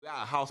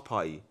at a house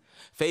party.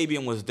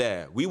 Fabian was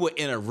there. We were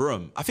in a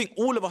room. I think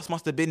all of us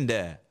must have been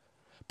there.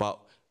 But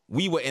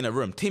we were in a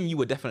room. Tim, you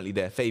were definitely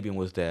there. Fabian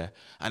was there.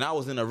 And I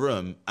was in a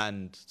room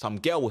and some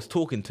girl was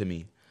talking to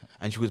me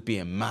and she was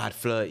being mad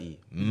flirty.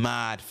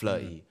 Like,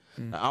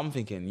 I'm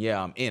thinking,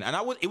 yeah, I'm in. And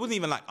it wasn't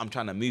even like I'm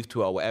trying to move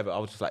to her or whatever. I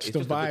was just like, it's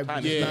just a good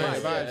time.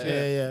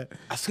 Yeah.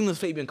 As soon as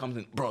Fabian comes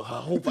in, bro, her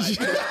whole vibe.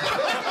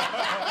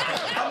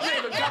 I'm not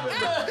even coming,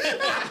 bro.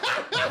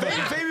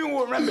 Fabian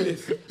will remember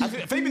this.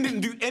 Fabian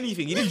didn't do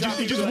anything. He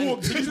just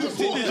walked.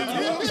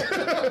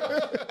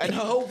 And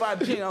her whole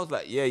vibe changed. I was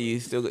like, yeah, you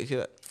still got... She's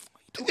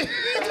like,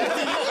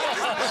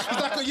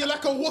 you're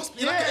like a wasp.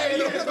 She's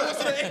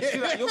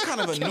like, you're kind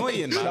of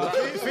annoying, man.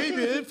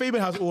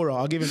 Fabian has aura.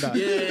 I'll give him that.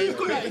 Yeah, he's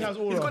got Fabian has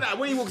aura. He's got that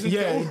when he walks in.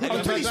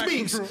 Until he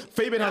speaks,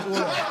 Fabian has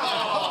aura.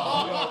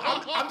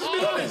 I'm just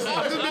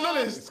being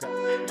honest. No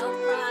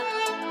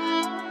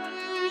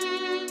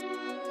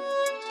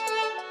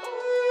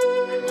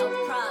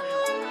problem.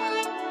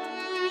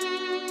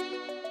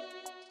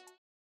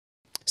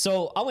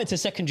 So I went to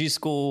secondary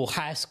school,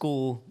 high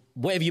school,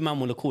 whatever you man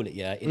want to call it,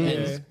 yeah?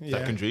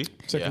 Secondary.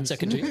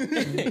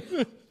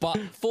 But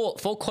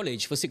for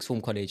college, for sixth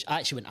form college, I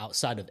actually went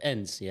outside of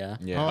ends, yeah?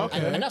 Oh,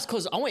 okay. And that's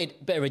because I wanted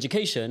better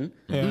education.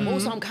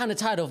 Also, I'm kind of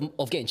tired of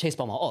getting chased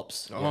by my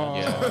ops.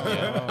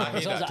 I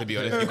hate that, to be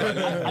honest.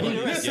 I need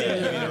a rest.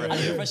 I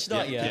need a fresh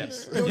start, yeah?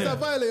 Was that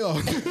violator?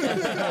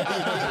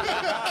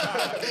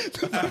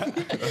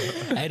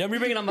 Hey, don't be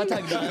bringing up my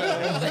tag.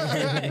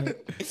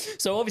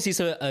 So obviously, it's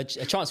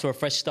a chance for a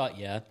fresh start,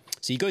 yeah?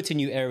 So you go to a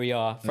new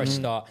area, fresh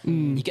start,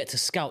 you get to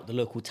scout the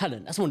local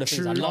talent. That's one of the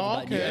things I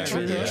love about new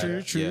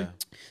area. True.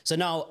 So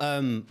now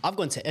I've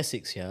gone to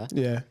Essex, yeah?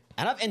 Yeah.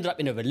 And I've ended up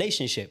in a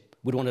relationship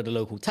with one of the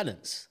local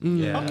talents.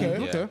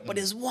 Okay. But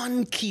there's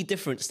one key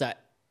difference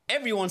that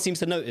everyone seems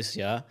to notice,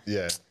 yeah?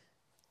 Yeah.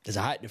 There's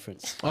a height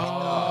difference.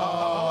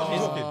 How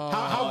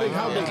big?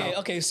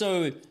 Okay,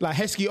 so... Like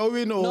Heskey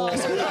Owen or...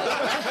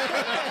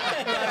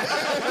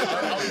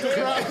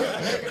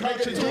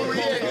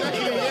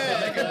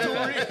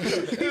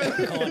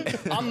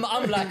 No,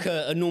 I'm like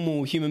a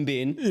normal human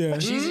being. Yeah.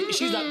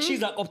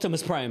 She's like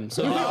Optimus Prime.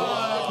 So A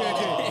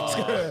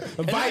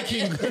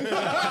Viking.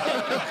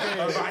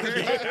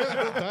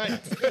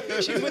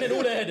 she's winning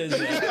all the headers.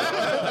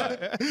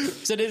 Yeah.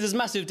 So there's this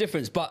massive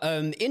difference. But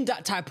in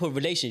that type of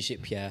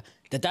relationship, yeah,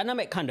 the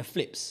dynamic kind of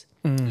flips.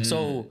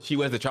 So She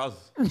wears the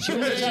trousers.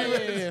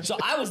 So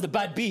I was the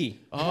bad B.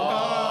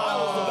 I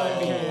was the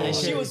bad B. And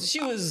she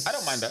was. I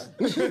don't mind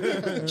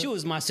that. She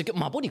was my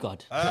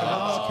bodyguard.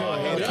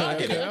 I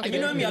get it. And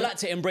you know me, I like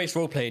to embrace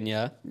role playing.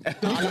 Yeah. I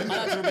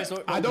like to embrace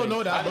role I don't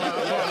know that.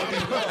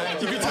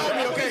 But if you tell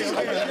me, okay.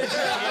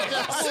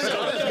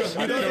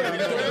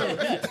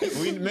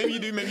 Maybe you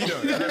do, maybe you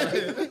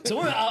don't. So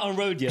when we're out on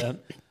road, yeah.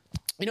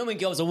 You know when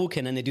girls are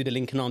walking and they do the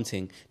Lincoln arm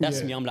thing?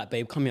 That's me. I'm like,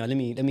 babe, come here. Let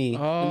me.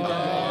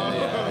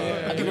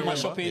 I give her my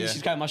shopping.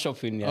 She's carrying my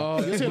shopping. Yeah.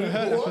 You're saying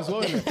her as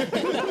well.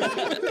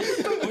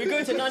 We're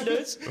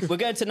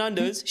going to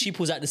Nando's. She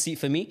pulls out the seat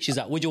for me. She's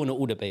like, what do you want to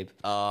order, babe?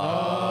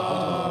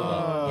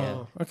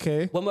 Yeah.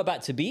 Okay. When we're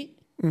about to be,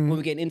 when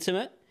we're getting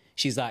intimate,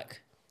 she's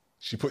like,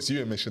 She puts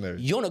you in missionary.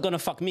 you're not gonna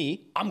fuck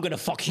me. I'm gonna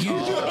fuck you.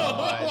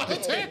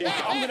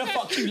 I'm gonna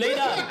fuck you. Lay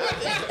down.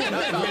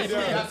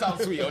 That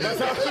sounds sweet.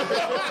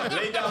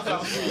 Lay down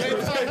sounds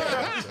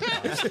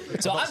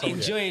sweet. So I'm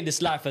enjoying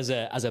this life as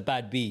a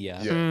bad B,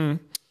 yeah.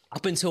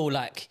 Up until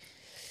like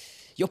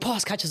your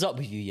past catches up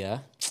with you, yeah.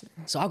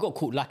 So I got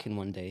caught lacking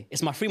one day.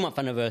 It's my 3-month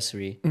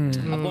anniversary.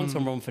 I've gone to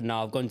Romford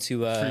now. I've gone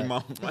to 3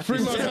 months. 3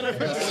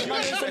 months. You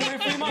might have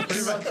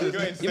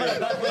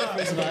bad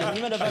boyfriends, man.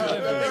 You might have bad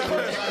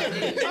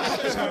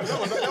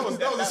boyfriends.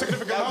 That was a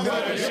significant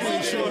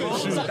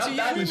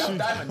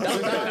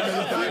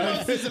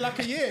It's like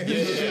a year.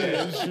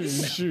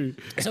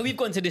 So we've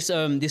gone to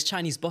this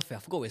Chinese buffet. I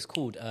forgot what it's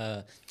called.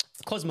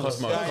 Cosmos.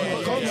 So we've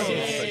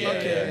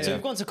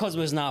gone to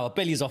Cosmos now. Our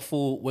bellies are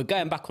full. We're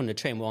going back on the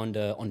train. We're on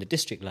the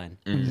district line.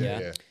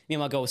 Yeah. Me and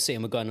my girl were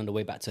sitting. We're going on the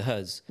way back to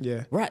hers.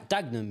 Yeah. We're at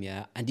Dagenham,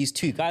 yeah, and these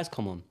two guys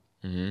come on,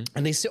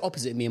 and they sit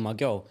opposite me and my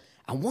girl,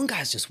 and one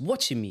guy's just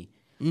watching me.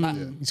 Like,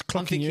 He's I'm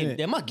clocking you, thinking, innit?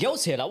 yeah, my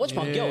girl's here. Like, watch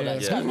my girl. Like,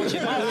 this guy's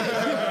watching my.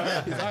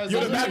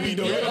 You're the bad B,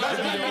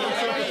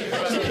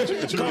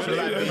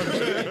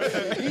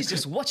 though. He's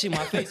just watching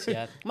my face.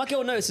 Yeah. My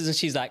girl notices, and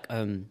she's like,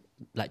 do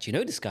you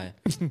know this guy?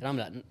 And I'm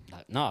like,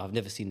 no, I've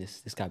never seen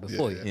this guy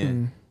before. Yeah.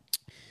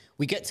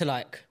 We get to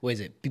like, where is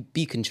it?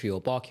 Beacon Tree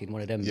or Barking,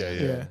 one of them. Yeah.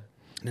 And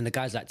then the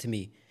guy's like to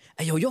me,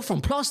 hey, yo, you're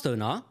from Plaistow,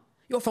 nah?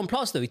 You're from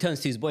Plaistow. He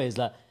turns to his boy, he's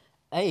like,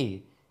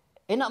 hey,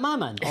 ain't that my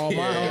man? Oh,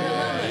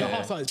 man. Your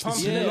heart started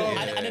pumping.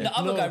 And then the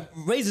other guy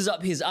raises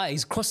up his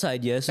eyes,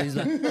 cross-eyed, yeah? So he's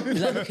like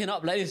looking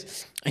up like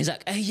this. And he's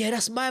like, hey, yeah,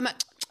 that's my man.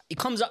 He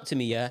comes up to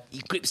me, yeah? He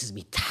grips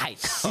me tight.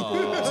 Grips my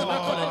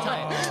collar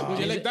tight. Was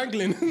your leg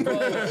dangling?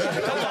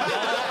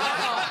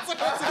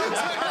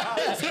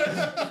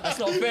 That's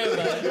not fair,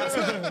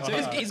 man. So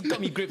he's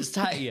got me grips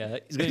tight, yeah?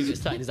 He's got me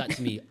grips tight and he's like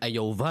to me, hey,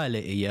 yo,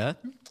 Violet, yeah?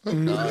 My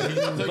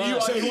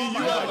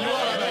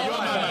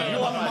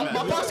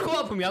boss caught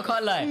up with me, I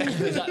can't lie.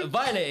 He's like,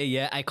 Violator,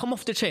 yeah, I come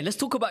off the train. Let's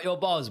talk about your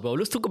bars, bro.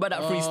 Let's talk about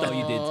that freestyle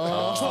you did.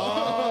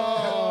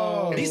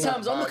 These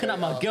times I'm looking at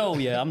my girl,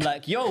 yeah. I'm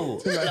like, yo.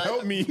 Like,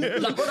 help me.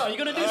 Like, brother, you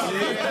gonna do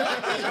something?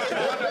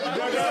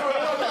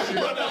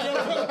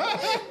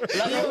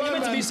 Like, you're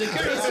meant to be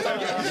security.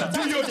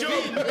 Do your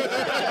job.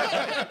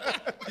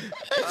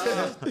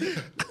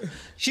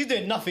 She's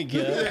doing nothing,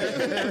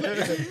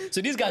 yeah.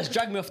 So these guys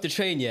dragged me off the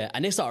train, yeah,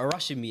 and they started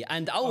rushing me.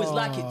 And I always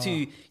like it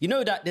to, you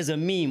know that there's a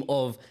meme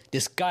of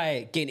this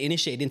guy getting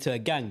initiated into a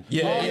gang.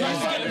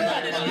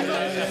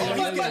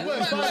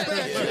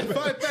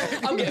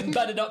 I'm getting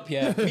battered up,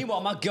 yeah. Meanwhile,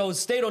 my girl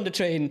stayed on the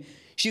train.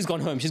 She's gone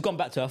home. She's gone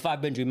back to her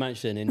 5-bedroom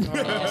mansion in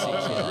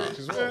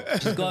Essex. Yeah.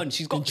 She's gone.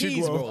 She's got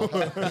keys, bro.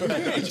 For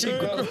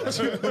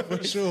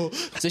sure.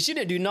 So she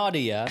didn't do nada,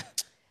 yeah.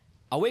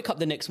 I wake up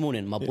the next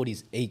morning, my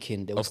body's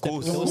aching. They were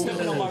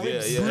stepping on my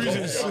ribs.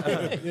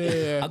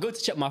 I go to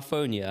check my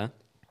phone, yeah.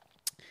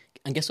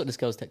 And guess what this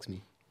girl's text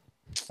me?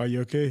 Are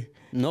you okay?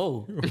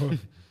 No.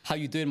 How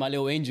you doing, my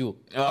little angel?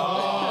 Angels.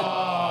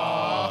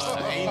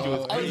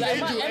 I was like,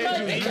 am I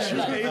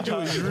addicted? Angel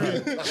is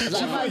rude.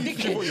 Like, am I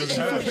addicted? She thought you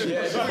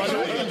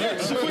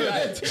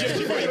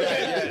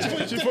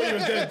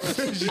was dead.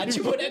 And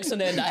she put X on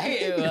there and I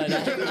hate it, man. I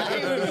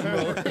hate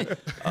women,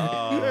 bro.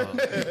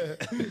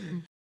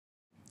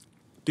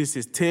 This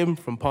is Tim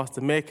from Pastor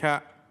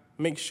Meerkat.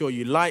 Make sure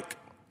you like,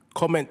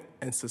 comment,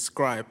 and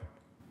subscribe.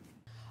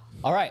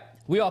 All right.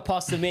 We are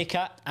Pastor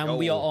Meerkat and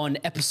we are on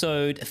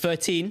episode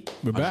 13.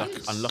 We're back.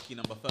 Unlucky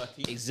number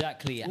 13.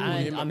 Exactly.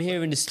 And I'm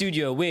here in the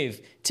studio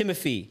with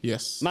Timothy.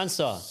 Yes.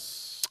 Mansa.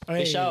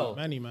 Hey, Vishal.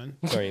 Manny, man.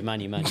 Sorry,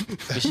 Manny, man.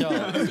 Vishal.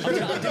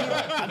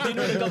 I'm doing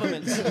all the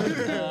governments.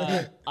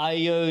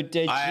 Ayo,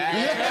 Deji.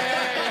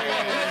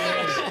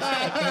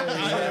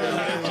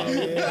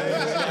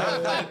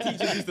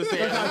 Teachers used to say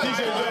it.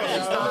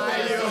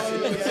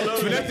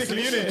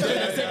 Phonetically, innit?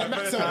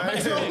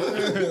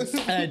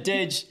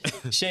 Dej,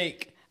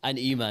 Sheikh, and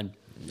Eman.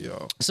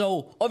 Yo.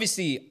 So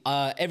obviously,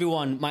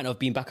 everyone might not have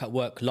been back at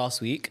work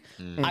last week.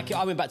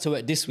 I went back to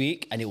work this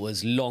week, and it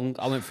was long.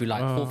 I went through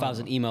like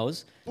 4,000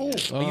 emails.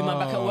 Are you man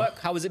back at work?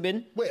 How has it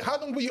been? Wait, how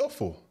long were you off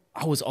for?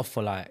 I was off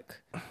for like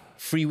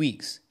 3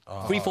 weeks.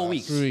 3-4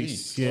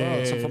 weeks.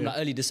 Yeah. So from like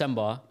early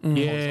December, I was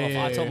off.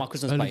 I told my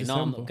Christmas party,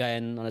 no, I'm not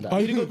going, none of that. Oh,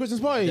 you didn't go to Christmas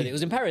party? It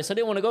was in Paris. I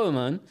didn't want to go,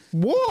 man.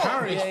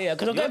 What? Yeah,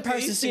 because I'm going to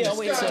Paris to see her.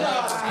 Wait,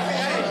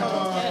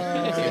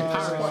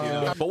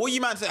 But what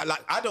you man say, like,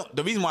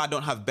 the reason why I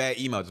don't have bare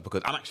emails is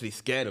because I'm actually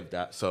scared of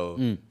that. So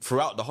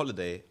throughout the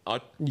holiday,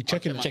 You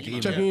checking Check your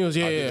email. Checking yours,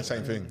 I yeah. did the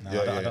same thing.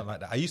 No, I don't like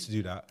that. I used to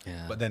do that,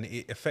 Yeah. but then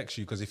it affects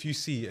you because if you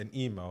see an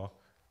email,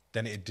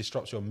 then it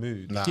disrupts your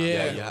mood. Nah.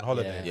 Yeah. On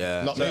holiday.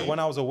 yeah. Not So me. when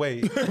I was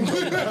away, No,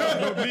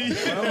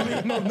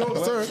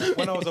 sir.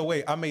 when I was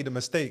away, I made a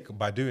mistake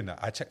by doing that.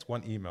 I checked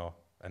one email.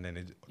 And then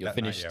You're that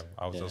finished. Night,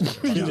 I was Yeah. just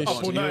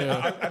Finished,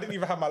 yeah. I didn't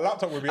even have my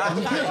laptop with me. I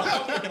was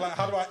thinking like,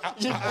 how do I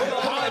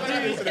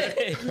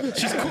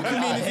She's cooking me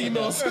in his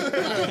emails.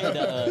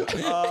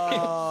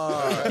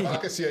 I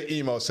can see an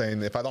email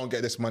saying, if I don't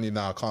get this money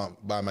now, I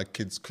can't buy my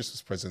kids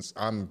Christmas presents.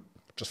 I'm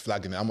just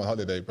flagging it. I'm on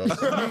holiday, bro. I'm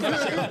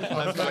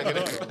flagging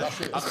it. That's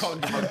it. I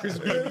can't do my Christmas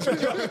presents.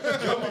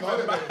 I'm on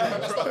holiday.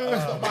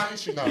 That's not my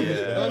issue now.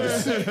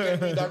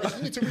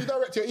 You need to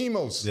redirect your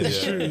emails.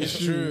 It's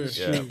true.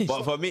 Yeah.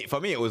 But for me,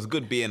 it was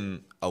good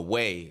being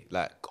away.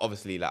 Like,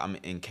 obviously, like I'm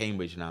in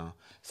Cambridge now,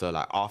 so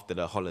like after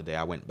the holiday,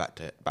 I went back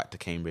to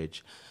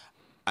Cambridge,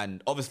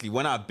 and obviously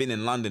when I've been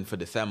in London for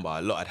December,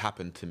 a lot had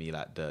happened to me,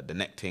 like the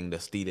neck thing, the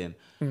stealing.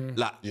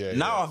 Like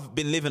I've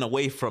been living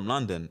away from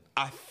London,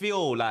 I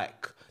feel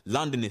like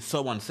London is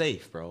so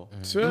unsafe, bro.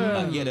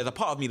 Like, there's a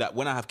part of me that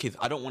when I have kids,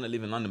 I don't want to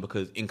live in London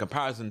because in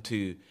comparison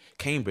to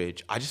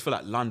Cambridge, I just feel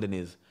like London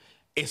is.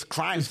 It's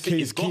crime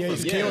city. It's Gotham.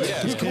 It's chaotic.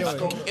 It's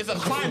a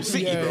crime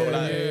city, bro.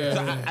 Like,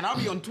 and I'll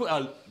be on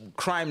Twitter,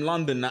 crime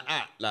London, that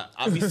app. Like,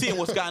 I'll be seeing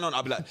what's going on.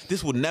 I'll be like,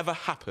 this would never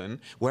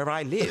happen where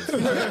I live.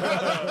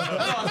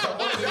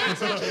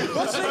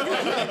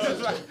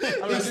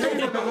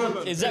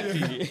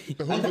 Exactly.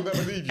 The hood will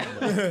never leave you,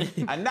 man.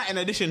 And that, in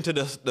addition to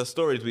the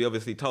stories we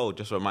obviously told,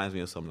 just reminds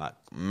me of some like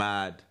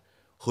mad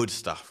hood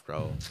stuff,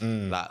 bro.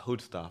 Like hood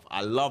stuff.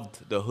 I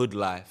loved the hood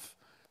life.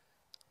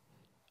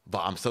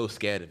 But I'm so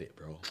scared of it,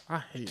 bro. I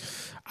hate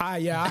it.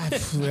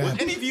 Was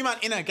any of you man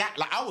in a gang?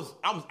 Like I was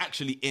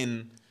actually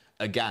in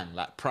a gang,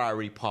 like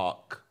Priory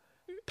Park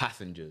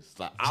passengers.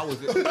 Like I was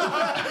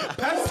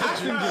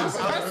Passengers.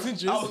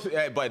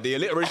 but the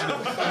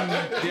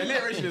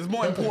alliteration is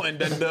more important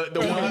than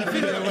the one.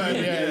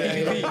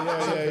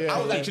 I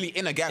was actually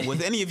in a gang.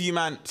 Was any of you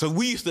man? So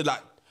we used to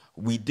like.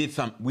 We did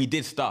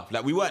stuff.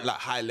 Like we weren't like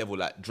high level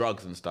like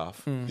drugs and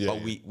stuff.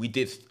 But we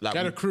did like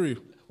Got a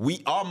crew. When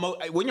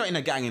you're in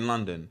a gang in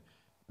London,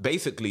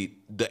 basically,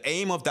 the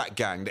aim of that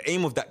gang, the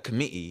aim of that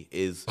committee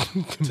is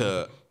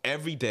to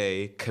every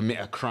day commit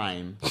a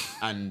crime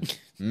and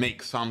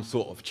make some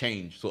sort of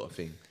change, sort of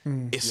thing.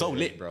 It's so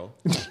lit, bro.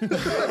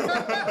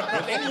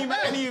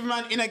 any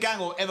man in a gang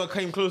or ever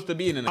came close to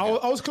being in a gang?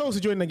 I was close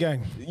to joining the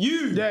gang.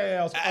 You? Yeah,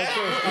 I was close.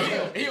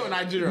 He or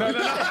Nigeria? No.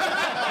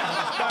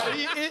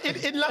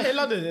 In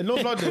London, in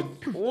North London.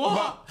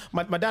 What?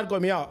 But my dad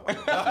got me out.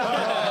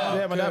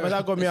 Yeah, my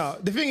dad got me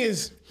out. The thing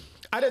is,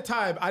 at the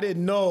time, I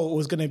didn't know it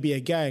was going to be a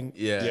gang.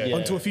 Yeah.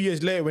 Until a few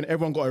years later when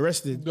everyone got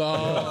arrested.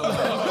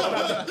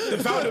 The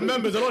founder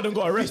members, a lot of them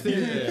got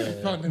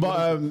arrested.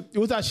 But it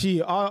was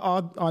actually,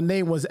 our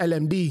name was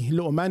LMD,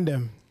 Little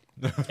Mandem.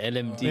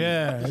 LMD.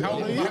 Yeah. How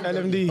old are you?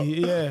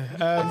 LMD,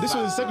 yeah. This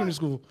was secondary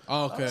school.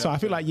 Oh, okay. So I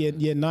feel like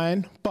year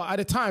 9. But at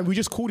the time, we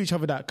just called each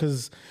other that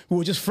because we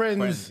were just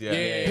friends.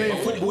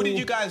 Playing football. What did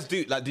you guys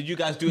do? Like, did you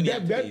guys do any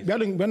activities? We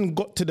hadn't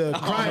got to the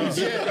crimes.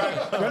 We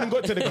hadn't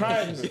got to the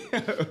crimes.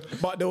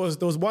 But there was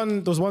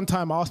one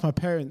time I asked my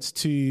parents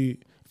to,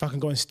 if I can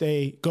go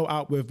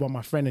out with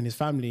my friend and his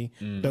family.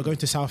 They're going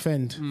to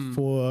Southend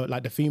for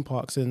like the theme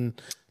parks and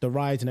the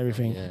rides and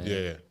everything.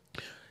 Yeah.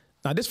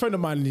 Now this friend of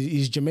mine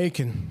is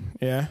Jamaican.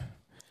 Yeah.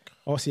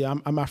 Obviously,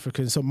 I'm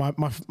African, so my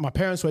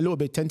parents were a little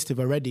bit tentative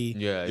already.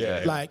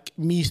 Yeah. Like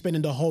me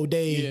spending the whole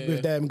day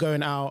with them,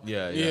 going out.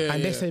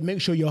 And they said,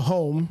 make sure you're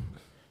home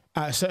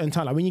at a certain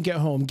time. Like when you get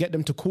home, get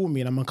them to call me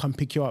and I'm gonna come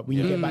pick you up when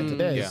you get back to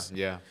theirs.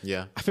 Yeah.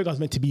 I think I was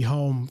meant to be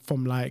home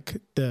from like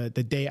the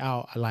day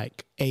out at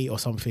like 8 or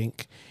something.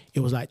 It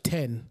was like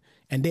 10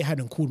 and they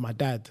hadn't called my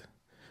dad.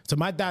 So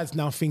my dad's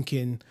now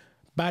thinking,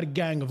 bad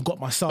gang have got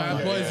my son.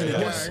 Bad boys in the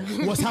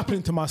gang. What's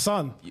happening to my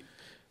son?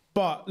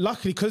 But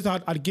luckily, because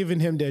I'd given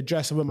him the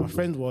address of where my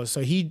friend was, so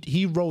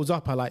he rolls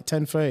up at like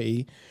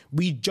 10:30.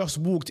 We just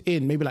walked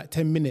in, maybe like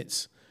 10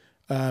 minutes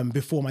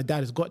before my dad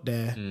has got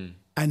there.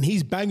 And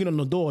he's banging on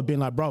the door, being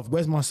like, bruv,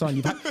 where's my son?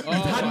 You've had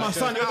my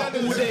son out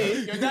all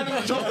day.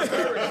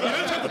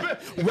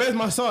 Where's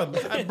my son?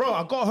 And bro,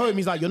 I got home,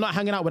 he's like, you're not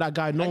hanging out with that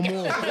guy no more.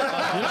 You're not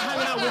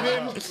hanging out with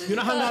him. You're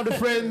not hanging out with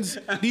friends.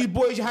 These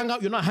boys you hang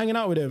out, you're not hanging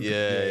out with them.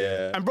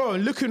 Yeah. And bro,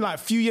 looking like a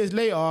few years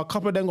later, a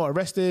couple of them got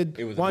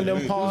arrested. One of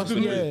them passed.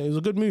 Yeah, it was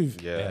a good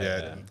move.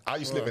 Yeah. I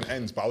used to live in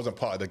Ends, but I wasn't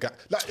part of the gang.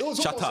 Like, it was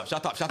Shut up.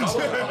 Come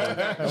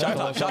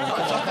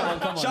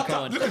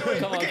on.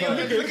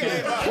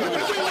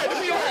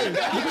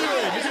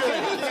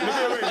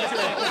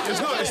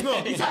 It's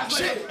not.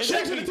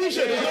 Shake to the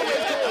t-shirt. There's no way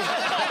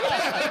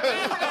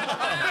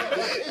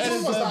It's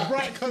almost like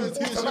bright colour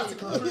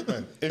automatic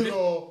recruitment. If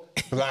you're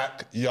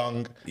black,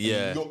 young, you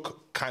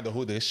look kind of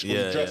hoodish, or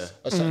you dress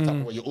a certain type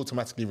of way, you're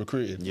automatically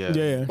recruited.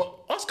 Yeah. But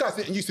us guys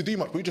didn't used to do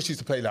much. We just used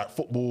to play like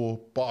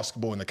football,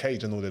 basketball in the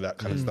cage and all of that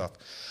kind of stuff.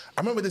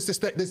 I remember there's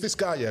this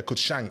guy called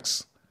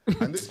Shanks.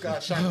 And this guy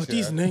Shanks,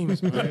 these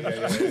names. You know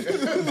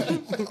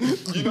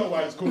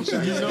why it's called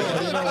Shanks. You know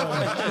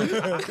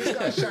why. This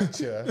guy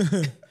Shanks,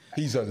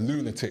 he's a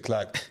lunatic.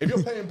 Like, if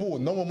you're playing ball,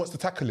 no one wants to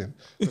tackle him.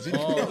 Because he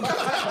tackle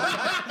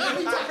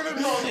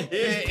him wrong,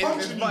 he's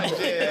punching you.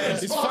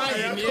 It's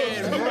fighting,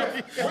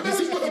 This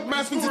is what the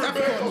man thinks is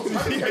African.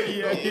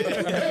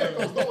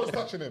 No one's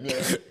touching him, I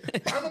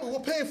remember we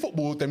were playing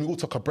football, then we all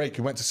took a break.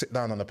 We went to sit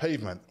down on the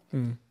pavement.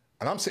 And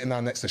I'm sitting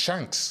down next to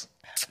Shanks.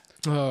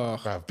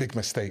 Big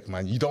mistake,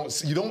 man. You don't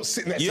sit next to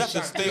Shanks. You have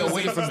to stay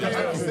away from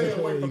him. Stay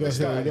away from this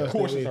guy.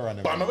 Cautious around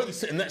him. But I'm already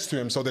sitting next to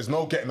him, so there's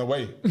no getting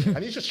away. And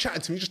he's just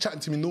chatting to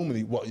me.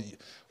 Normally. What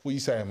you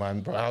saying,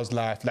 man? Bro, how's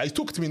life? Like, he's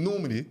talking to me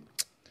normally. And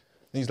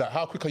he's like,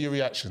 how quick are your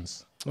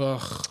reactions? I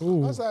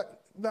was like,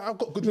 nah, I've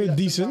got good reactions.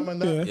 Decent. I've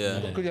got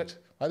good reactions.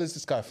 Why does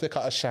this guy flick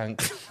out a shank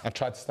and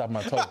try to stab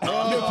my toe?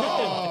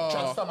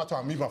 Try to stab my toe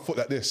and move my foot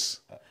like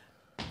this.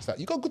 It's like,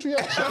 you got good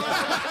reaction.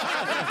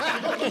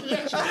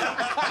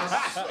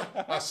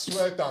 I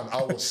swear down,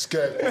 I was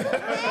scared.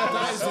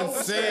 That is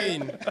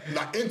insane.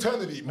 Like,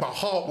 internally, my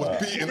heart was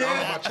beating out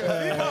of my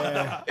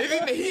chest.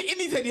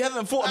 He said he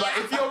hasn't thought about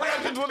if your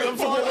reactions wasn't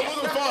fast.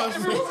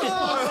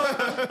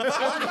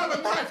 I had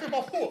a knife in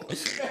my foot.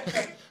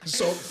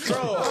 So,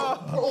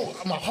 bro,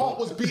 my heart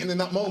was beating in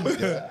that moment,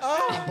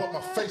 but my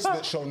face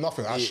didn't show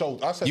nothing. I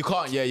said, You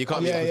can't. What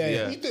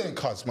you doing,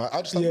 cuz, man?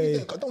 I just like, what you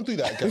doing, cuz? Don't do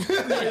that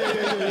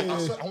again. I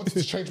said, I wanted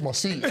to change my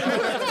seat. I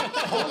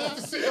wanted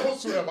to sit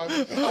elsewhere, man.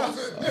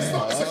 Let's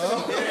not sit.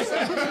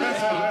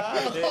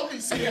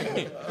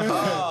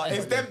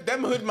 It's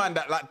them hood man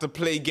that like to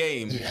play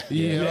games.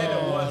 They've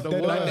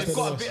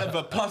got a bit of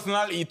a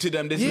personality to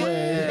them.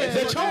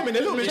 They're charming.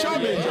 They're a little bit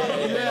charming.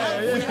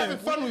 We're having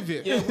fun with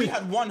it. Yeah, we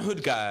had one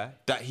hood guy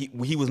that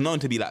he was known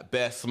to be like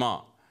bare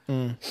smart.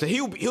 So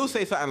he'll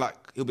say something like,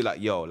 he'll be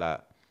like, yo,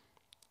 like,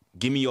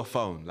 give me your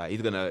phone. Like,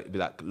 he's gonna be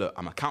like, look,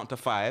 I'm gonna count to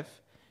 5,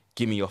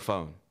 give me your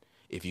phone.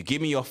 If you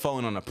give me your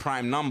phone on a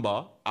prime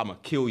number, I'ma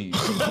kill you. I'm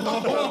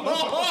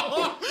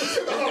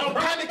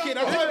panicking.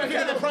 I'm trying to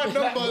get the prime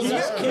numbers.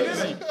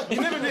 He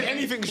never did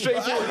anything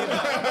straightforward. He's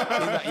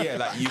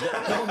like, you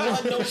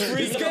got No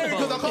free It's scary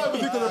because I can't even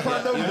think of the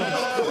prime number.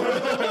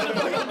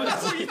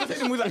 That's what you used to say to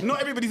him with like,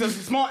 not everybody's as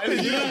smart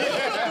as you.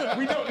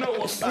 We don't know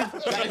what's that.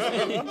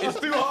 It's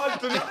too hard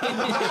to know.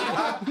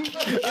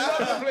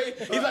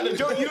 He's like the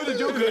joke. You know the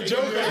Joker. The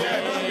Joker.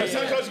 The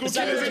psychological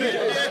killers, isn't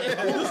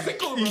it? What's a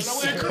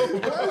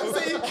sicko, bro?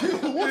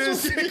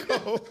 What's a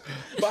sicko?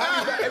 But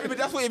everybody,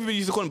 that's what everybody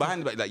used to call him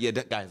behind the back. Like, yeah,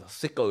 that guy's a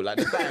sicko. Like,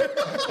 this guy,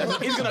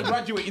 he's gonna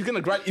graduate. He's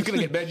gonna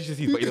get bare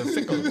GCSEs, but he's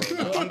a sicko,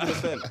 bro.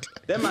 100%.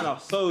 Them man are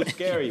so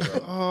scary, bro.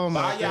 Oh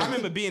my I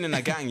remember being in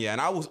a gang, yeah,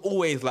 and I was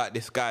always like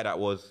this guy that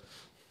was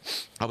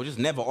just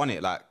never on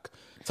it. Like,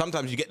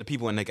 sometimes you get the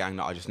people in the gang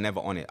that are just never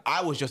on it.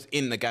 I was just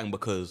in the gang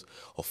because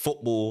of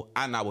football,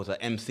 and I was an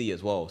MC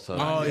as well. So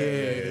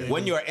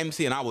when you're an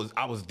MC, and I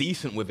was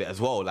decent with it as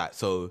well. Like,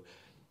 so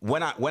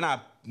when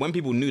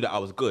people knew that I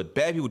was good,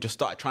 bare people just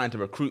started trying to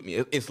recruit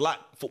me. It's like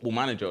Football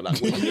Manager,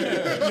 like You're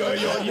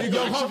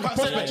half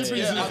prospect. you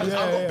know, I've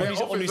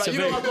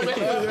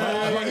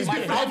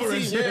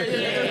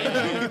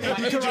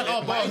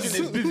got my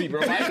engine is busy,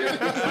 bro.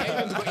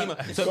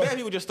 So bare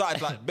people just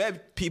started, like,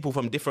 bare people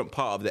from different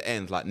part of the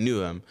ends, like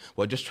knew him,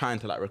 were just trying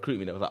to like recruit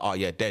me. They was like, oh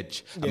yeah,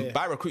 Dej. And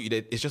by recruit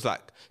you, it's just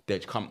like,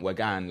 Dej, come, we're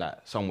going like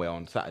somewhere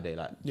on Saturday,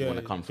 like, you want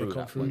to come through,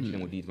 like, we're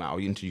chilling with these man, I'll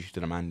introduce you to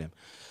the man them.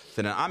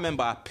 So then I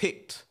remember I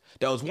picked.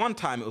 There was one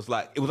time it was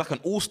like an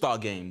all-star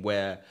game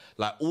where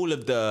like all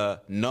of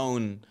the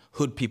known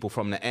hood people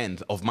from the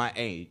ends of my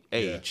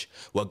age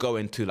were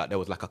going to, like, there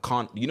was like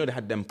you know, they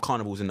had them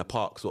carnivals in the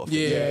park sort of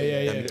thing.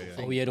 Yeah.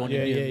 Oh yeah, the one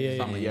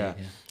yeah.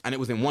 And it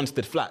was in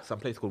Wanstead Flats, some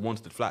place called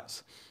Wanstead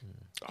Flats.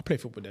 I play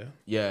football there.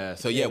 Yeah.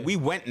 So we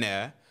went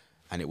there,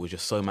 and it was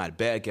just so mad.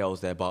 Bare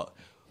girls there, but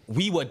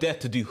we were there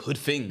to do hood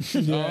things.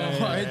 I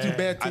do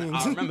bad things.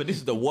 I remember this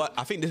is the worst.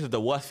 I think this is the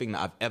worst thing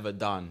that I've ever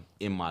done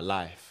in my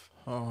life.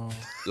 Oh.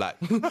 Like,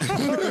 I don't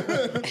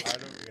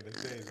get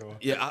say so.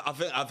 Yeah,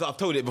 I've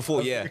told it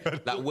before. Yeah,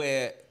 like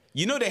where,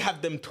 you know, they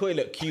have them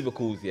toilet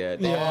cubicles. Yeah.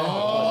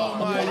 Oh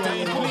my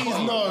days! Please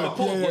no.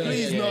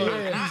 Please no.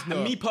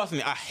 And me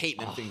personally, I hate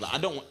them things.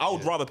 Like, I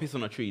would rather piss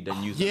on a tree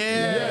than use.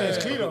 It's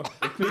cleaner.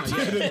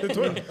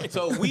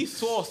 So we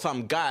saw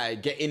some guy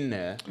get in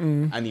there,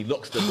 and he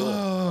locks the door.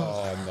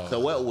 Oh no!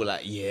 So we're all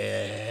like,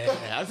 yeah.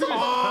 As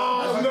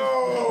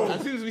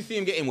soon as we see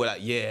him get in, we're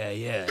like,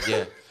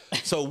 yeah.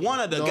 So one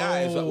of the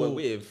guys that we're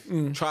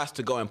with tries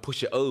to go and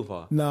push it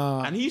over.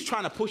 Nah. And he's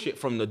trying to push it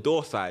from the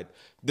door side.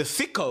 The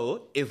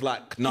sicko is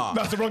like, nah.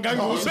 That's the wrong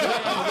angle. Push it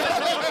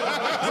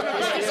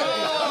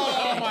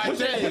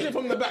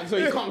from the back so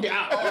he can't get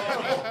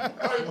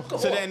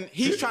out. So then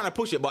he's trying to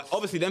push it, but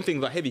obviously them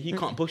things are heavy. He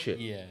can't push it.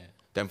 Yeah.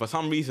 Then for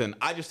some reason,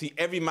 I just see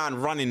every man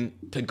running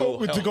to go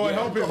help. To go and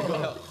help him.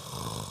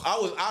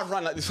 I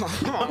ran like this. You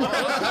don't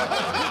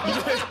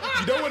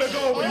want to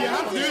go, but you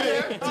have to do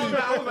it.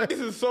 I was like, this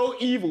is so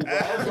evil, bro.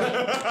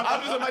 I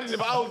just imagine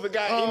if I was the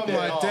guy in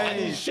there and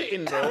he's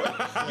shitting, bro.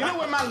 You know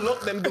when man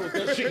lock them doors,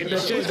 they're shitting.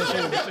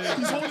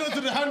 He's holding on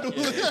to the handle.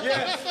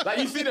 Yeah, like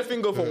you see the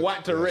thing go from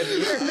white to red.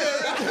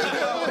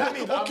 That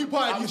means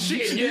occupied. I'm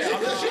shitting. Yeah,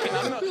 I'm shitting.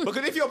 I'm not,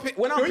 because if you're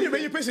when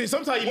you're pissing,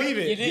 sometimes you leave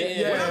it.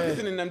 When I'm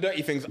pissing in them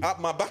dirty things,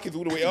 my back is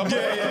all the way up.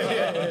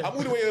 Yeah. I'm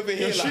all the way over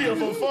here. You're shooting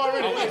from far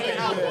in.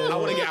 I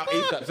want to get out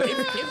ASAP. So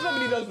if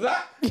somebody does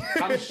that,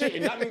 I'm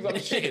shitting. That means I'm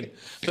shitting.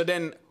 So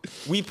then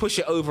we push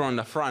it over on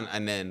the front,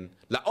 and then,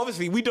 like,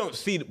 obviously we don't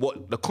see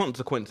what the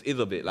consequence is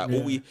of it. Like,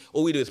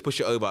 all we do is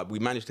push it over. We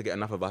manage to get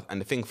enough of us, and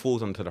the thing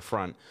falls onto the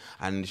front,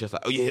 and it's just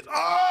like, and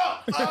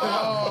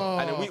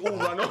then we all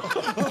run off.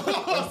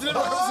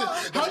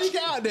 How do you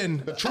get out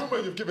then? The trauma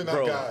you've given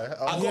that guy.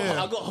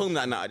 I got home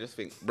that night. I just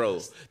think,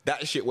 bro,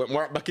 that shit went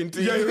right back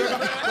into you. Right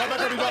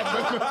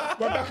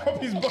back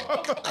up his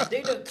bum.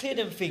 They don't clear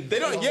them things. They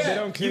don't. Yeah, they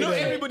don't clear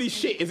everybody's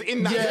shit is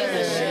in that.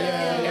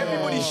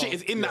 Everybody's shit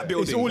is in that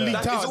building. It's all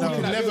leaked out. You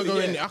can never go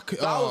in. I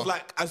was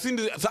like, as soon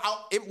as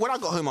when I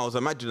got home, I was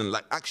imagining,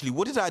 like, actually,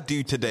 what did I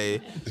do today?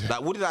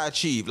 Like, what did I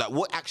achieve? Like,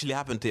 what actually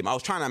happened to him? I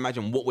was trying to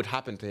imagine what would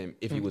happen to him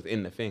if he was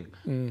in the thing,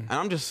 and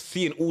I'm just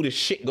seeing all this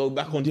shit go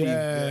back onto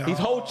his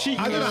whole cheek.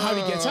 I don't know how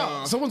he gets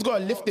out. Someone's got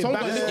to lift him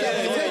back.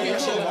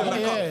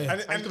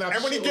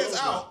 And when he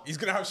gets out, he's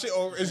gonna have shit,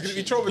 or he's gonna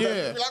be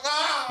traumatized.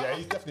 Yeah,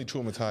 he's definitely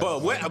traumatized. But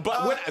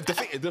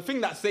the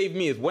thing that saved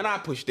me is when I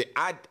pushed it,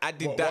 I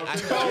did that.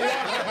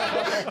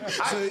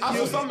 I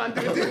saw some man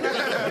do it.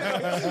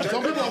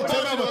 Some people are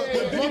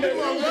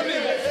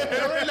running.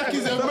 They're like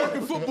he's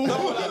American football.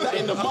 That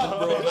in the mud,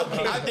 bro.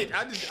 I did.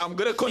 I'm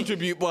gonna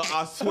contribute, but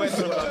I swear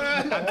to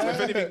God,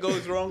 if anything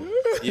goes wrong,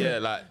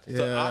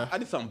 so I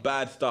did some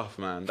bad stuff,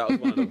 man. That was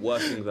one of the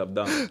worst things I've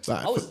done.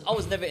 I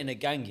was never in a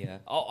gang, yeah.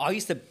 I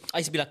used to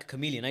be like a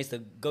chameleon. I used to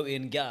go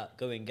in, get out,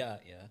 go in, get out,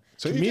 yeah.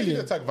 So you gave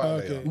the tag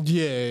violator?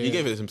 Yeah. He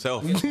gave it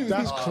himself.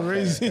 That's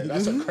crazy.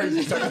 That's a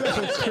crazy tag.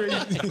 That's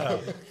crazy.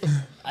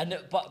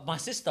 But my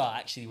sister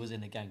actually was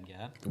in a gang,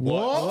 yeah.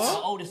 What?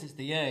 My older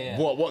sister, yeah.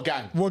 What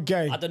gang? What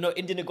gang? I don't know,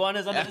 Indian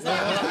iguanas.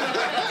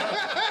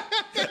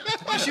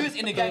 She was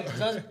in a gang.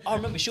 I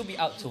remember she'll be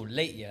out till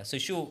late, yeah. So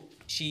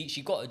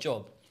she got a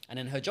job, and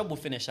then her job will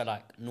finish at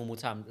like normal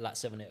time, like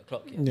 7, 8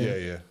 o'clock.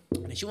 Yeah.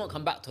 And then she won't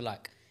come back till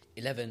like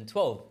 11,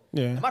 12.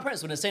 Yeah. And my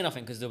parents wouldn't say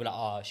nothing because they were like,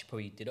 oh, she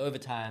probably did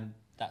overtime,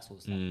 that sort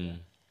of stuff. Yeah.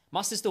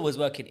 My sister was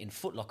working in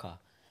Foot Locker,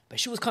 but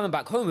she was coming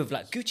back home with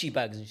like Gucci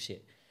bags and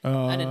shit.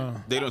 And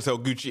then, They don't sell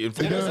Gucci in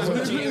they don't sell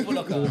Gucci in Foot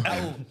Locker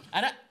at all.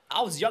 And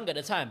I was young at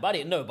the time, but I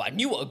didn't know. But I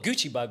knew what a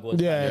Gucci bag was.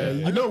 Yeah,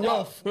 you know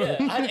wealth. Yeah,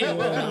 I had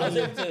AOL. I was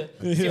able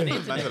to see on the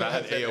internet. That's what I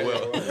had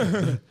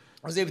AOL.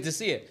 I was able to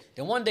see it.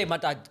 Then one day my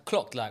dad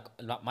clocked, like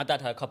my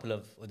dad had a couple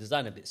of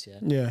designer bits, yeah?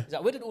 Yeah. He's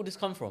like, where did all this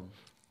come from? And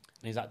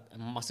he's like,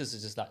 and my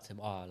sister's just like to him,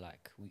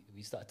 like,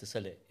 we started to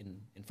sell it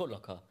in Foot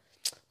Locker.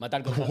 My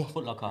dad goes to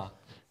Foot Locker,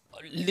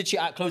 literally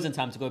at closing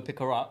time to go pick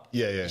her up.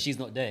 Yeah. And she's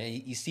not there.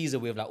 He sees her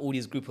with like all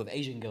these group of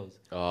Asian girls.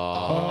 And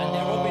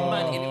they're robbing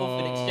man in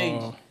Ilford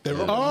Exchange. They're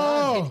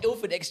robbing In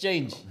Ilford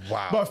Exchange.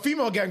 Wow. But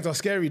female gangs are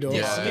scary though.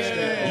 You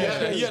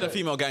had a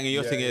female gang and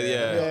you're thinking,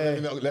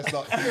 Let's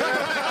not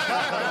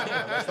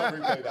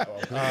replay that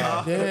one.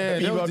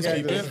 Female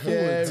gangs are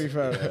scary,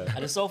 fam.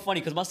 And it's so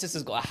funny because my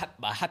sister's got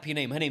a happy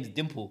name. Her name's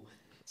Dimple.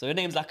 So her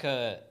name's like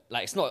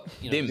it's not,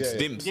 Dimps.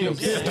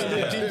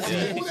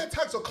 All their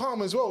tags are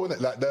calm as well, isn't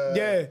it? Like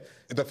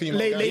the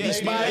female Lady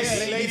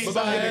Spice, Lady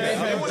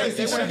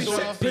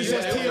Spice,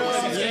 Princess Tia,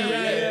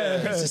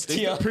 Princess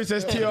Tia.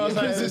 Princess Tia,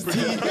 Princess T.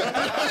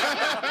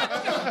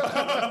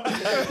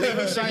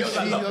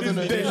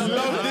 They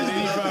love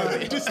Disney, fam.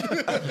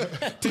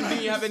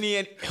 Didn't you have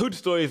any hood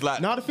stories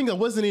like? Now the thing, I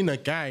wasn't in a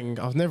gang.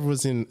 I never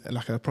was in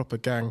like a proper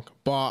gang.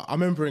 But I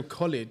remember in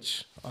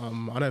college,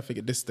 I don't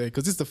forget this day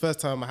because this is the first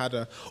time I had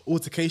an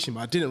altercation,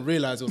 but I didn't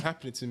realise it was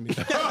happening to me.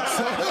 So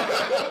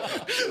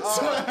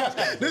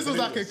this was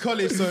like in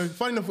college. So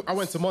funny enough, I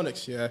went to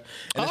Monarchs, yeah.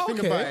 And the thing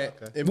about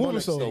it, in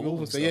Monarchs,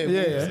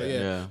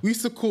 Wolverhampton. we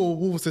used to call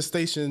Wolverhampton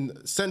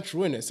Station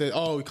Central, innit? Said,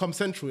 oh, we come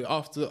Central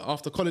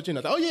after college,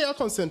 innit? Oh yeah, I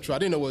come Central. I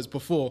didn't know what it was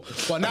before,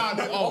 but now I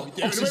know.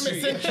 They meant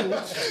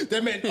Central.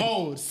 They meant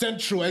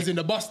Central as in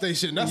the bus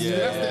station. That's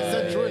their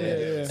Central,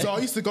 innit? So I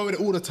used to go in it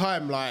all the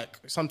time, like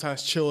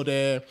sometimes chill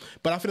there.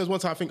 But I think there was one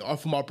time, I think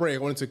for my break, I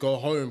wanted to go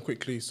home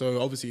quickly. So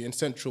obviously in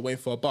Central,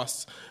 waiting for a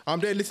bus. I'm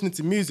there listening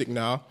to music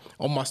now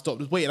on my stop.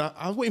 Just waiting.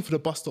 I was waiting for the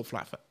bus stop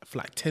for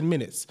like 10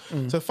 minutes.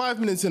 So 5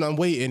 minutes in, I'm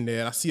waiting there,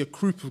 and I see a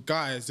group of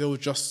guys. They were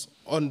just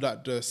on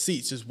the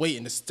seats, just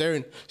waiting, just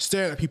staring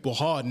at people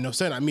hard, and they were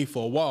staring at me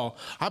for a while.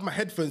 I had my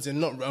headphones in,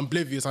 not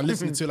oblivious. I'm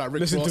listening to like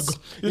Rick Ross.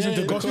 Listen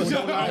to gospel. I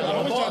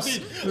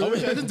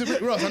wish I listened to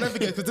Rick Ross. I never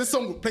forget because this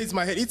song plays in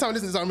my head. Each time I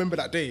listen to this, I remember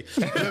that day.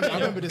 I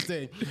remember this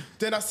day.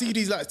 Then I see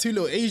these like two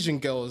little Asian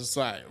girls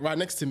like right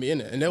next to me,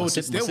 innit? And they were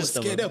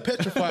scared. They were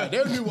petrified. They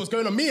don't know what was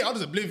going on. Me, I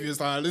was oblivious.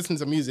 Like, I listened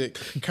to music,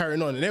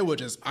 carrying on, and they were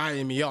just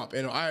eyeing me up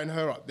and eyeing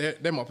her up,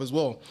 them up as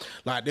well.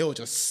 Like they were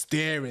just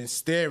staring.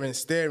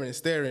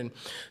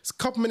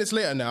 A couple minutes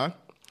later now,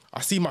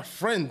 I see my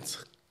friend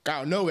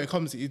out of nowhere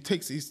comes, he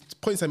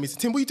points at me, says,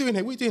 Tim, what are you doing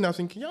here? What are you doing? I was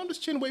thinking, I'm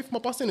just chilling, waiting for my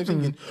bus in. I'm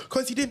thinking,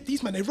 because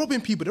these men, they're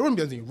robbing people. They're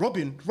robbing people.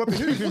 Robbing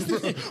who? What's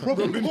this?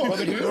 Robbing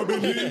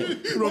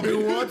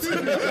what?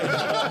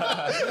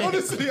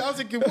 Honestly, I was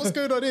thinking, what's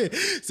going on here?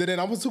 So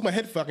then I was took my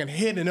headphone and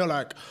head, and they're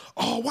like,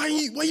 oh, why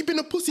you being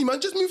a pussy, man?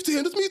 Just move to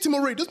him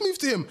already. Just move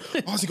to him.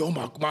 I was thinking,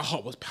 oh, my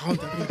heart was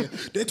pounding.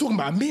 They're talking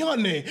about me,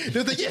 aren't they?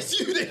 They're like, yes,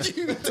 you. Yes,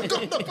 you.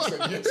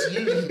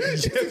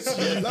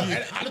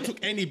 I don't took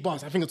any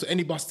bus. I think I took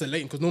any bus to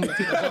Leighton because normally I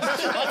take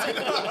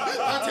the bus.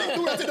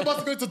 I take the bus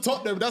to go to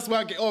Tottenham. That's where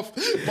I get off.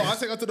 But I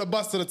take her to the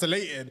bus to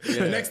Leighton.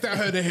 The next day I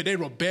heard they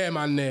robbed Bear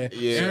Man there.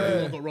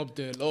 Everyone got robbed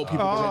there. A lot of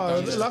people got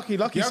robbed there. Lucky.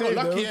 Yeah, I got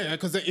lucky,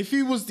 because if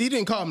he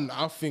didn't come,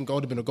 I think I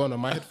would have been gone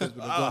and my headphones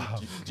would have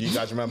gone. Do you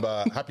guys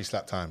remember Happy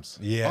Slap times?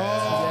 Yeah.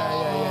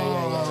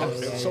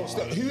 So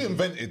who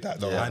invented that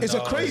though? It's a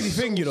crazy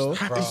thing, you know.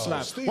 Happy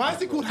Slap. Why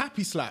is it called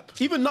Happy Slap?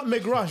 Even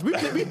Nutmeg Rush. We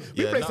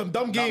play some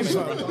dumb games,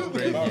 man.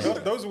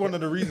 Those are one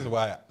of the reasons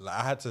why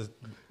I had to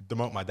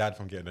demote my dad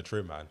from getting a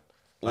trim, man.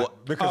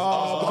 What? Because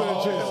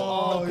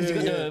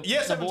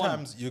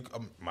sometimes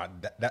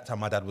that time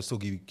my dad was still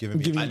giving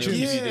me And he'll give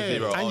you the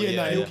zero.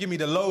 he'll give me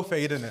the low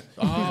fade, innit?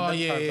 Oh, like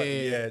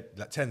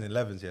 10s and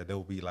 11s,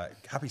 they'll be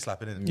like happy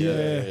slapping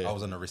in. I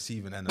was on the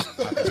receiving end.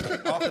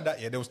 After that,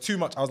 there was too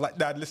much. I was like,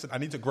 Dad, listen, I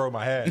need to grow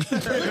my hair. It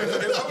was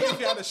only if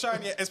you had a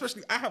shiny hair,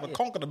 especially I have a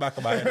conk on the back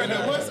of my head. And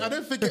the worst, I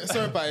don't forget,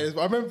 sorry about it,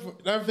 but I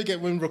don't forget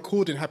when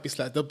recording Happy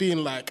Slap, they'll be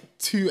in like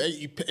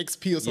 280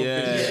 XP or something.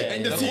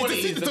 And the quality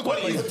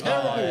is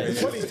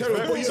terrible. It's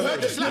terrible. You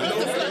heard the slap.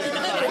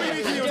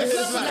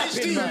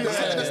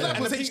 The slap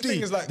was HD.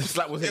 The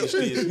slap was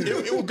HD.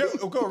 It will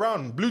go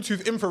around.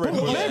 Bluetooth infrared. They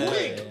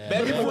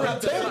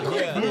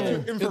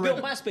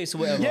built MySpace or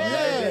whatever.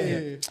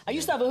 Yeah. I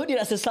used to have a hoodie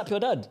that said slap your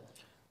dad.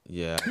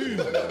 Yeah.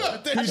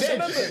 Dead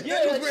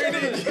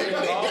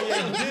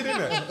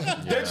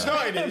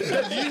started it.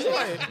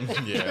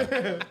 Yeah.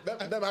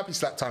 Them Happy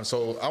Slap times.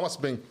 So I must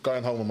have been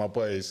going home with my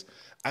boys,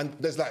 and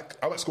there's like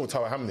I went to school in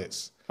Tower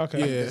Hamlets.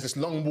 Okay. And there's this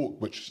long walk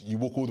which you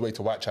walk all the way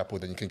to Whitechapel,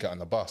 then you can get on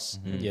the bus.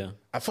 Yeah.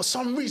 And for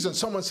some reason,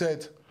 someone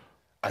said,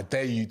 "I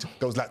dare you."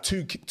 There was like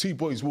two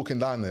boys walking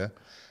down there,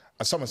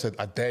 and someone said,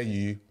 "I dare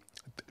you."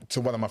 To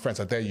one of my friends,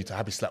 "I dare you to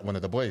Happy Slap one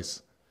of the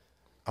boys."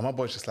 And my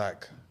boy's just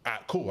like,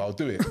 cool, I'll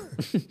do it.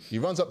 He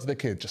runs up to the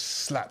kid, just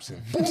slaps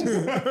him.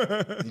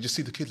 You just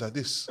see the kid like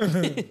this.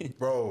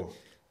 Bro,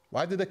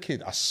 why did the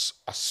kid, I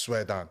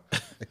swear down,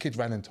 the kid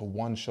ran into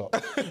one shop.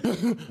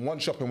 One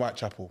shop in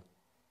Whitechapel.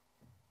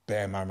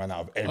 Bear man ran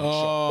out of every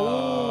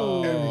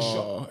shop. Every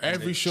shop.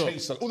 Every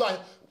shop.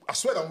 I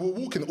swear down, we're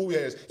walking all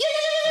areas.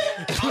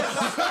 Turkish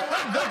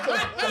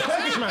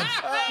man.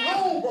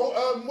 No, bro,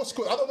 what's it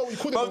called? I don't know what you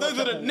call it. Bro, those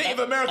are the Native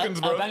Americans,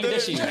 bro.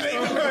 Bangladeshi.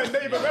 Native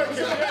Americans,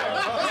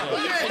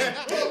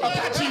 yeah.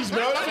 Apaches,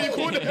 bro. That's what you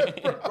call them,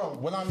 bro.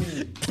 When I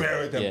mean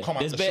bury them, come out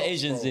There's the bare shops,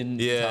 Asians bro. in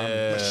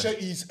Yeah.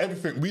 Machetes,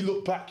 everything. We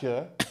look back,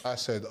 yeah. I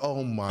said,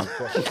 oh my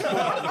gosh. I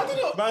don't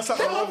know. Man,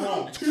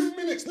 how 2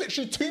 minutes,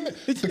 literally 2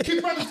 minutes. The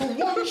kid ran from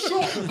one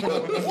shop.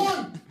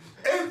 One.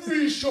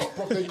 Every shop,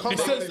 bro. They come. It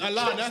says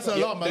alarm. That's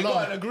alarm. They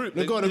got in a group.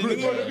 Bro,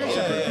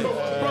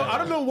 Bro, I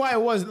don't know why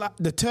it was like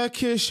the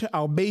Turkish,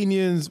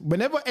 Albanians,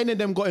 whenever any of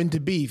them got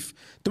into beef,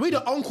 the way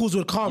the uncles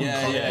would come. Bro,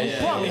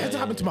 it had to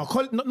happen to my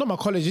college, not my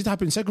college, it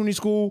happened in secondary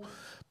school.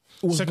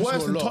 It was Secondary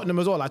worse school a than lot. Tottenham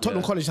as well. Like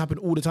Tottenham College happened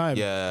all the time.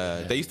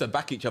 Yeah, they used to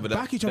back each other.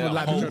 Like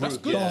That's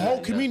good. the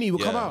whole community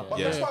would come out. But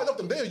that's why I love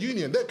them. They're a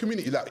union. They're a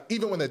community. Like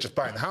even when they're just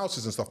buying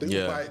houses and stuff,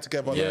 they all buy it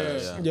together. Yeah.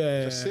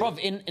 Bruv,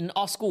 in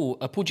our school,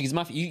 a Portuguese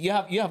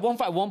mafia. You have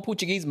one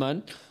Portuguese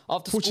man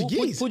after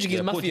Portuguese? school.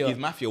 Portuguese mafia.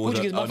 Portuguese mafia was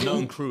a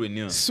known crew in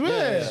Nyon.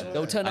 Swear.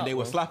 They'll turn And up. they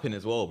were bro. slapping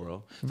as well,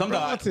 bro.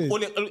 Sometimes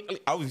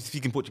I was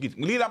speaking Portuguese.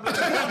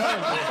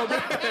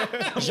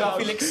 João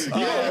Felix.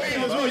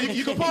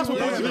 You can pass with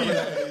Portuguese. You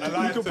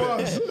can pass.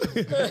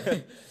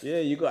 Yeah,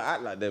 you gotta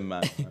act like them,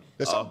 man.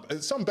 There's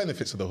some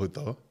benefits of the hood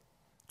though.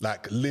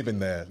 Like living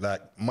there,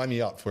 like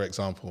money up, for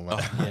example. Man.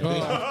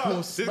 Of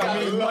course. He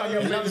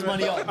loves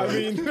money up. I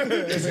mean, We're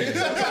making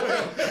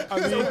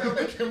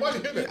money,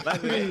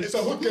 innit? It's a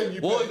hood game.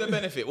 What was the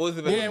benefit? What was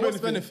the benefit? Yeah, what's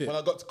the benefit? When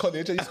I got to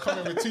college, I used to come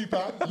in with £2.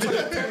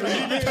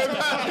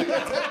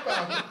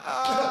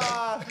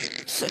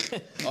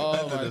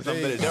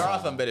 There are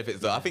some benefits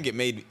though. I think it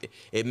made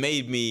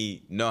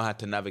me know how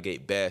to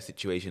navigate bare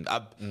situations.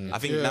 I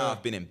think now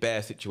I've been in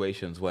bare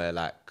situations where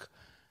like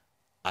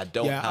I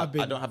don't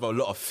have a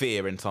lot of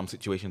fear in some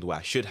situations where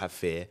I should have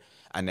fear,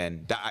 and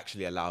then that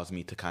actually allows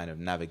me to kind of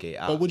navigate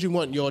out. But would you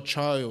want your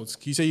child?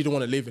 You say you don't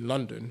want to live in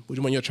London. Would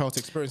you want your child to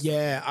experience?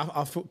 yeah,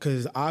 I thought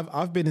because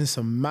I've been in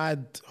some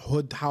mad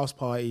hood house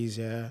parties.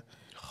 Yeah.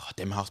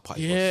 Them house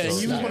parties. Yeah, was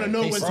so you sad. want to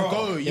know when to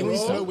go. You need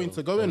to know when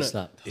to go in it.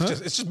 Slap. It's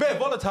just very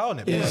volatile,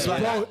 innit? It's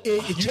like, Bro,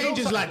 it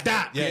changes like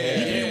that.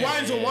 It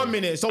winds on 1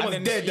 minute, someone's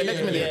And dead the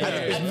next minute.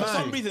 And for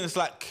some reason, it's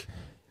like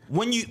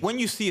when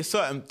you see a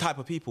certain type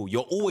of people,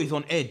 you're always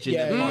on edge. In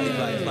them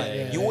parties.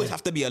 Like, you always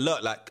have to be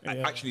alert. Like,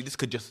 actually, this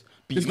could just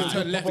be. This could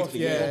turn left. quickly.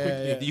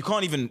 You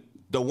can't even.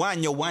 The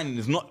wine you're whining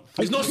is not.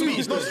 It's not sweet.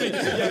 It's not sweet.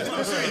 It's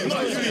not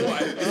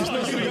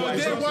sweet. You're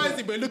there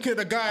wisely, but looking at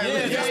the guy.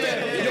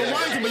 You're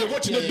winding, but you're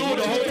watching the door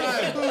the whole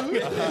time.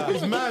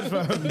 It's mad,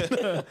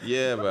 fam.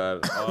 Yeah,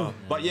 man.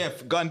 But yeah,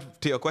 going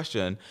to your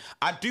question,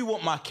 I do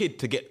want my kid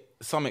to get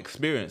some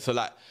experience. So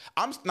like,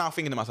 I'm now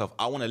thinking to myself,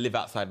 I want to live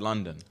outside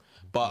London,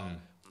 but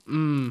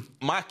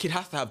my kid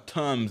has to have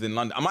terms in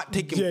London. I might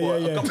take him for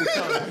a couple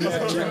terms.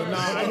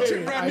 I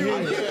hear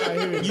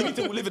it. You need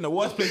to live in the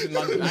worst place in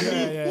London.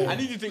 I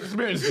need you to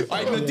experience this.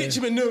 I'm gonna ditch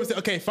him in nerves.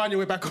 Okay, find your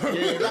way back home.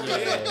 You need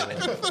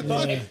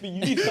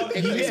some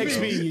You get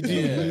XP, you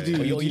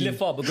do. You live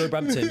far, but go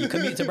Brampton. You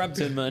commute to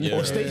Brampton, man.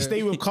 Or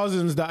stay with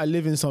cousins that are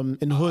living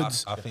in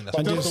hoods. I think that's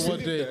But what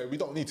we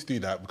don't need to do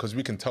that because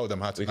we can tell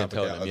them how to navigate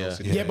tell out them, of yeah. those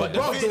situations. Yeah, but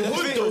bro,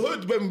 the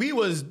hood when we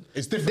was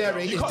It's different there, now.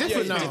 it's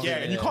different now. Yeah,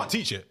 and you can't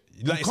teach it.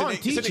 Like, can't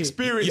it's teach an it.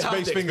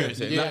 experience-based thing.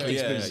 Exactly. Yeah,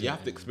 you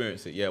have to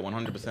experience it. Yeah,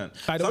 100%.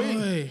 By the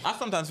way- I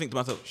sometimes think to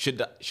myself,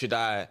 should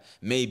I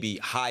maybe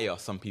hire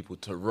some people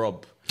to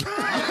rob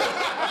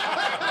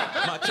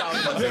my child?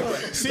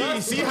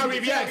 See how he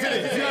reacts,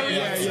 innit?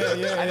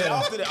 Yeah. And then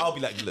after that, I'll be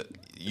like, look,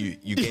 you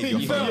gave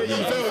your phone.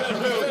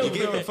 You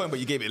gave your phone, but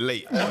you gave it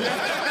late.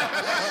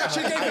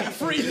 She gave it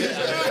free.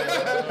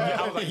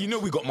 I was like, you know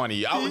we got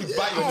money. I would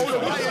buy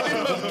your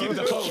phone. Give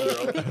the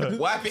phone, bro.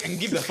 Wipe it and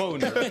give the phone,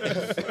 bro.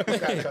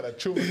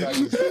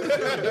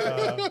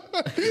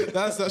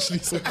 That's actually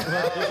so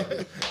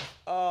funny.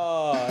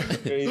 Oh, that's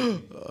crazy.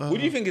 What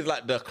do you think is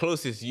like the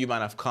closest you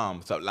man have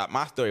come? So like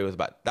my story was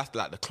about, that's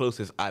like the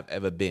closest I've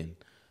ever been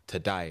to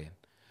dying.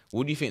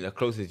 What do you think the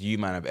closest you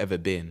man have ever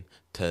been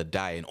to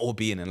dying or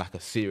being in like a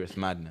serious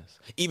madness?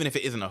 Even if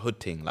it isn't a hood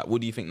thing, like what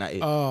do you think that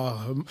is?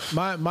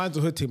 Mine's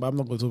a hood thing, but I'm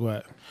not going to talk about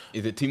it.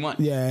 Is it too much?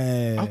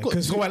 Yeah,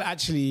 because someone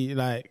actually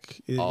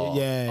like,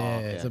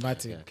 okay, it's a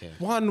bad thing. Okay.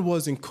 One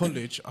was in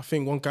college. I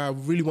think one guy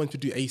really wanted to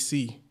do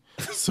AC.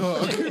 So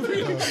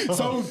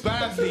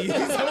badly.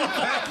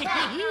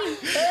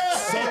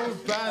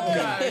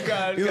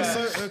 It was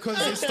so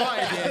because it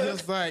started, yeah, he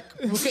was like,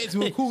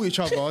 we're cool with each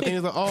other. Then he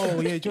was like, oh, yeah,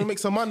 do you want to make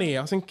some money?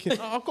 I was thinking,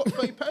 I've got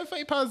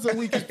 £30 a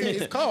week in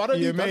his car. I don't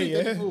need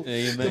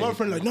that. The one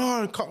friend like,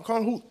 no, I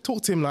can't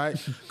talk to him, like,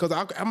 because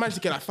I managed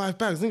to get like 5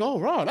 bags. I think, oh,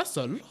 wow, that's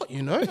a lot,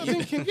 you know? I'm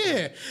thinking,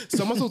 yeah.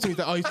 Someone told me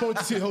that, oh, he's probably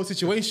to see the whole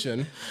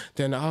situation.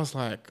 Then I was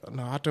like,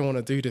 no, I don't want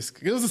to do this.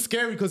 It was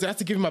scary because I had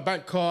to give him my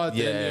bank card,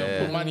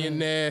 then put money in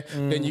there,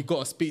 then you got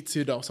to speak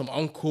to some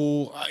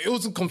uncle. It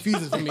was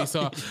confusing for me,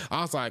 so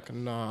I was like,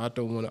 no, I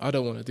don't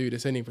want to do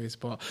this anyways.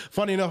 But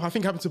funny enough, I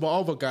think it happened to my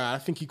other guy. I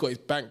think he got his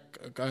bank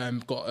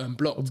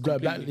blocked.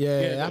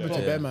 It happened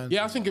to Ben, man.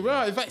 Yeah, I was thinking,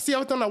 right, in fact, see,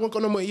 I've done that one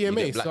got no more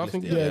EMA, so I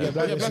think, You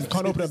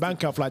can't open a bank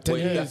account for like 10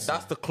 years.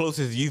 That's the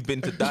closest you've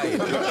been to dying.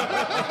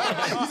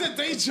 He said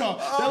danger.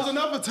 There was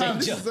another time.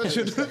 This is such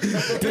a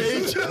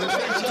danger.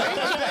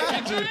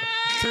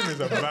 Tim is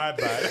a mad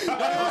man. There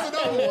was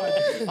another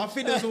one. I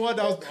think there's the one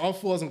that I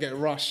thought wasn't getting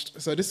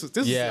rushed. So this was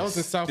I was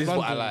in South this London. This is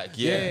what I like.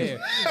 Yeah.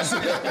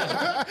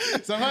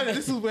 So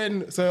this is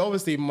when. So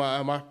obviously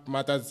my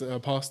dad's a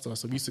pastor,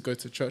 so we used to go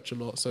to church a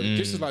lot. So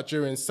this is like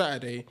during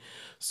Saturday.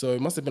 So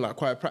it must have been like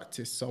quite a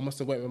practice. So I must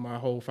have went with my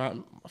whole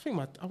family. I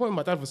went with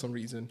my dad for some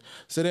reason.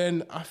 So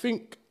then I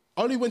think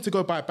I only went to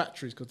go buy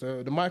batteries because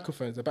the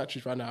microphones, the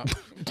batteries ran out.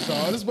 So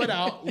I just went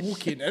out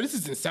walking, and this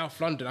is in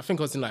South London. I think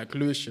I was in like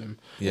Lewisham.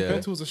 Yeah. I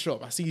went towards the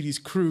shop. I see these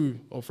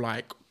crew of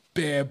like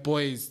bare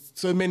boys,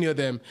 so many of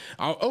them.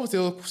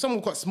 Obviously, some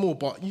were quite small,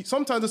 but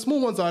sometimes the small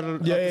ones are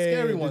the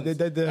scary ones. The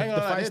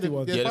feisty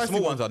ones. Yeah, the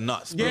small ones are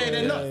nuts, bro. Yeah,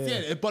 they're nuts.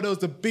 Yeah. But there was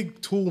the big,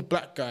 tall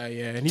black guy,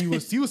 and he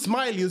was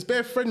smiley, he was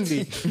bare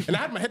friendly, and I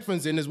had my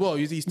headphones in as well.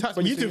 He's tapped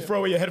But me you saying- do throw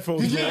away your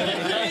headphones.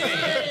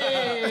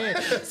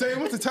 So he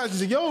wants to touch. He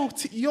said,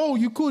 "Yo,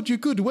 you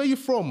good? Where you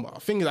from?" I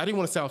didn't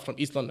want to say I was from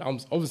East London.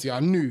 Obviously, I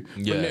knew.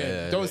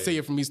 Don't say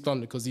you're from East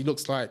London because he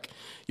looks like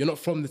you're not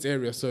from this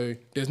area. So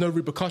there's no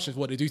repercussions for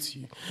what they do to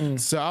you.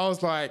 So I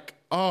was like,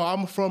 "Oh,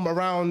 I'm from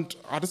around.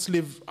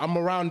 I'm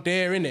around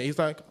there, innit?" He's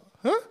like,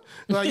 huh?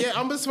 Like, yeah,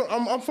 I'm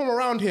from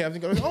around here. I'm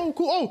thinking, oh,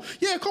 cool. Oh,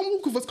 yeah, come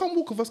walk with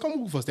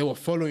us. They were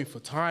following for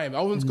time.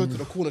 I wanted to go to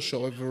the corner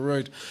shop over the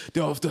road. They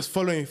were just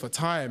following for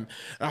time.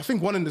 And I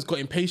think one of them just got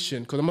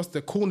impatient because they must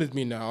have cornered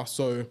me now.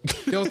 So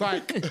there was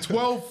like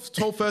 12,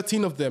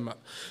 13 of them.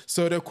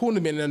 So they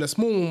cornered me, and then the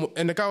small one,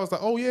 and the guy was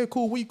like, oh, yeah,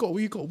 cool. What you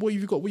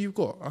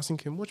got? I was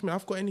thinking, what do you mean? I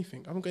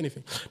haven't got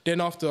anything. Then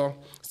after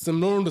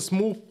the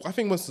small, I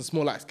think it was the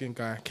small light-skinned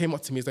guy, came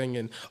up to me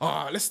saying,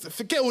 let's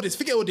forget all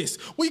this.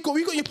 What you got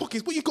in your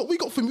pockets? What you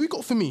got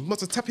for me?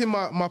 Must have tapped in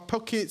my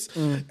pockets.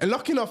 And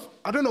lucky enough,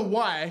 I don't know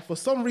why, for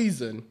some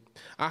reason,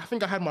 I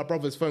think I had my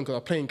brother's phone because I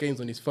was playing games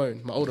on his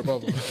phone, my older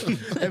brother.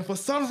 And for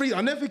some reason,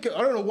 I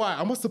don't know why,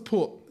 I must have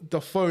put the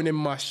phone in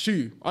my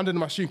shoe, under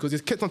my shoe, because he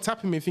kept on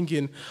tapping me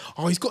thinking,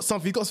 oh, he's got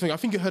something. I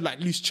think he heard like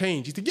loose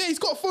change. He said, yeah, he's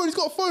got a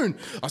phone.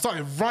 I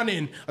started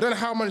running. I don't know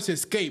how I managed to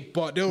escape,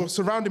 but they were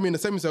surrounding me in the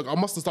semicircle. I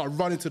must have started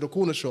running to the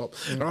corner shop.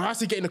 And I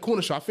actually get in the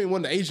corner shop. I think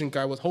one of the Asian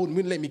guy was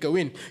wouldn't let me go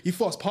in. He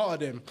thought I was part of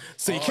them.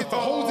 So he kept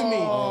holding me.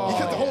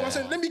 I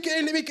said, let me get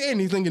in.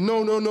 He's thinking,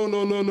 no.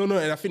 And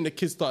I think the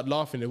kids started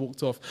laughing. They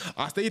walked off.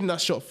 I stayed in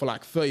that shop for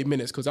like 30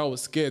 minutes because I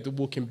was scared of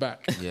walking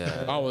back.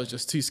 Yeah. I was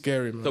just too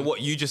scary, man. So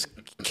what, you just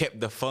kept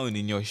the phone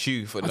in your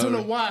shoe for I don't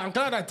know why. I'm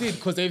glad I did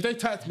because if they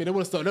tapped me, they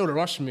would have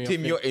rushed me.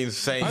 Tim, you're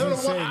insane. I don't know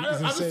why. I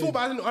just thought, but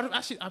I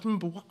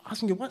remember. I was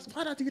thinking, why did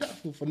I do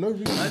that for no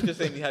reason? I'm just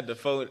saying he had the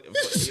phone.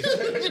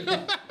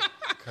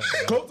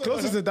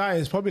 Closest to die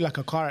is probably like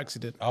a car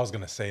accident. I was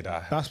gonna say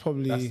that. That's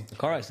probably A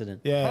car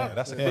accident. yeah.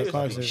 That's a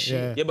car accident.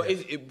 Yeah. Yeah, but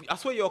I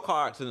swear your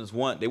car accidents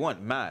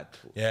weren't mad.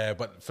 Yeah,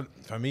 but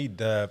for me,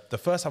 the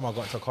first time I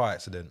got into a car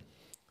accident,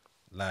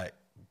 like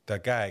the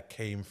guy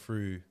came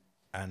through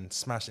and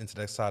smashed into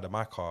the side of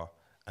my car,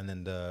 and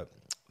then the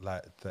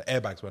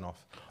airbags went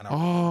off, and I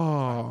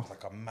was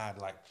like a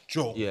mad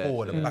jolt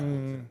forward and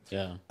backwards.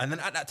 Yeah. And then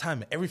at that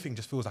time, everything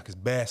just feels like it's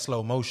bare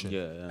slow motion.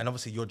 Yeah. And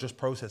obviously, you're just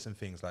processing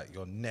things like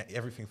your neck,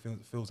 everything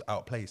feels out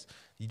of place.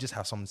 You just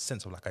have some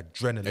sense of like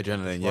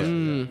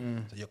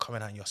adrenaline. So you're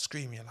coming out and you're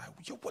screaming. You're like,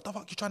 yo, what the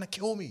fuck? You're trying to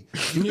kill me.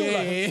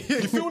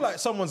 You feel like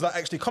someone's like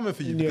actually coming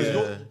for you.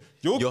 Because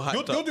you're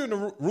doing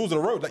the rules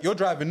of the road. Like you're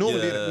driving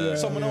normally.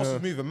 Someone else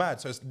is moving mad.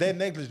 So it's their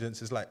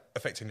negligence is like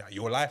affecting like,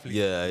 your life.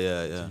 Yeah.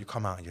 So you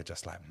come out and you're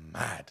just like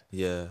mad.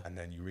 Yeah. And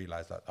then you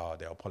realise that,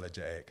 they're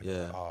apologetic. And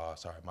Yeah. like,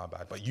 sorry, my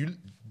bad. But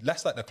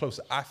that's like the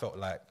closest I felt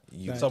like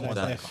someone's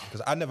like, because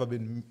I've never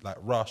been like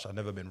rushed. I've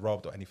never been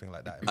robbed or anything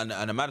like that.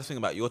 And the maddest thing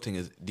about your thing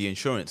is the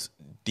insurance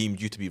deemed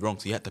you to be wrong,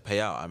 so you had to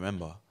pay out. I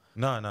remember.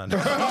 No.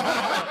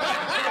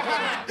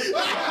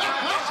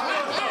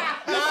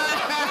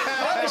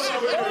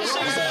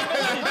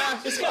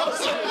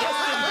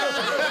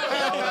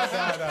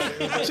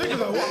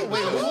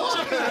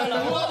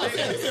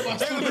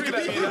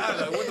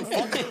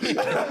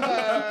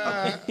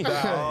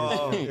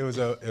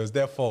 It was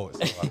their fault.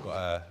 So I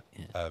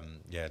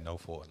got no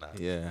fault now.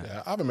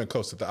 Yeah. I've been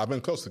close to that. I've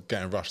been close to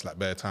getting rushed like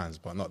bare times,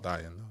 but not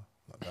dying. No,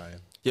 not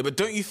dying. Yeah, but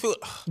don't you feel?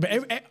 But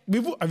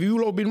have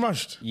you all been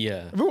rushed?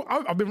 Yeah.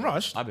 I've been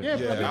rushed. I've been- yeah,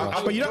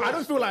 yeah. but you know, I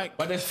don't feel like.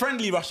 But there's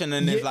friendly rushing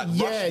and there's like rush.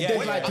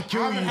 there's like to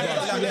kill you. I've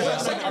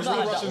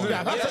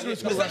had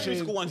secondary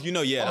school ones, you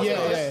know,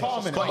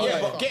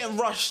 But getting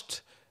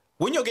rushed.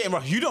 When you're getting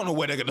rushed, you don't know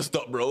where they're gonna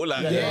stop, bro.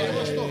 Like,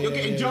 you're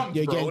getting jumped,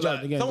 You're bro. getting jumped, Like,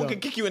 you're getting someone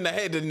jumped. can kick you in the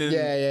head and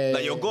then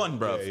like you're gone,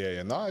 bro.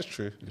 Yeah. No, it's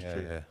true. It's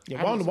true.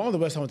 Yeah, one of the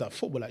worst times was at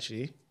football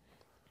actually.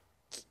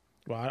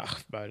 Well,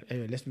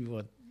 anyway, let's move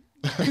on.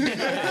 But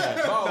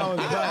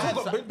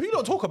you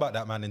don't talk about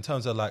that, man, in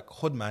terms of like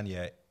hood man,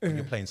 when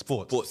you're playing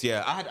sports. Sports,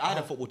 yeah. I had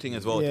a football thing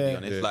as well, to be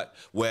honest. Like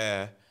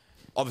where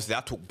obviously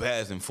I took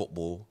bears in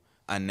football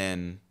and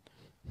then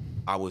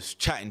I was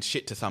chatting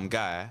shit to some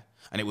guy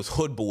and it was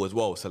hoodball as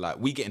well. So like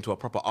we get into a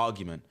proper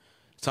argument.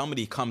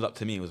 Somebody comes up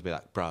to me and was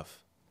like, bruv,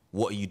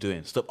 what are you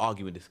doing? Stop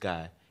arguing with this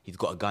guy. He's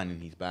got a gun in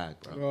his bag,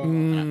 bro.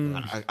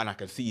 And I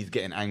can see he's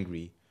getting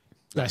angry.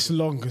 That's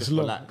long. It's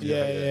long. Relax.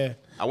 Yeah.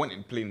 I went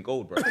in plain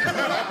gold, bro. I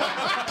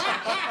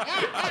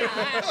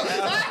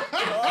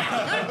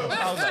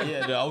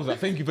was like,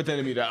 thank you for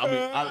telling me that.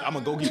 I'm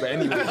a goalkeeper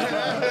anyway.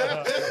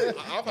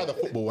 I've had a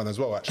football one as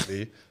well,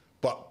 actually.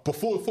 But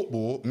before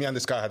football, me and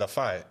this guy had a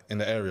fight in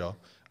the area,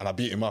 and I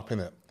beat him up,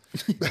 innit?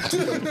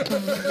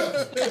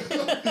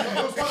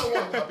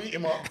 I beat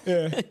him up.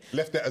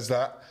 Left it as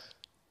that.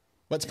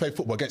 Went to play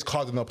football against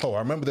Cardinal Pole. I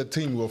remember the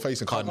team we were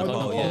facing. Cardinal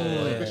Pole.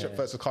 Bishop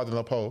versus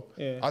Cardinal Pole.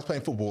 I was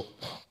playing football.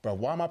 Bro,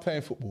 why am I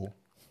playing football?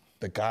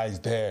 The guy's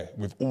there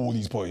with all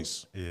these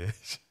boys. Yeah.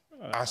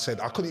 I said,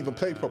 I couldn't even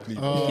play properly.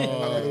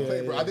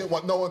 I didn't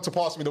want no one to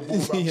pass me the ball.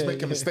 I was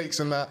making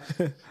mistakes and that.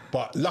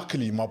 But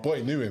luckily, my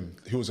boy knew him.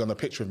 He was on the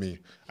pitch with me.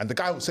 And the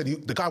guy said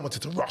the guy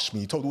wanted to rush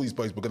me. He told all these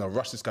boys, we're going to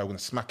rush this guy. We're going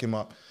to smack him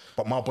up.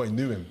 But my boy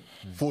knew him,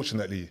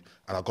 fortunately.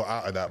 And I got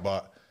out of that.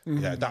 But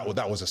yeah,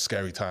 that was a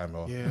scary time,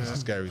 bro. Yeah. It was a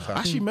scary time.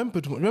 I actually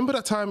remember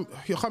that time.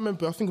 I can't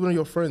remember. I think one of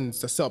your friends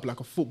that set up like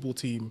a football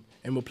team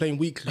and we're playing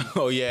weekly.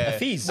 Oh yeah,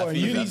 Fees.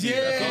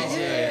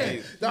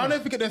 Yeah. I'll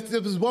never forget. There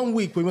was one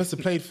week we must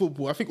have played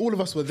football. I think all of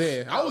us were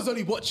there. I was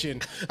only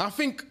watching. I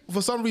think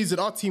for some reason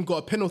our team got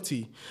a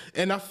penalty,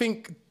 and I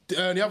think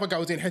the other guy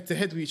was in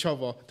head-to-head with each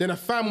other. Then a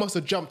fan must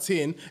have jumped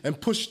in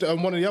and pushed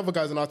one of the other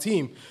guys on our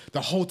team.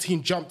 The whole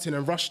team jumped in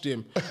and rushed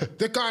him.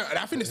 The guy,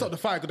 I think they stopped the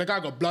fight because the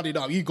guy got bloodied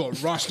up. He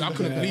got rushed. I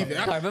couldn't believe it.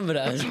 I remember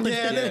that.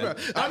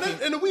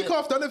 And the week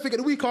after, I don't forget,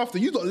 the week after,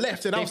 you got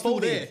left and I was still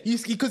there.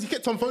 Because he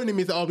kept on phoning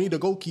me, I need a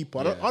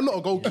goalkeeper. I'm not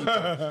a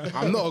goalkeeper.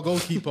 I'm not a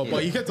goalkeeper,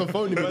 but he kept on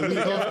phoning me the week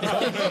after.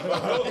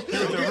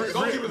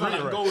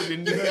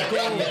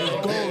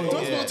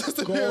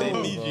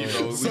 Gold.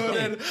 So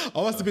then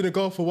I must have been a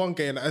goal for one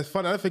game. It's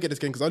funny, I don't forget this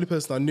game because the only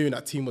person I knew in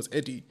that team was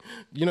Eddie.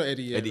 You know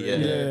Eddie?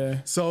 Eddie.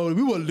 So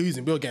we were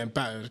losing, we were getting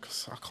battered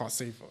because I can't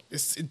save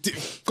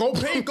it.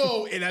 Playing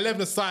goal in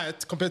 11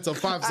 aside compared to a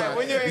 5 side.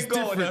 When you're in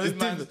goal, it's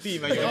man's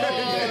team, and it's the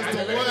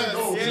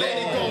worst.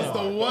 It's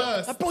the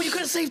worst. Bro, you could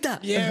have saved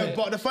that. Yeah,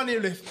 but the funny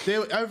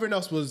thing, everyone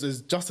else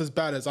was just as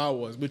bad as I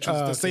was, which was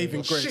the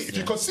saving grace. Shit, if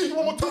you could see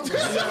one more time.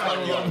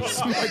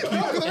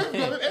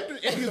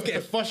 Eddie was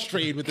getting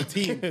frustrated with the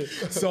team.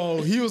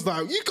 So he was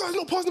like, you guys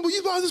not passing the ball,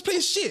 you guys are just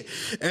playing shit.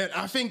 And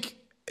I think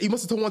he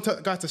must have told one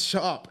guy to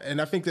shut up. And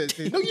I think that,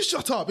 no, you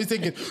shut up. He's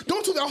thinking,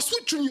 don't talk, I'll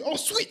switch on you, I'll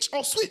switch.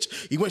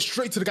 He went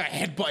straight to the guy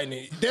headbutting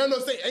it. They're on the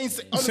same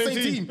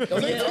team. He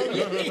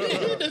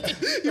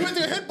went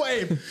to headbutt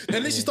him.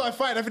 And then she started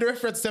fighting. I think the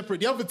referee had to separate.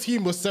 The other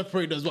team was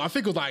separated as well. I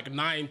think it was like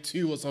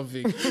 9-2 or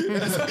something. And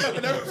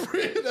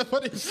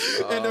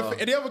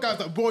the other guy's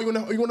like, boy, you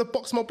want to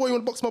box my boy? You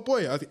want to box my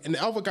boy? And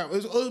the other guy, it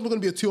was only going to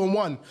be a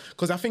 2-on-1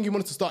 because I think he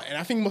wanted to start. And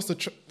I think he must have,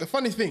 the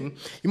funny thing,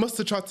 he must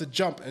have tried to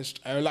jump and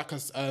like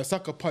a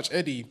sucker punch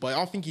Eddie, but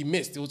I think he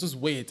missed. It was just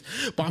weird.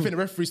 But I think the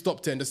referee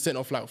stopped it and just sent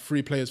off like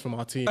 3 players from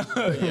our team.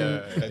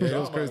 It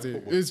was crazy.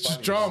 It was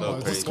just drama.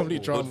 It's just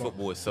complete drama. Good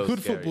football is so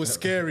Good scary. football is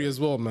scary as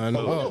well, man.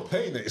 When you're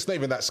playing it, it's not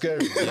even that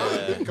scary.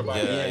 Think about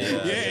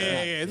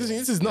it.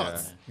 This is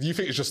nuts. You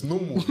think it's just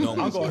normal?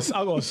 I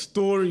got a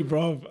story,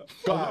 bro.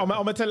 I'm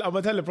gonna tell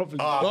it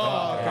properly.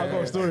 I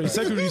got a story.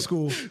 Secondary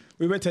school,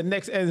 we went to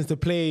Next Ends to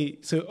play.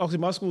 So obviously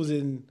my school's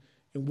in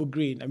Wood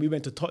Green, and we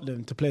went to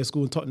Tottenham to play a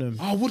school in Tottenham.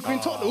 Oh, Wood Green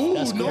Tottenham. Ooh,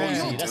 That's no,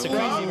 crazy. That's a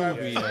crazy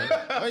rivalry.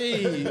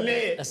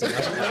 That's a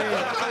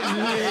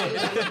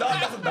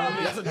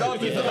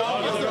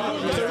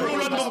real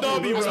London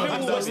derby, bro.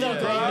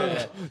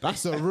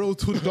 That's a real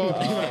two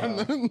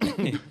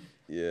derby.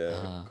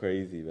 Yeah,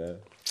 crazy, man.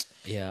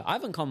 Yeah, I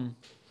haven't come.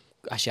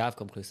 Actually, I've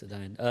come close to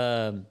dying.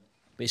 But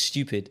it's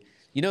stupid.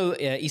 You know,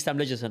 East Ham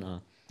Leisure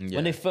Centre.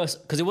 When they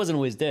first, because it wasn't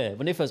always there.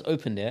 When they first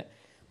opened it,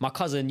 my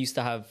cousin used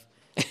to have.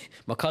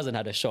 My cousin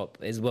had a shop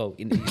as well.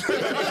 You know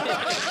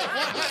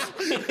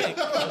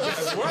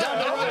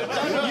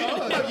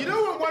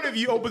when one of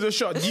you opens a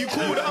shop, do you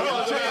call the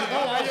other?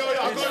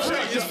 I've got a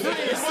shop.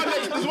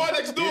 There's one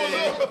next door.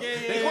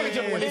 They call each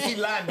other when they see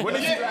land. When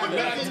they see land,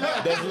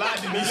 there's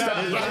land in East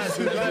Ham.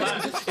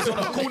 It's on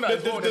a corner.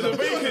 There's a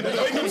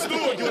vacant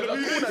store. Do you want to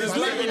move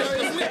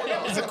in?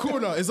 It's a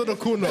corner. It's on a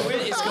corner.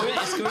 It's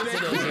coincidence.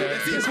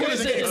 It's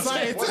coincidence.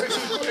 Excited.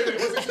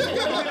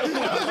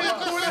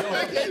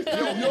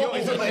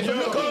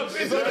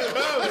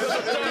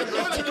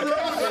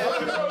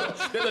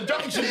 There's a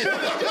junction.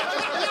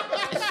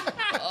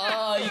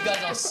 Oh, you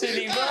guys are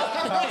silly, bro.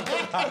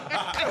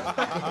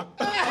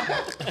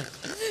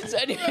 So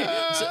anyway,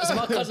 so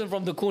my cousin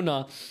from the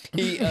corner,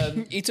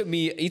 he took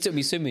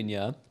me swimming,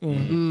 yeah.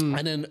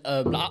 And then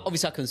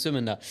obviously I can swim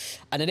in that.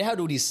 And then they had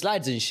all these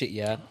slides and shit,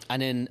 yeah.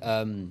 And then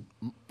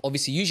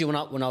obviously usually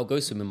when I would go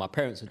swimming, my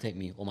parents would take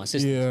me or my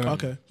sister. Yeah.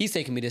 Okay. He's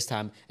taking me this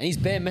time, and he's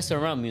bare messing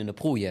around me in the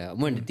pool, yeah.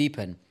 And we're in the deep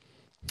end.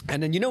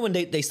 And then you know when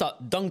they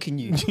start dunking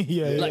you,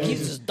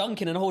 he's just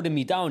dunking and holding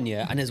me down,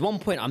 yeah. And there's one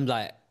point I'm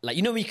like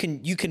you know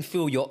you can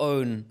feel your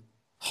own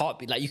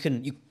heartbeat, like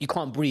you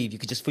can't breathe, you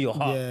can just feel your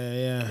heart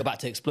about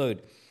to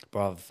explode,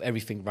 bro.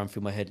 Everything ran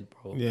through my head,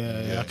 bro.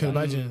 Yeah, I can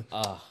imagine.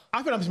 I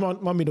think that's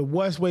might be the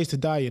worst ways to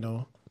die, you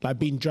know. Like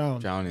being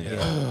drowned. Drowning.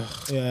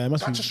 Yeah, it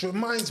must That be. just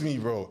reminds me,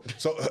 bro.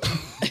 So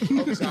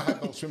obviously I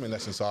had no swimming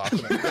lessons, so I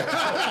couldn't.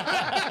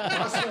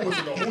 My son was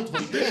in the hood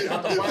one day. I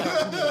had to find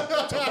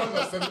out to run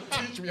us and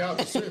teach me how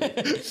to swim.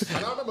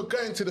 And I remember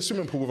going to the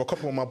swimming pool with a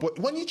couple of my boys.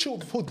 When you chill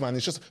with hood man,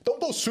 it's just don't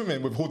go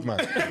swimming with hood man.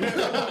 I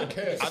don't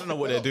care. I don't know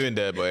what they're doing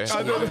there, boy.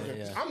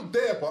 I'm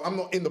there, but I'm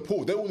not in the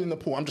pool. They're all in the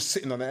pool. I'm just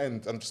sitting on the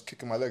end. I'm just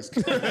kicking my legs.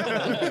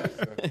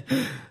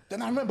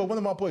 Then I remember one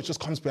of my boys just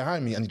comes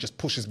behind me and he just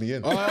pushes me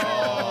in. Bro,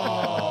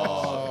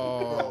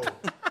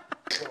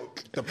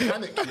 the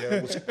panic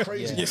was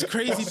crazy. It's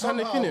crazy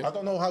panic, innit? I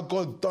don't know how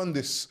God done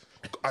this.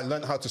 I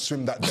learned how to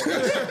swim that day.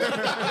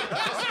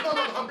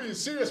 I'm being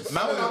serious.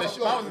 Man was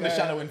in the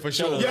shadowing for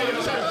sure. Yeah, he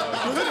was in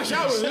the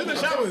showers. He was in the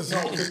showers. He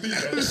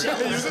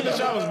was in the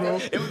showers, bro.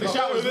 It was the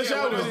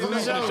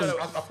showers.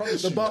 I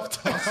promise you. The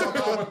bathtub.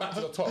 I went back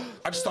to the top.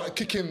 I just started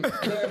kicking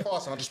very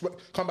fast, and I just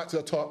come back to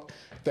the top.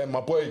 Then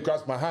my boy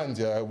grabs my hand,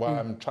 while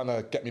I'm trying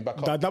to get me back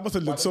up. That must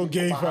have looked so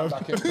gay, fam.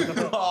 That's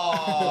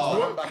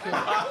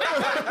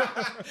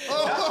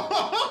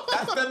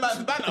them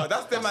man's banner.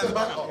 That's them man's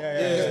banner.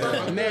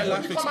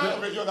 When you come out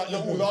of it, you're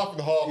all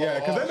laughing hard. Yeah,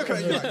 because they're looking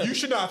at you like, you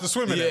should know how to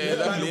swim in it.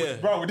 Exactly,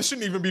 Bro, this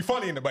shouldn't even be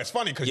funny in it, but it's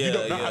funny because you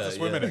don't know how to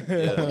swim in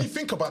it. When you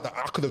think about that,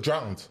 I could have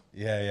drowned.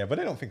 Yeah, but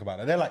they don't think about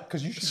that. They're like,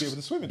 because you should be able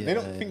to swim in it. They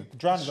don't think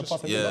drowning is a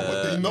possibility.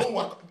 But they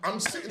know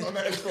I'm sitting on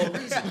the edge for a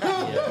reason.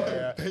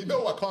 They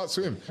know I can't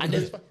swim.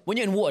 And when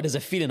you're in water, there's a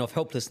feeling of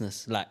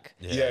helplessness, like,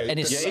 and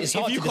it's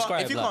hard to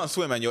describe. If you can't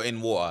swim and you're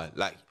in water,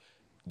 like,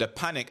 the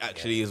panic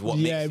actually is what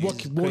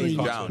makes you makes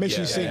drown. you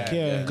sink.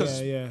 Because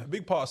a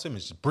big part of swimming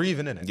is just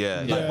breathing in it.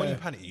 Like when you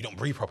panic, you don't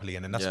breathe properly,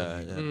 and then that's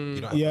when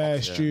you don't have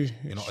it's true.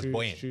 You're not as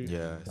buoyant.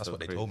 Yeah, that's what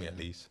they told me at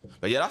least.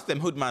 But yeah, that's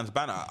them hoodman's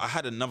banner. I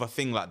had another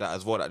thing like that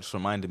as well that just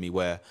reminded me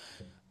where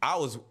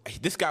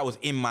this guy was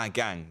in my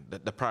gang,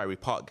 the Priory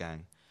Park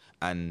gang,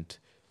 and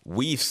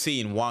we've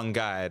seen one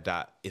guy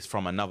that is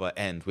from another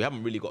end. We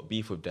haven't really got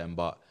beef with them,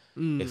 but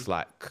it's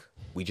like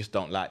we just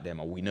don't like them,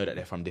 or we know that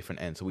they're from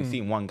different ends. So we've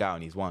seen one guy on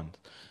these ones.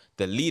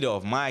 The leader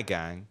of my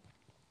gang,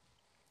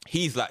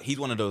 he's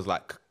one of those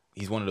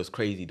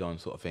crazy don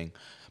sort of thing.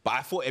 But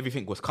I thought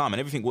everything was calm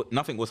and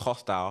nothing was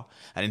hostile.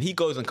 And then he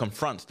goes and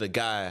confronts the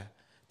guy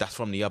that's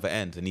from the other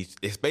end, and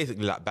it's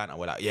basically like banter.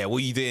 We're like, what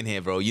are you doing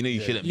here, bro? You know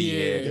you shouldn't be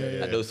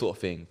here. Like those sort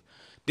of things.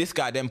 This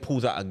guy then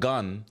pulls out a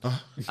gun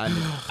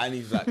and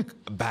he's like,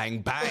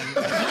 bang, bang.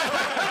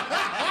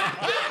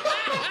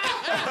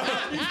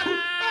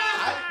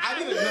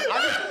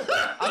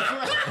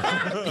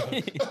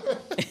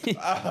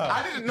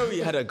 I didn't know he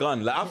had a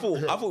gun. Like I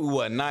thought we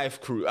were a knife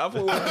crew. I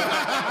thought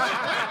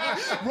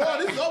Bro,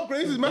 this is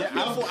upgrades, man.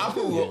 I thought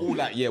we were all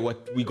like,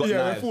 we got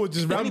knives. I thought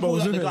just Then he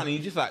pulls Rambos, out the isn't gun it? and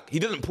he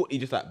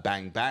just like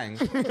bang bang,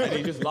 and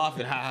he's just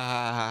laughing, ha ha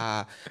ha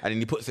ha, and then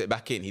he puts it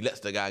back in. He lets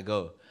the guy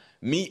go.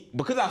 Me,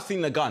 because I've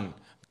seen the gun.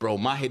 Bro,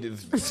 my head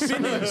is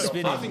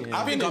spinning.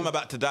 I think I'm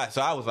about to die.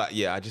 So I was like,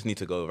 I just need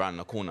to go around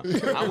the corner.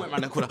 I went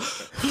around the corner.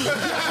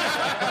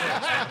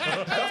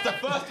 That's the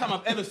first time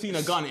I've ever seen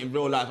a gun in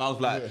real life. I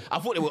was like, I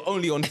thought they were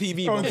only on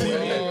TV. So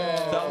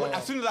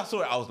as soon as I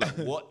saw it, I was like,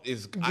 what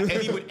is...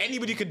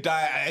 Anybody could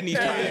die at any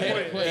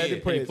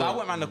time. So I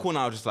went around the corner,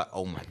 I was just like,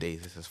 oh my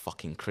days, this is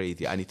fucking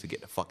crazy. I need to get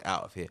the fuck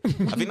out of here.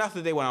 I think that's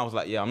the day when I was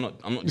like, I'm not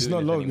doing this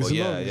anymore.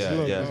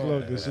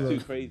 It's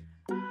too crazy.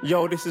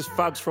 Yo, this is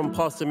Fabs from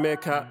Pastor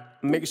Meerkat.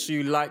 Make sure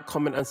you like,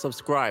 comment, and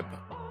subscribe.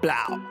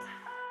 Blow.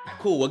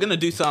 Cool, we're going to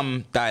do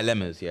some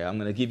dilemmas, I'm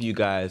going to give you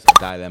guys a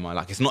dilemma.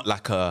 Like, it's not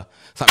like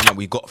something that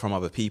we got from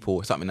other people.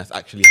 It's something that's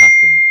actually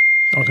happened.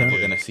 Okay. And we're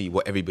going to see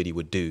what everybody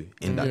would do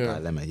in that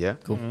dilemma,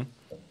 Cool. Mm-hmm.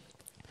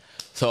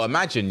 So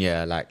imagine,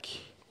 like,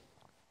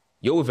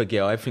 you're with a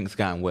girl, everything's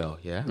going well,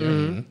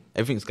 Mm-hmm.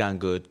 Everything's going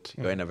good,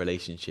 you're in a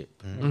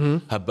relationship.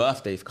 Mm-hmm. Her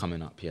birthday's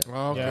coming up, She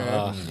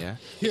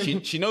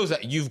knows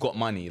that you've got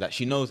money. Like,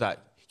 she knows that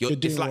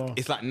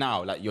it's like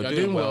now, like you're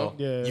doing well.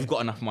 You've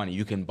got enough money.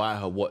 You can buy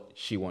her what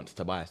she wants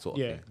to buy, sort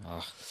of thing.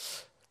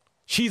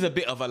 She's a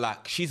bit of a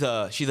like she's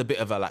a bit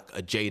of a like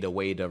a Jada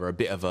Wader or a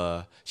bit of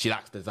a she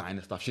likes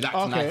designer stuff. She likes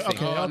nice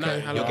things. Your girl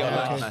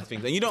likes nice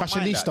things, and you don't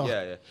mind that.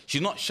 Yeah. She's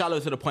not shallow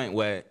to the point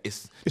where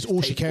it's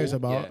all she cares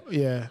about.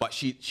 Yeah. But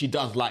she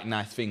does like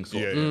nice things.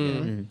 Sort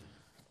of.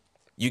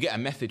 You get a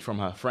message from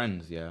her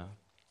friends,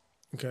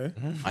 Okay.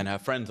 and her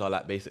friends are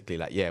like basically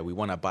like, yeah, we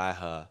want to buy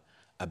her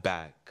a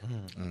bag.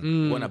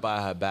 We want to buy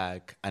her a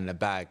bag, and the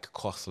bag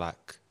costs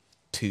like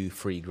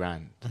 2-3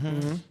 grand.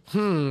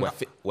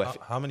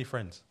 How many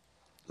friends?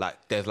 Like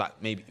there's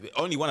like maybe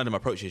only one of them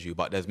approaches you,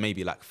 but there's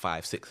maybe like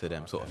 5-6 of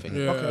them sort of thing.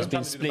 It's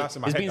been split.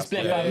 It's been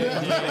split.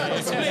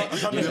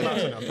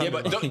 Yeah,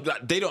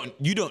 but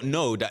you don't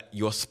know that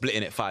you're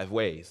splitting it 5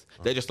 ways.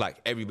 They're just like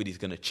everybody's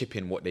gonna chip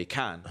in what they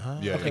can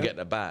to get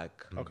the bag.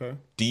 Okay.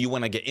 Do you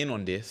want to get in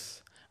on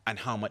this? And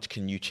how much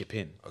can you chip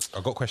in? I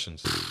got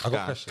questions.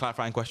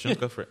 Clarifying questions.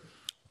 Go for it.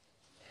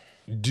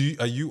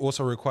 Are you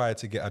also required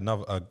to get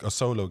a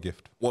solo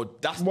gift? Well,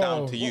 that's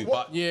down to you.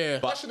 But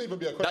that shouldn't even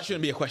be a question. That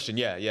shouldn't be a question.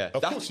 Yeah.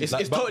 Of course you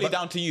It's totally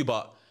down to you.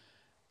 But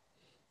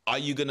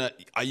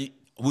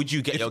would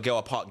you get your girl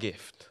a part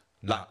gift?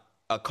 Like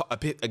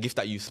a gift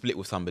that you split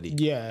with somebody?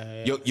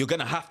 Yeah. You're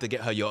gonna have to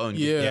get her your own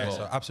gift. Yeah,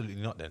 so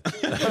absolutely not then.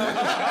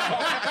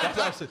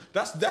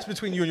 that's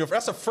between you and your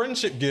friend. That's a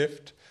friendship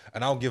gift,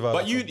 and I'll give her.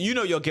 But you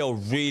know your girl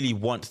really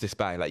wants this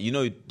bag. Like you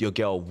know your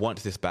girl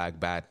wants this bag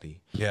badly.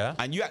 Yeah.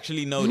 And you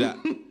actually know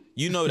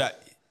that.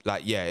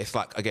 Like it's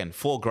like again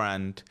 4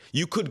 grand.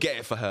 You could get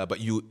it for her, but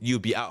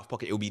you'd be out of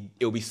pocket.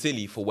 It'll be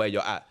silly for where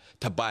you're at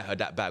to buy her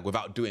that bag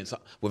without doing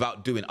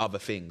other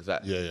things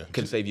that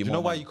can save you more. You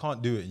know why money. you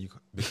can't do it?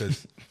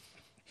 Because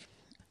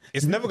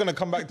it's never gonna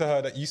come back to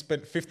her that you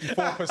spent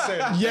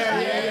 54%.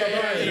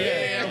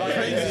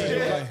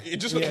 It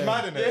just looks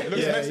mad in it. It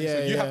looks messy. So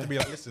you have to be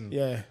like, listen,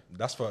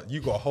 that's for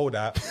you. Got to hold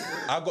that.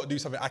 I've got to do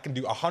something. I can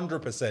do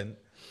 100%.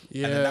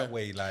 Yeah. And in that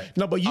way, like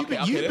no, but you've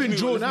been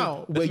drawn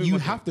out where you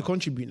have to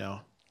contribute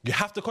now. You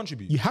have to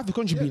contribute. You have to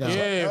contribute now.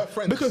 Yeah.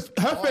 Because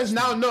her friends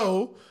now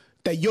know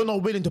that you're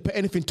not willing to put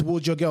anything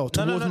towards your girl,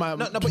 towards my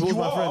friend. But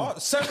you are.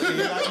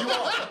 Separately, like, you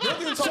are. You're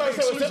doing something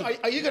So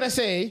are you gonna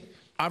say?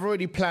 I've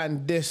already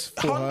planned this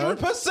for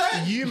 100%.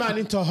 her. You man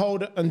need to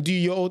hold and do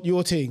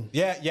your thing.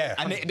 Yeah.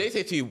 And they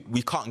say to you,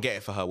 we can't get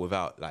it for her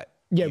without like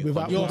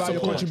without your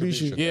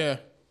contribution. Yeah.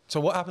 So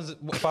what happens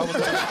if I was?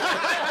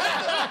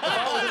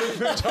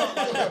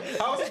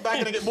 How is this bag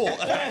gonna get bought?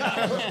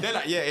 They're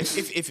like,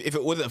 if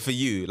it wasn't for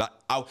you, like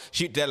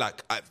they're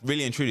like,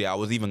 really and truly, I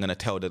was even gonna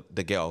tell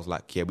the girls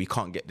like, yeah, we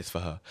can't get this for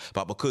her,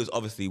 but because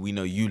obviously we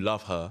know you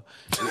love her.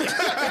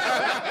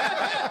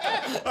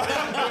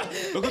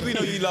 Because we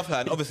know you love her,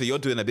 and obviously you're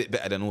doing a bit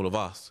better than all of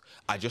us.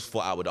 I just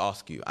thought I would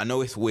ask you. I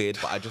know it's weird,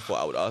 but I just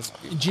thought I would ask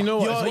you. Do you know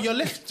what? You're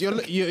left. You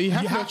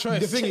have no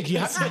choice. The thing is, you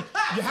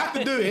have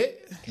to do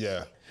it.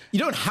 Yeah. You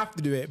don't have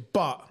to do it,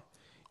 but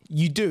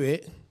you do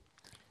it.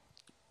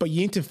 But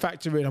you need to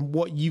factor in on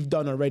what you've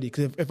done already.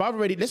 Because if I've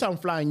already, let's say I'm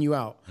flying you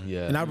out,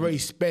 and I've already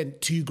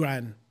spent 2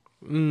 grand,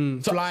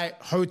 flight,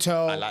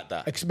 hotel, I like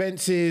that.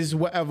 expenses,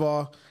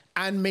 whatever,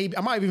 and maybe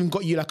I might have even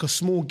got you like a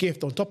small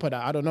gift on top of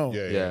that. I don't know.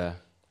 Yeah.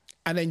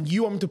 And then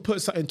you want me to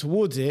put something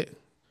towards it.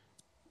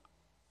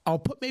 I'll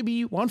put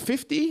maybe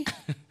 150,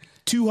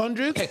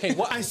 200,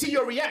 and see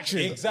your reaction.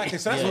 Exactly.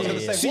 So that's what I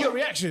was gonna say. See your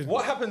reaction.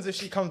 What happens if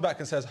she comes back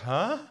and says,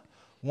 "Huh,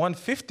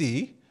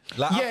 150?"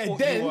 Like,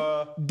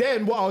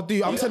 then what I'll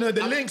do, I'm sending her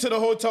the link to the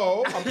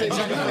hotel. I'm paying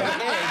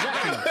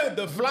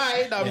the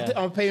flight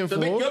I'm paying for.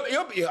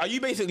 Are you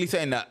basically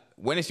saying that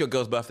when it's your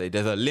girl's birthday,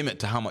 there's a limit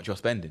to how much you're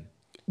spending?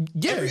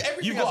 Yeah,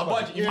 You've got a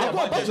budget. I've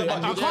got a budget.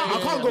 I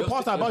can't go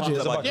past that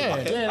budget.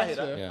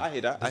 I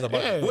hear that.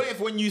 What if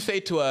when you say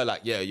to her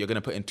like, yeah, you're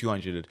gonna put in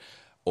 200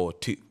 or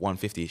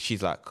 150,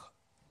 she's like,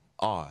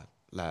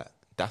 like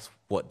that's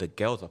what the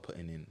girls are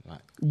putting in,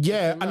 like.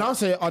 Yeah, and I'll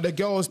say, are the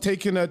girls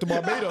taking her to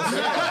Barbados?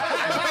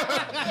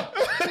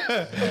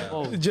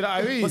 Do you know what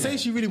I mean? But say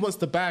she really wants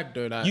the bag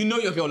though. Like, You know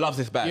your girl loves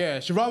this bag. yeah,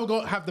 she'd rather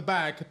go have the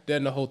bag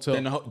than the hotel.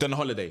 Than the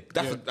holiday.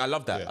 I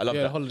love that. I love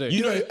that. the holiday.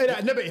 You know,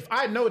 no, but if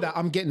I know that,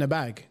 I'm getting a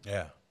bag.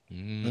 Yeah.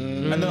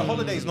 And the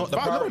holiday's not the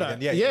But I know priority.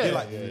 that. Then. You're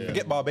like,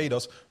 forget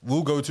Barbados.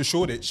 We'll go to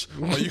Shoreditch,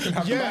 or you can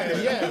have the bag.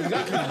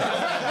 Exactly.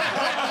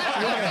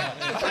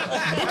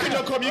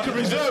 Booking.com, you can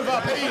reserve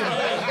our paying.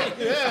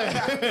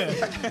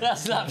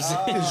 That's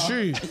absolutely. It's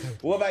true.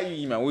 What about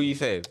you, man? What are you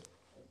saying?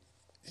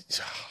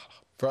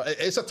 Bro,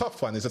 it's a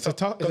tough one. It's a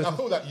tough. Because I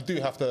feel like you do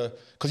have to,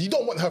 because you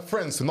don't want her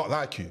friends to not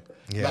like you.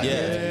 Yeah. Like,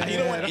 And you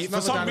don't want, that's for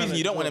another some reason, dynamic.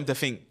 you don't want them to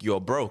think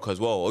you're broke as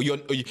well, or you're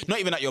not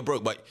even that you're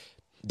broke, but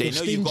they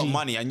know you've got stingy.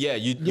 money, and you're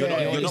not. You're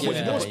willing to more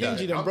pay that.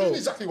 stingy than I'm broke. doing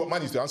exactly what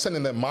Manny's doing. I'm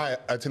sending them my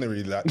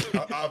itinerary. Like,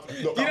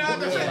 look, You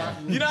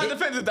know how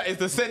defensive that is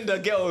to send the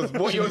girls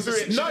what you're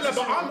doing. No,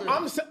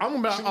 but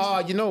I'm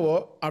like, you know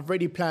what? I've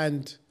already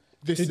planned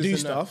to do and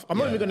stuff. I'm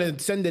not even going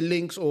to send the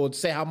links or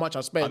say how much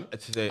I spent.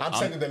 I'm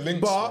sending the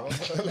links. But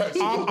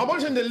I'm going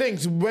to send the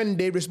links when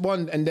they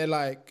respond and they're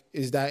like,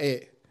 is that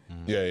it?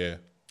 Yeah.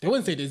 They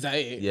wouldn't say this.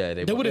 It. Yeah,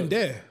 They wouldn't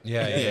dare.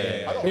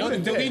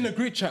 They'll be in the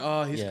group chat.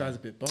 Oh, his guy's a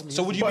bit bummy.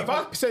 So would you But be?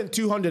 if I sent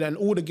 200 and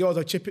all the girls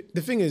are chipping,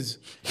 the thing is,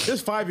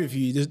 there's 5 of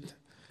you.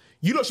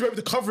 You lot should be able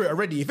to cover it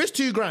already. If it's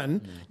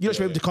 $2,000, you lot should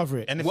be able to cover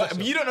it. And if What,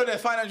 that's- you don't know their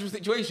financial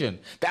situation.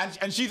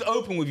 And she's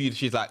open with you.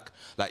 She's like,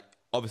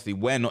 obviously,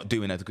 we're not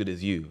doing as good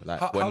as you. Like,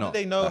 how we're do not.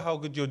 they know how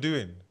good you're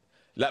doing?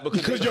 Like,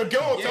 because your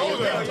girl told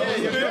them.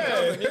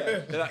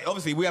 Yeah. Like,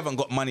 obviously, we haven't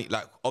got money.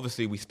 Like,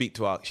 obviously, we speak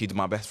to her. She's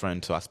my best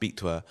friend, so I speak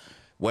to her.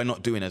 We're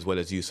not doing as well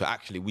as you, so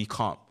actually, we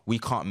can't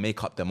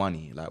make up the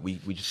money. Like, we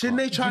just Shouldn't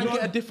can't. they try and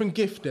get a different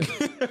gift then?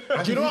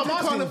 Do you know what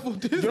I'm asking?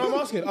 Do you know what I'm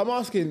asking? I'm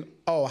asking,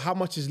 how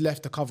much is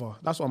left to cover?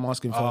 That's what I'm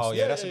asking first. Oh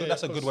yeah, that's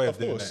a good way of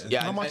doing course. it.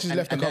 Yeah, How much is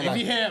left to and then, cover? If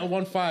you hear a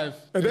 1.5,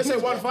 If they say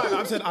 1.5,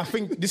 I said, I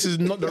think this is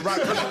not the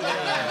right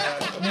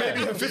present. Maybe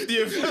her 50th.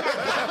 This is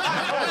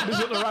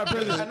not the right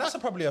present. And that's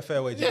probably a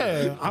fair way to do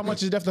it. Yeah, how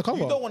much is left to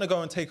cover? You don't want to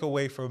go and take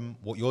away from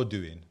what you're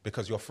doing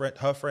because her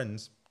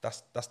friends,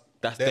 that's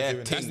their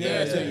doing. thing. That's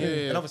their Yeah.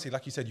 thing. And obviously,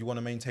 like you said, you want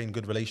to maintain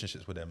good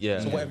relationships with them. Yeah.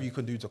 So Yeah. whatever you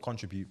can do to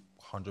contribute,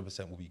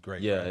 100% will be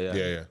great. Yeah, right? yeah.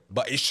 Yeah.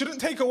 But it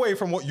shouldn't take away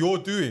from what you're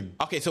doing.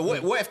 Okay, so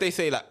what if they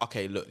say like,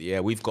 okay, look, yeah,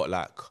 we've got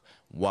like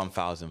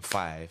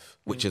 1,005,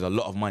 which is a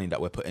lot of money that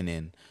we're putting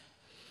in.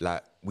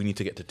 Like, we need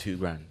to get to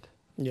 $2,000.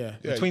 Yeah.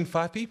 Between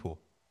 5 people.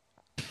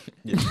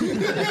 Fair,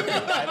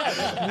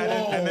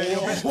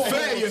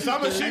 yes,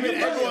 I'm assuming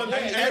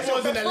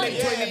everyone's in their late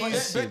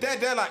 20s. But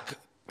they're like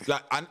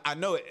I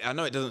know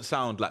it doesn't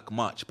sound like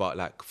much, but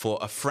like for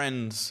a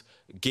friend's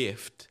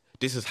gift,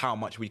 this is how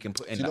much we can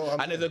put in. Do you know what I'm-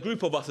 And there's a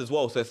group of us as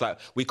well, so it's like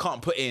we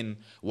can't put in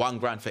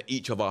 $1,000 for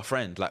each of our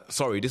friends. Like,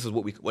 sorry, this is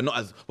what we're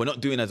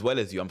not doing as well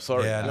as you. I'm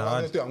sorry. Yeah, You know no,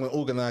 what I'm going to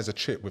organise a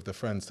trip with the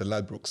friends to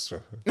Ladbrokes.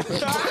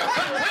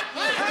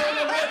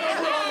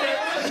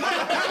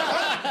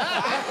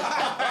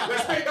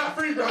 Let's take that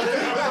free, bro.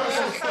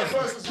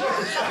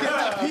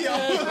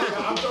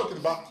 I'm joking,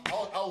 but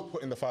I would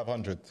put in the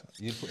 500.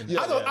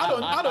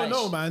 I don't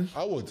know, man.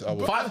 I would.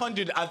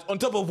 500 on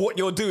top of what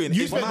you're doing.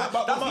 You is spend mad.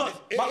 that- That's but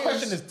not. My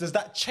question is, does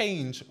that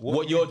change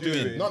What you're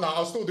doing? No,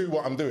 I'll still do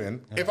what I'm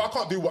doing. If I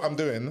can't do what I'm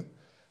doing,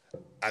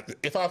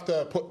 if I have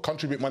to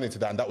contribute money to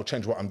that and that will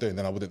change what I'm doing,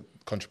 then I wouldn't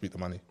contribute the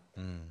money.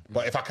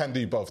 But if I can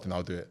do both, then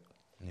I'll do it.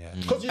 Yeah.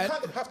 Because you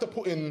kind of have to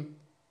put in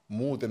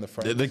more than the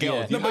friend. The girl.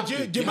 Yeah. No, but do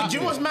you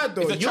know what's mad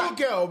though? It's a Your trap.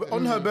 girl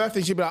on her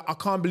birthday, she'll be like, I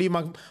can't believe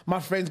my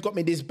friends got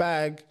me this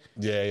bag.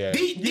 Yeah.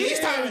 These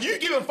times you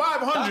give them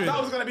 500. That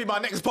was going to be my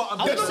next part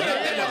of They're this.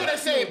 not gonna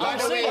say, by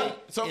the way.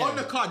 So on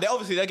the card,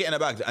 they're getting a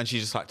bag, and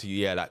she's just like to you,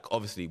 yeah, like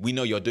obviously we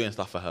know you're doing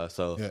stuff for her,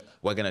 so Yeah.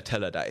 we're gonna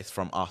tell her that it's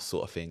from us,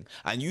 sort of thing.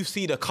 And you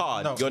see the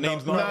card, No, your no,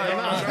 name's no, not.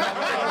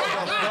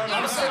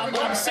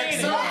 I'm saying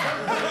it.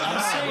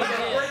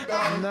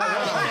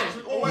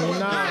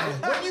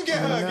 When you get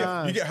her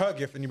gift, you get her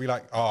gift and you be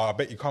like, oh, I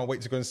bet you can't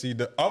wait to go and see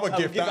the other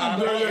gift that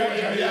I'm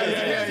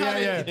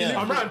Yeah.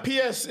 I'm writing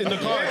PS in the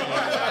car.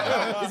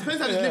 it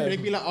depends how they live. They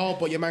can be like, oh,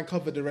 but your man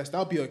covered the rest.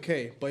 That'll be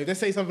okay. But if they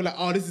say something like,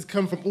 oh, this has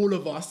come from all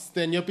of us,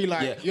 then you'll be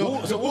like, Yeah.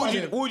 yo. So what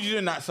would you do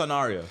in that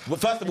scenario? Well,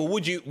 first of all,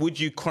 would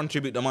you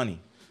contribute the money?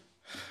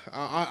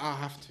 I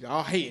have to.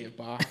 I'll hate it,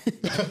 but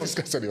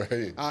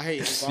Anyway. I'll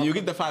hate it. So you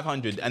give the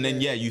 500, and then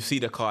you see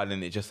the card,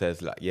 and it just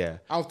says like, yeah.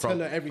 I'll tell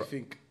her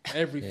everything.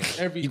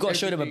 Everything. You got to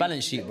show them a everything.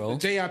 balance sheet, bro. The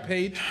day I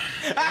paid.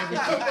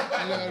 Everything.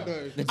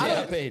 No. The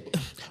day I paid.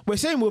 We're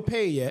saying we'll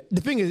pay, yeah.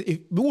 The thing is,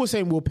 we're all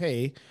saying we'll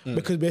pay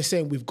because we're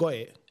saying we've got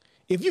it.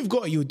 If you've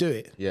got it, you'll do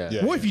it.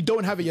 Yeah. What if you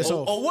don't have it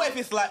yourself? Or what if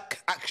it's like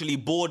actually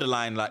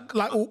borderline, like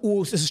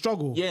Or it's a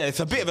struggle. yeah, it's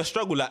a bit of a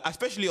struggle, like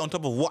especially on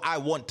top of what I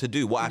want to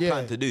do, what I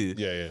plan to do.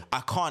 Yeah. I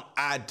can't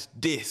add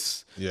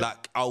this. Yeah.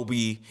 Like it'll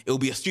be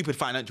a stupid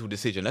financial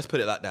decision. Let's put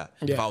it like that.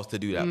 If Yeah. I was to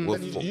do that,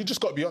 You just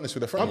got to be honest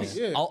with the friends.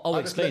 I'll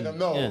I just let explain. them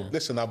know, Yeah.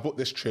 listen, I booked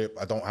this trip,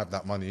 I don't have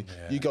that money.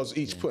 You girls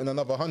each put in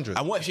another 100.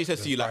 and what if she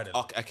says to you like,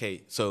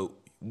 okay, so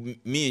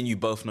me and you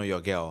both know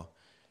your girl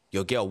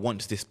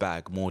wants this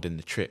bag more than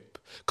the trip.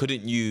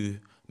 Couldn't you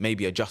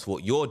maybe adjust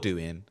what you're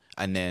doing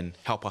and then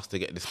help us to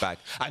get this bag?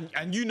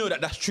 And you know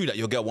that's true, that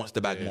your girl wants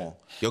the bag more.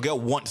 Your girl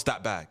wants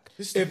that bag.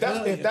 If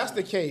that's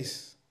the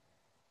case,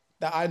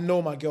 that I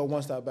know my girl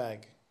wants that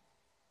bag,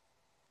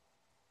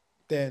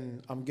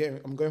 then I'm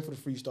going for the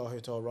 3-star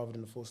hotel rather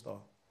than the 4-star.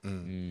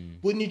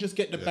 Wouldn't you just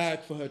get the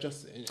bag for her?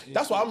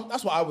 That's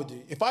what I would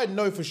do. If I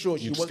know for sure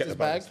she just wants get this the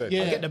bag bag, instead. I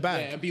Yeah. get the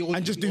bag Yeah, and be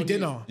on- just be do on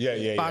dinner. you.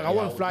 Yeah. Like, I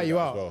won't fly you do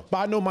that out. as well. But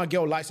I know my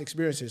girl likes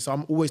experiences, so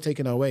I'm always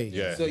taking her away.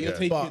 Yeah. So you're yeah.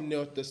 taking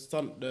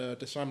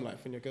the sunlight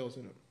from your girls,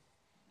 isn't it?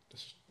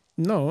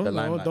 No,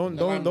 limelight. don't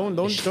do that.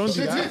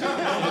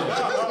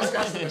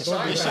 That's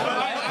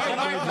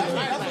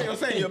what you're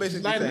saying. You're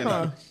basically saying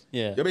that.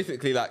 Yeah. You're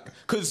basically like,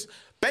 because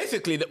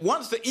basically,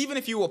 even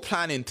if you were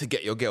planning to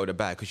get your girl the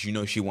bag because you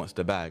know she wants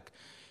the bag,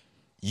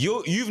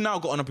 you've now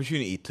got an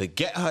opportunity to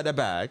get her the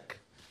bag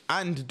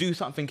and do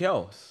something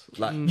else.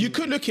 Like You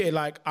could look at it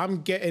like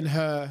I'm getting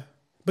her,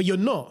 but you're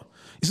not.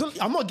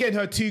 I'm not getting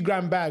her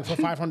 $2,000 bag for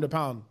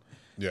 £500.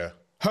 Yeah.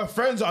 her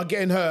friends are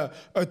getting her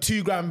a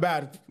 $2,000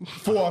 bag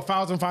for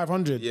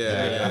 1,500.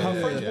 Yeah. And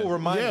her friends will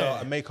remind Yeah.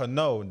 her and make her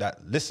know that,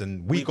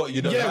 listen, we got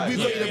you the Yeah, bag. we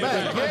got you the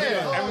bag.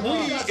 Yeah. And we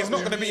is not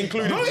going to be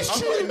included. No, it's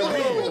true,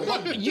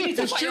 bro. You need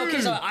to fight your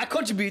kids. I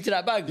contribute to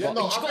that bag. Yeah,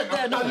 but no, she I got think-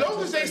 there. I No. think- As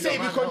long as they say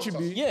we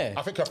contribute. Yeah.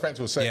 I think her friends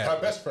will say, Yeah.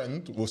 her best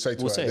friend will say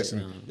to her, say it,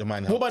 listen, your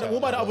man What helped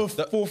about the her. other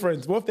four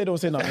friends? What if they don't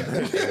say nothing?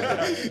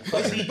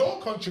 But if you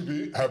don't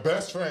contribute, her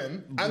best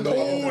friend and the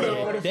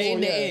other They're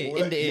in the ear.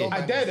 In the ear.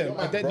 I dare them.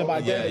 I dare them. I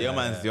Yeah, dare them.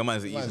 your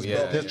man's evil. Man's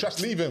Yeah. bro, just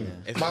leave him.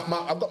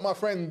 I've got my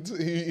friend who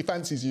he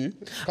fancies you.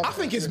 Come I on.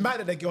 think it's mad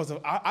that the girls.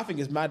 I think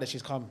it's mad that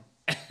she's come.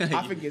 I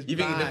think it's You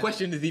think the mad.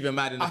 question is even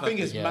mad in the I think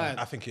first it's place? mad.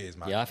 I think it is,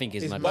 man. Yeah, I think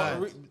it's It's mad.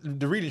 mad.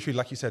 The really true,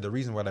 like you said, the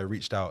reason why they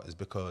reached out is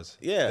because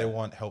Yeah. they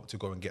want help to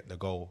go and get the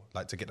goal,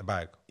 like to get the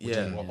bag, which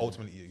Yeah. is what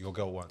ultimately your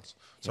girl wants.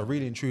 So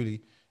really and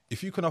truly,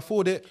 if you can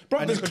afford it, Bro,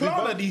 and you there's can do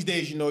Klarna both- these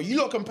days, you know. You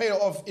lot can pay it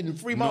off in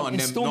 3 Not months. on them,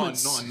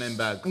 Installments. not on them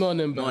bags. Not on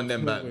them Not on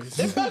them bags. bags.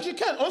 Them bags you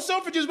can. On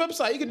Selfridges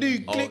website, you can do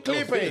clear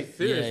pay.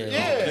 Seriously?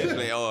 Yeah. Clear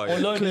play, oh, yeah.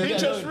 loan, you get a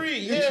Interest loan. free.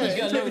 You Yeah.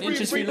 get a loan,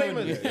 interest-free loan.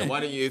 payment. Yeah, why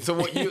don't you? So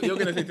what you're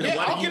gonna say to them? Yeah,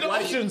 Why I'll don't get you? the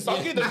options.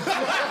 I'll get the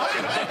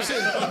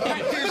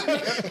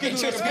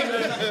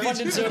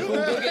Funding circle.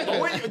 Go get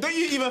But them. don't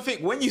you even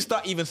think when you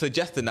start even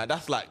suggesting that,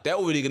 that's like they're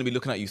already gonna be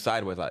looking at you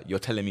sideways, like you're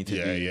telling me to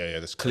Yeah, do yeah,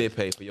 that's clear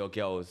pay for your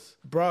girls.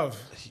 Bruv.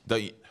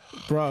 Don't you?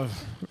 Bruv.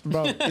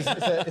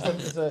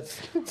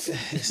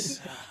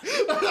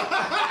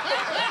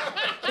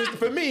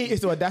 For me,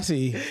 it's the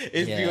audacity.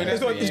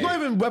 It's not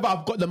even whether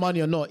I've got the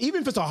money or not.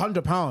 Even if it's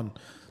 £100,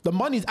 the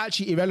money's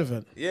actually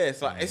irrelevant. Yeah,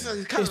 it's like it's kind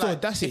It's of the like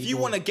audacity, if you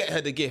bro. want to get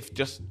her the gift,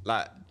 just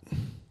like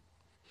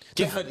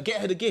get her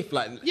the gift,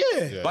 like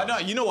Yeah. But no,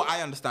 you know what?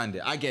 I understand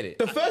it. I get it.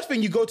 The first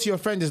thing you go to your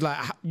friend is like,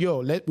 yo,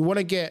 we want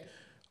to get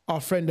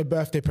our friend a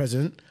birthday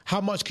present.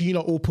 How much can you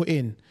not all put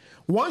in?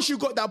 Once you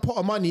got that pot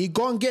of money,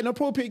 go and get an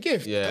appropriate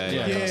gift. Yeah,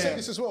 yeah. Can I say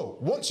this as well?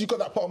 Once you got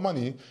that pot of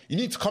money, you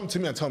need to come to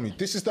me and tell me,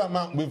 this is the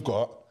amount we've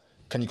got.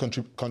 Can you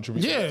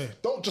contribute? Yeah.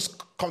 Don't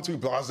just come to me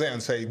blasé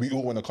and say, we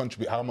all want to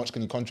contribute. How much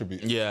can you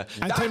contribute? Yeah.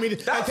 And tell me the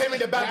bag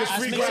is That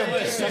 £3 makes it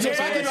worse. grand. That makes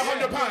it I give you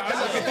 £100. I'm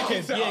like a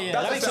dickhead.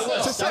 Yeah, that makes it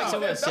worse. That makes it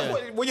worse. That's Yeah.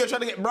 what, when you're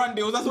trying to get brand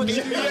deals, that's what you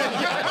do.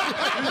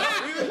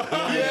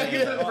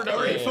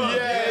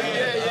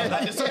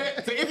 Like, so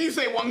if you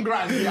say £1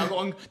 grand, yeah, I got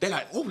on, they're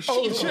like, oh shit.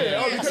 Oh, shit.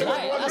 Oh, That's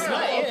right. That's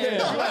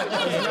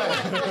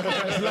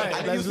right.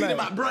 And then you see them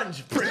at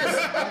brunch.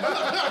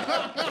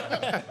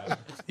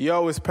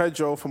 Yo, it's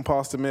Pedro from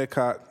Pastor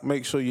Meerkat.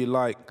 Make sure you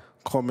like,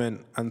 comment,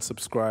 and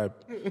subscribe.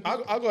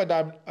 I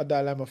got a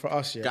dilemma for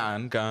us, yeah.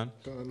 Go on.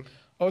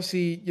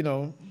 Obviously, you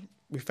know,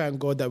 we thank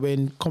God that we're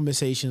in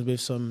conversations with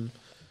some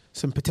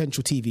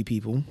potential TV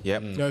people.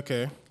 Yep.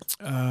 Okay.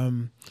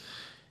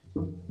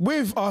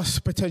 With us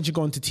potentially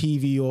going to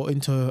TV or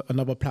into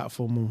another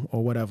platform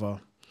or whatever,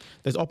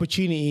 there's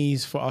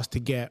opportunities for us to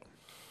get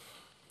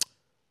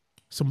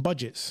some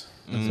budgets,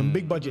 some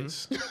big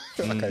budgets.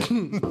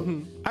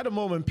 At the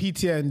moment,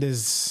 PTN,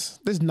 there's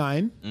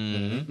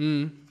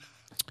 9.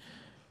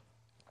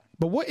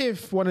 But what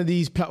if one of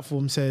these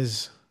platforms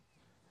says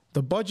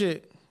the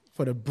budget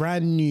for the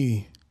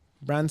brand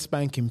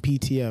spanking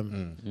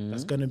PTM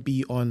that's going to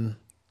be on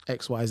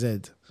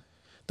XYZ,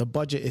 the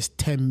budget is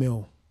 10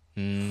 mil.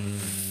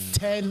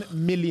 10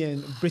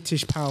 million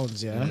British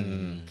pounds, yeah?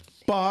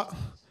 But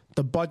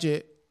the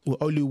budget will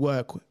only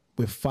work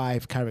with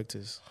 5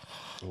 characters.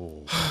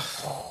 So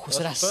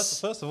that's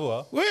First of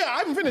all, Well, yeah, I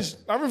haven't finished.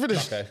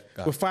 Okay,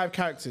 go With 5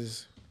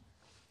 characters.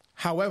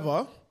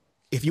 However,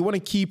 if you want to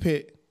keep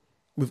it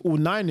with all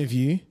 9 of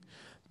you,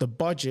 the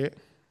budget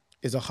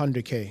is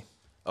 100K.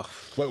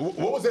 Wait,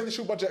 what was the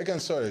initial budget again?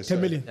 Sorry.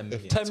 10 million.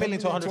 10 million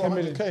to 100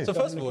 million. So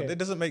first of all, it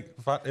doesn't make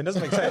sense.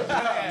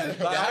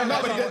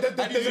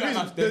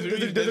 There's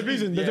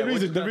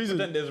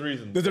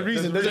a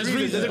reason.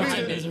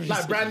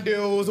 Like brand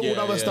deals, all the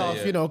other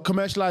stuff, you know,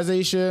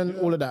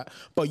 commercialization, all of that.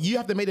 But you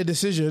have to make the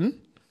decision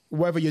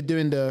whether you're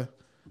doing the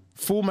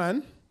full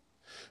man.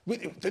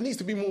 Wait, there needs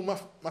to be more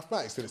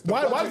mathematics to this.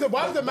 Why does the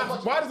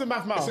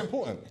math matter? It's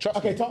important. Trust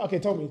Okay, me.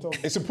 tell me.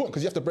 It's important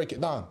because you have to break it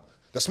down.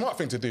 The smart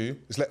thing to do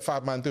is let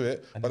 5 man do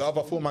it, but the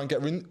other 4 man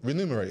get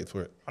remunerated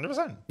for it.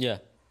 100%. yeah.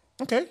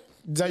 Okay,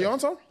 is that your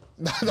answer?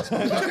 That's my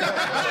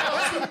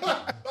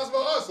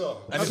answer.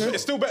 And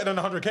it's still better than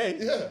 100K.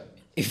 Yeah.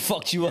 It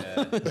fucked you up.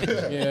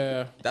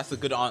 Yeah. That's a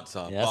good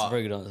answer. Yeah, that's but a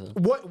very good answer.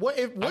 What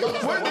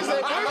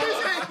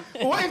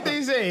if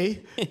they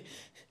say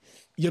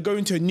you're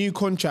going to a new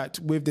contract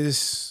with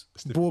this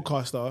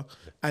broadcaster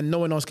and no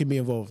one else can be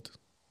involved?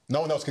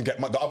 No one else can get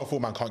the other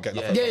 4 man can't get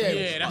nothing.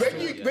 Yeah.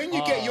 When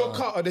you get your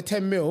cut of the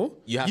 10 mil,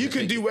 You have you to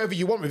can take do it. whatever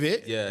you want with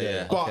it.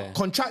 Yeah. But Okay.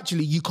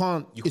 contractually, you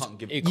can't. You can't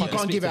give You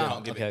can't give it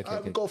out. Okay.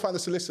 Go find a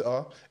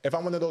solicitor. If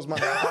I'm one of those man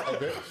out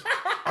of it,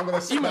 I'm going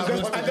to sit down. And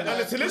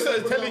the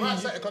solicitor is telling you.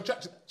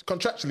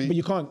 Contractually. But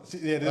you can't.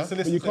 Yeah, the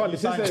But you can't. The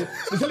solicitor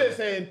is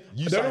saying,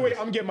 the only way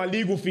I'm getting my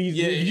legal fees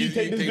Yeah, is you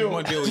take this deal.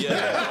 one deal.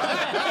 Yeah.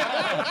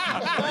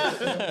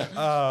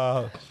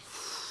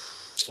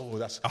 Oh,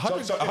 that's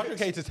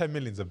 100K to 10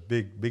 million is a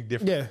big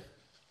difference. Yeah.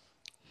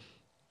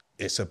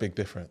 It's a big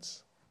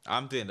difference.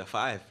 I'm doing the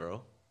 5,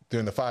 bro.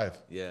 Doing the 5.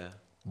 Yeah.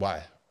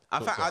 Why?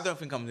 In fact, I don't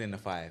think I'm doing the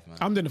 5, man.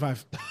 I'm doing the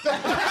 5.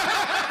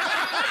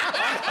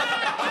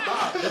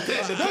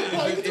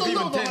 If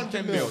even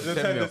 10 mil.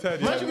 10 mil.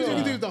 Imagine what you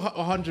can do with the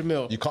 100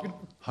 mil. You can't.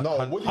 No,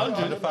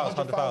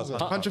 100,000.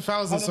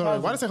 100,000, sorry.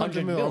 Why did I say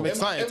 100 mil? I'm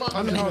excited.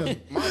 100 mil.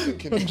 My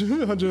thinking,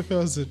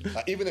 100,000.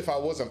 like, even if I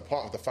wasn't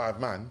part of the 5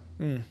 man,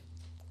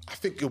 I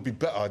think it'll be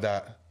better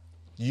that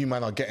you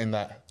man are getting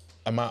that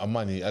amount of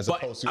money as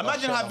But opposed to.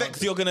 imagine how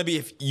vexed you're going to be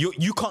if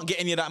you can't get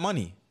any of that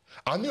money.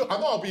 I know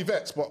I'll be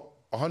vexed, but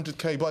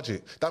 100k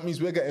budget. That means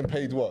we're getting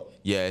paid what?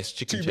 Yeah, it's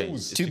chicken 2 change.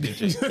 bills. It's chicken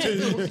change.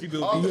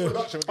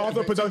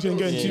 After production,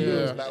 getting 2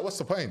 bills. Like, what's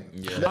the point?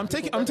 I'm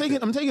taking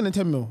the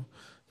 10 mil.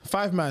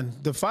 5 man.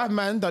 The 5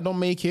 man that don't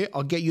make it,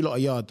 I'll get you lot a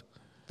yard.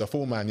 The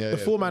 4 man, yeah. The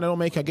 4 man that don't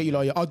make it, I'll get you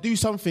lot a yard. I'll do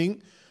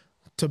something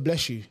to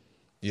bless you.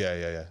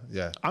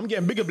 Yeah. I'm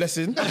getting bigger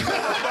blessing.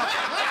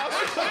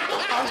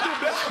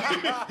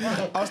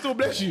 I'll still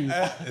bless you.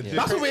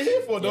 That's what we're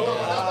here for, though.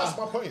 That's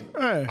my point.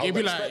 Right. I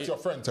would expect your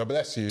friend to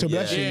bless you. To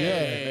bless you,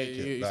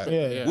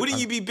 Yeah. Wouldn't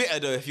you be bitter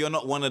though if you're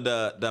not one of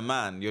the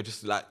man? You're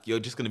just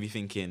gonna be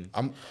thinking.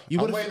 I'm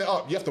weighing it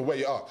up. You have to weigh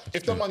it up.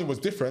 If the money was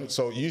different,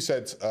 so you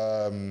said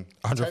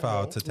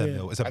 100,000 to 10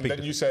 mil. It's a and big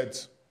then you said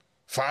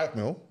 5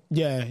 mil.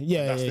 Yeah.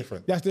 That's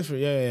different. That's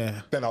different.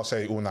 Yeah. Then I'll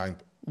say all 9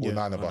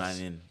 of us.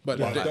 9 in. But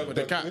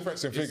The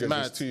difference in figures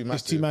is too massive.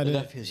 It's too mad.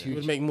 Innit? It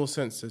would make more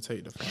sense to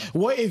take the 5.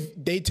 What if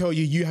they tell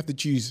you have to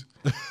choose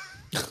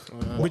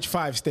which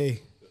 5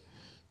 stay?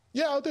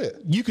 Yeah, I'll do it.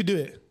 You could do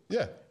it.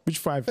 Yeah. Which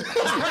 5?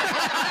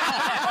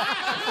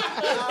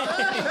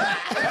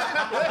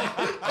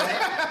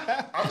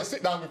 I'm gonna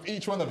sit down with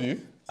each one of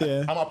you.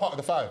 Yeah. Am I part of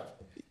the 5?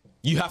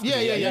 You have to. Yeah.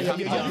 You have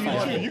to. You're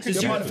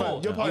part of the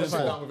 5. You're part of the Sit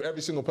 5. down with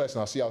every single person.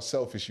 I'll see how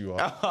selfish you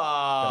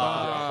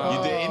are. You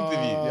did an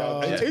interview.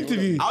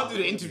 Interview. I'll do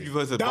the interview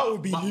first. That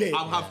would be lit.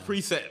 I'll have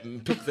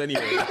preset picks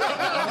anyway. You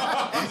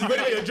better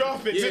get your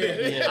draft picks,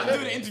 innit? I'm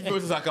doing the interview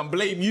process. I can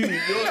blame you.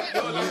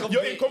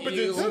 You're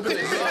incompetent.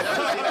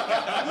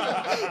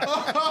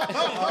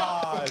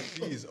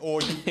 Jeez.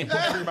 Or you put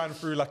 3 man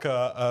through like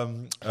a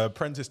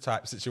apprentice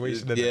type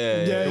situation.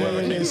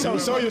 Yeah.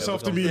 Sell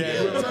yourself to me.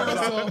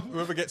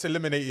 Whoever gets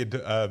eliminated,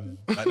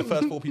 like the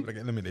first 4 people that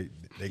get eliminated,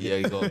 they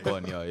get. Yeah, go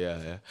on.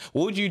 Yeah.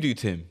 What would you do,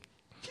 Tim?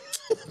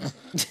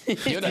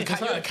 You're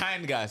the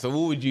kind guy. So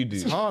what would you do?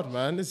 It's hard,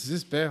 man. This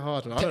is bare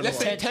hard, man. I don't Let's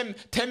know say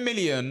 10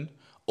 million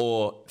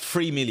or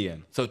 3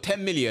 million. So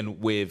 10 million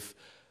with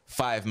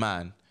 5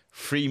 man,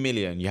 3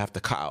 million. You have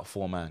to cut out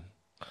 4 man.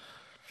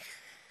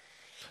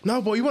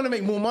 No, but you want to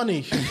make more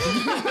money. Why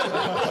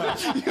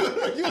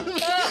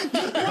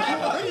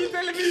are you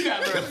telling me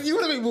that, bro? You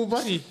want to make more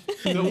money.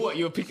 So what?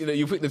 You pick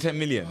the 10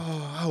 million.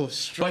 Oh, I was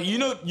struggling.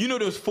 But you know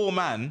those 4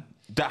 man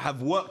that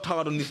have worked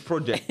hard on this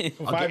project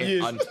For 5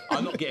 years.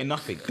 are not getting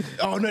nothing.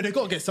 Oh, no, they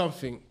got to get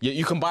something.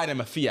 You can buy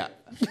them a Fiat.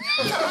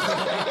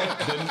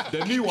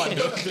 the new one,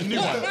 the new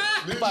one.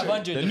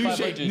 500.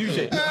 The new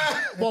shape.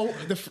 Well,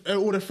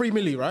 or the 3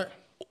 milli, right?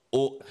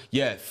 Or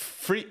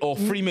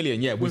 3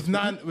 million, yeah. With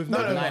 9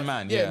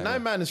 man, Yeah,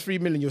 9 man is 3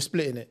 million, you're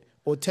splitting it.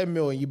 Or 10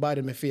 mil and you buy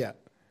them a Fiat.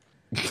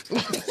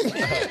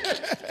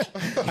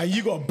 And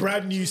you got a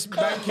brand new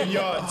banking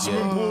yard,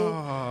 swimming pool.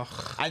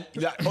 And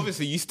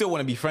obviously, you still want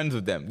to be friends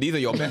with them. These are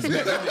your best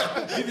bets.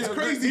 It's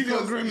crazy. These are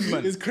your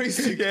groomsmen. It's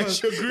crazy. Yeah,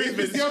 it's your groomsmen.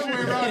 It's the other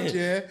way around,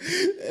 yeah.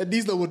 And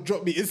these lot would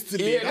drop me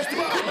instantly. Yeah,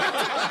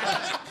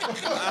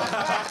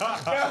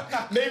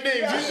 Name.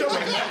 Who's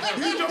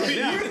dropping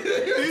you?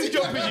 Who's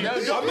dropping you?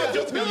 I'm not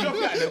dropping you.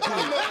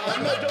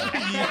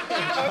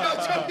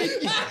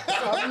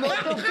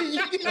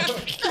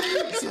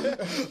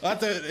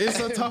 It's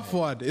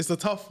a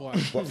tough one.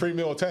 What, 3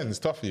 mil or 10 is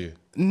tough for you?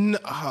 No,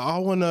 I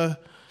wanna.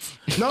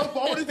 No, but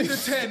I wanna do the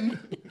 10.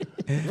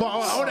 But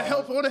I wanna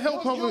help. No,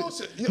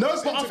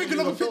 but I'm thinking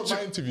of a picture.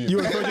 You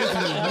would have failed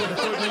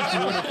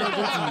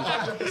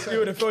you. You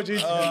would have failed you.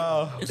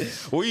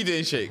 What are you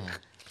doing, Sheikh?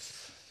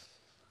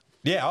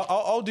 Yeah,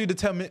 I'll do the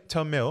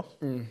 10 mil.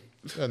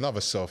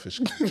 Another selfish.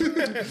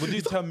 We'll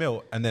do 10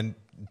 mil and then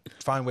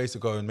find ways to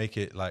go and make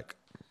it like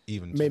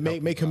even.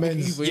 Make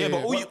amends. Yeah,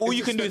 but all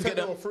you can do is get 10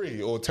 them. mil or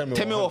free or 10 mil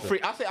 10 mil or 100?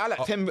 free. I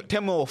like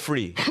 10 mil or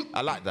free.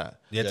 I like that.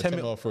 Yeah, 10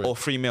 mil. Or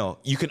 3 mil.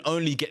 You can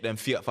only get them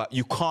Fiat 5.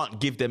 You can't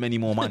give them any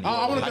more money.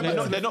 I wanna Like,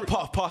 get they're not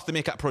part of Past the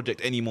Makeup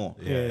project anymore.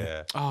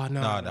 Yeah. Oh,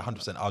 no.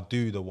 100%. I'll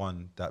do the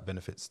one that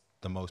benefits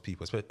the most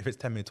people. If it's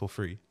 10 mil or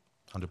free,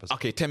 100%.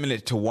 Okay, 10 million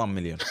to 1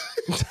 million.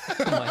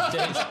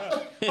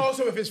 Oh,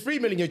 so if it's 3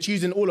 million, you're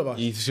choosing all of us.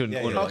 You shouldn't.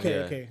 Yeah, all yeah. of us, yeah.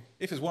 Okay.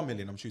 If it's 1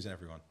 million, I'm choosing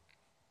everyone.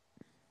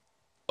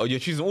 Oh,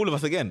 you're choosing all of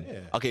us again? Yeah.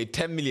 Okay,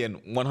 10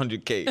 million,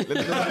 100K.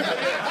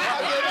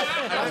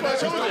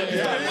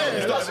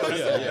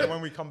 And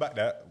when we come back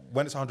there,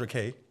 when it's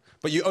 100K,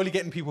 but you're only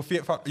getting people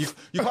Fiat. You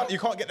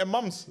can't get their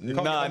mums. You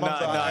can't get their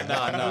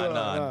mums.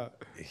 Nah.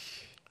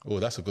 Oh,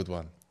 that's a good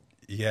one.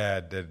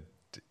 Yeah,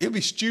 it'd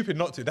be stupid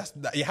not to.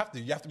 You have to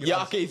be. Yeah,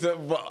 honest. okay, so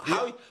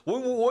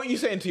what are you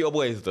saying to your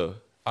boys, though?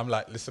 I'm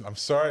like, listen, I'm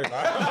sorry,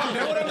 man. They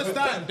won't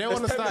understand. They won't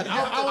understand.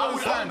 I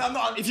understand. I'm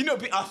not. If you know,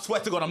 I swear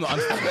to God, I'm not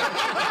understanding.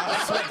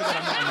 I swear to God,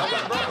 I'm not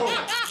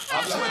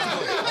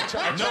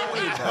understanding. No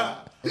way, bro.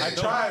 I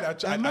tried.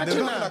 There's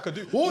nothing I could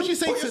do. What would you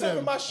say put to yourself them?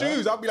 in my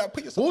shoes. I'll be like,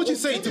 put yourself. What would you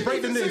say to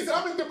break the news?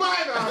 I'm in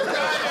Dubai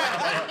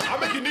now. I'm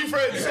making new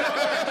friends.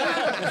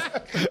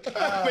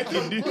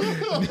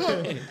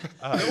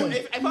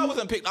 If I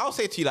wasn't picked, I'll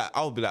say to you like,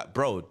 I'll be like,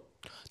 bro,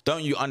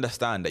 don't you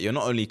understand that you're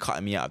not only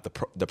cutting me out of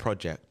the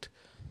project,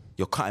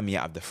 you're cutting me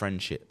out of the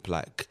friendship.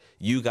 Like,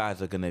 you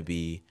guys are gonna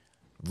be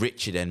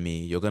richer than me.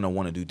 You're gonna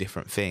want to do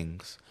different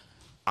things.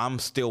 I'm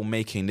still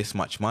making this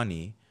much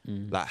money.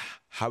 Like,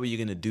 how are you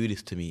gonna do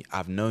this to me?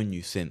 I've known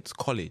you since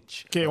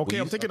college. Okay,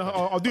 I'm taking.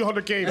 I'll do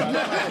 100K. Man.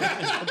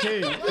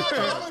 Okay. I'm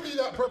gonna be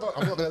that, brother.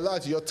 I'm not gonna lie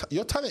to you.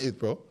 You're talented,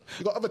 bro.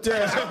 You got other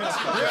talents. You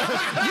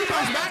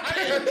bounce back.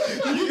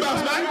 You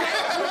bounce back.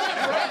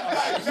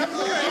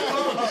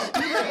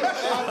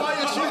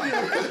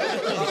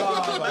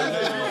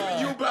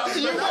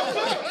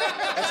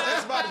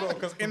 It's bad, bro,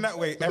 because in that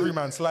way, every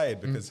man slide.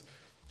 Because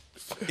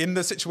in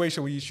the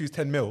situation where you choose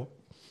 10 mil,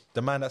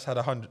 the man that's had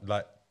 100,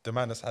 like, the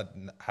man that's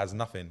has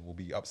nothing will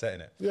be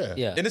upsetting it.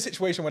 Yeah. In a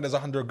situation when there's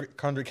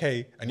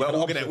 100K and you're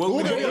We're gonna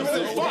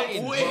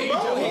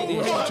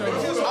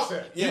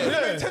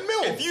 10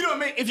 mil.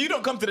 If you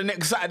don't come to the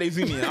next Saturday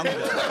Zoom, I'm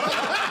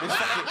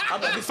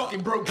like this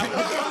fucking broke. I'm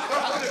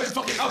gonna this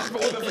fucking up for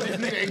this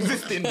nigga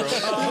existing, bro.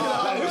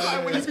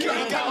 When he's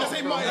killing the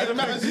same money as a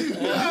man as you.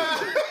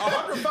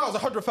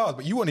 100 fouls,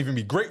 but you won't even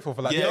be grateful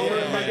for like.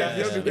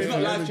 It's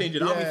not life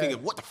changing. I'll be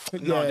thinking, what the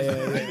fuck? No,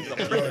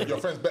 Your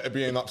friends better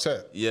being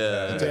upset.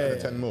 Yeah.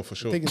 Taking 10 mil for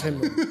sure. Taking 10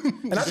 mil.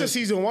 And that's just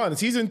season 1.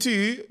 Season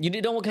 2, You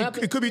don't know what can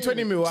happen. it could be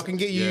 20 mil. I can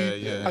get you.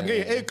 I can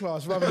get you A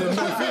class rather than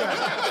no fee.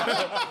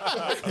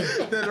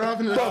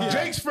 Bro,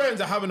 Jake's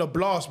friends are having a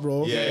blast,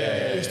 bro.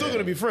 Yeah. You're still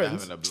gonna be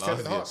friends.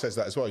 Kevin Hart says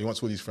that as well. He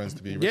wants all these friends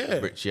to be rich. Yeah.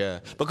 Rich, yeah.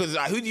 Because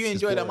like, who do you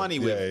enjoy the money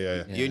with?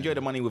 Yeah. You enjoy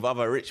the money with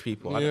other rich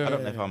people. I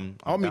don't know if I'm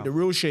I'll meet down. the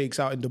real sheiks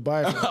out in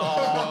Dubai.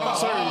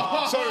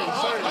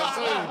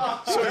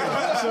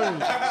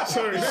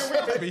 Sorry.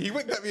 He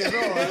winked at me as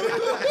well.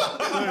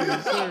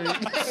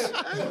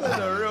 That's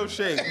a real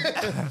shame.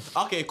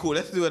 Okay, cool.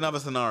 Let's do another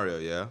scenario,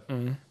 yeah?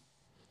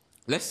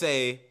 Let's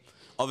say,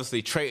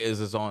 obviously, Traitors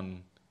is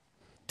on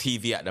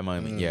TV at the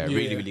moment,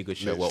 really good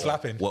show.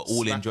 Slapping. We're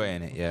all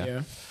enjoying it,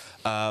 yeah?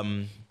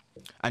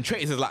 And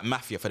Traitors is like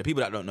Mafia. For the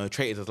people that don't know,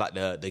 Traitors is like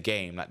the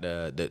game, like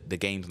the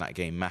games night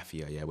game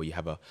Mafia, yeah, where you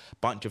have a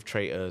bunch of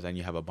traitors and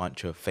you have a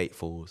bunch of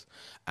faithfuls,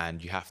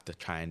 and you have to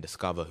try and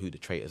discover who the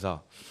traitors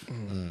are.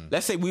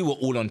 Let's say we were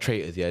all on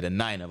Traitors, yeah, the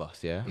 9 of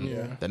us, yeah?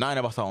 The 9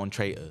 of us are on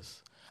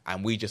Traitors,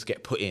 and we just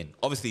get put in.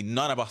 Obviously,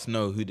 none of us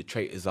know who the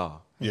traitors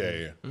are.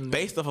 Yeah.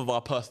 Based off of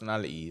our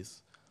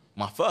personalities,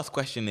 my first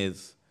question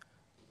is,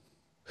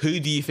 who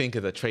do you think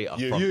is a traitor?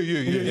 You.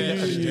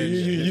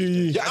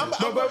 Yeah,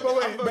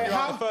 But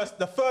how-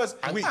 the first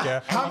week,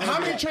 yeah. How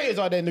many traitors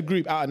are there in the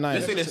group out of 9?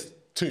 Let's say there's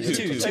Two. The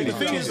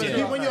thing is,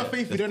 when you're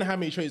faithful, you don't know how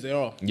many traits there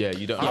are. yeah,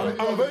 you don't. I'm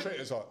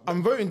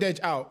voting Dej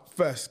out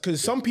first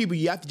because some people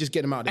you have to just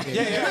get them out of the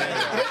game. You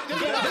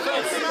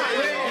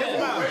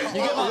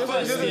get my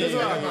first.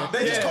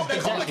 They just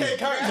complicate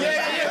characters.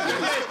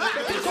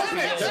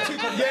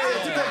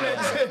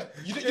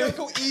 You don't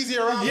go easy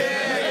around.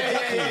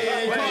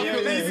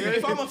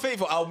 If I'm a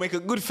faithful, I'll make a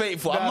good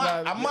faithful.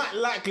 I might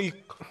likely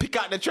pick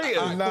out the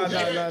traitors. No.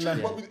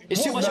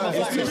 It's too much of a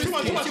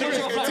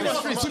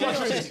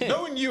flag.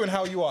 Knowing you and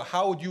how you are,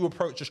 how would you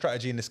approach a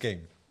strategy in this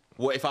game?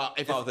 What if I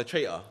was a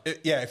traitor?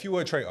 If you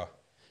were a traitor.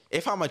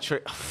 If I'm a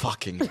traitor,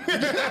 fucking.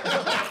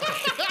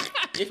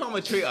 If I'm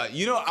a traitor,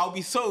 you know, I'll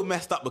be so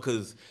messed up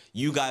because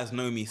you guys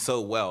know me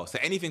so well. So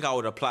anything I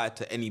would apply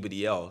to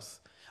anybody else,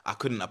 I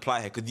couldn't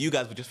apply here because you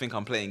guys would just think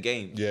I'm playing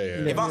games.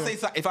 Yeah. If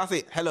I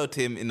say hello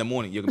Tim in the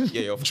morning, you're gonna be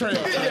you're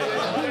traitor.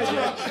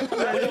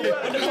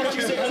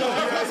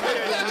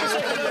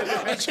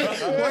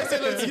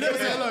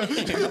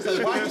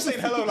 Why are you saying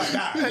hello like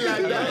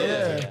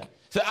that?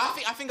 So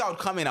I think I would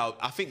come in. I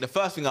think the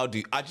first thing I'll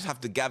do, I just have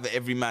to gather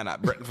every man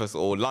at breakfast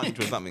or lunch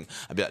or something.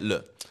 I'd be like,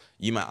 look,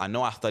 you man, I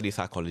know I study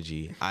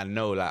psychology. I'm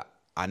an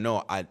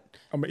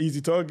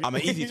easy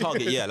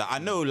target. Yeah. Like I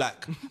know,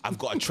 like I've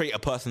got a traitor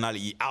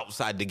personality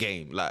outside the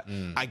game. Like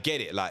I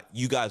get it. Like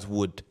you guys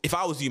would, if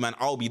I was you, man,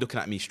 I'll be looking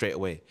at me straight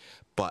away.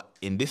 But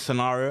in this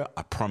scenario,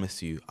 I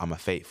promise you, I'm a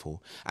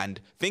faithful. And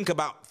think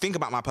about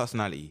my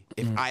personality.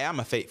 If I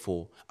am a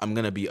faithful, I'm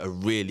gonna be a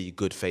really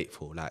good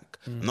faithful. Like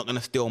I'm not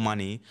gonna steal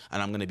money,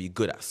 and I'm gonna be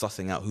good at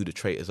sussing out who the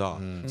traitors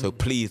are. So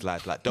please,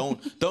 lads, like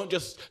don't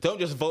just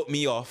vote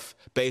me off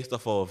based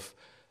off of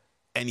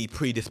any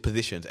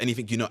predispositions,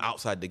 anything you know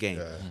outside the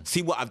game.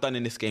 See what I've done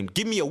in this game.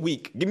 Give me a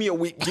week. Because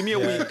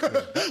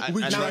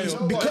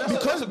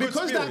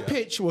that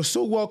pitch was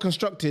so well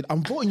constructed,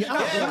 I'm voting you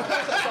out.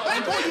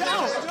 I'm voting you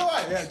out.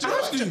 Do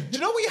you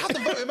know what you have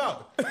to vote him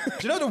out? Do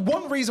you know the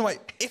one reason why?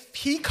 If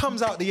he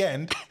comes out the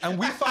end and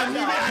we find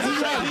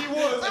out he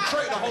was a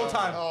traitor the whole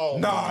time.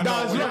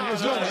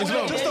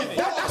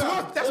 It's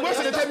wrong. That's worse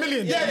than the 10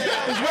 million. It's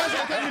worse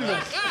than the 10 million.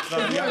 That's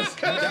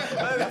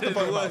the fucking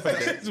part.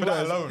 For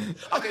that alone.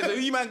 Okay, so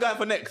who you man going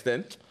for next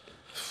then?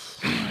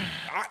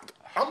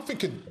 I'm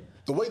thinking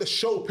the way the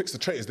show picks the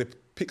traitors, they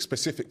pick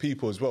specific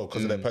people as well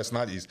because of their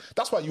personalities.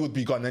 That's why you would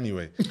be gone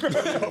anyway. You're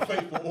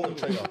faithful or a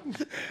traitor.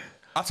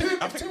 I think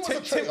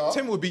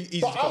Tim would be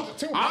easy.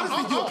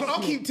 I'll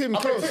keep Tim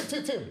close.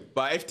 Tim.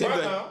 But if Tim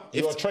Right now,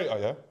 you're a traitor,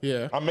 yeah?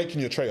 Yeah. I'm making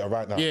you a traitor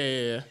right now.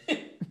 Yeah.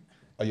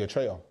 Are you a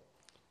traitor?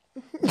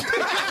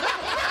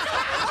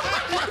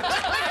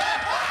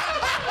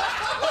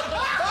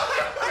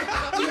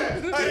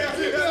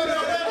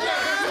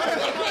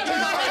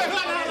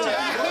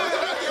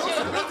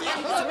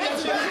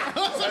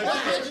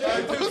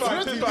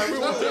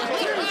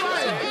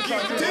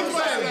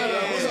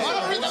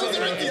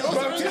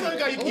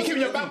 You keep in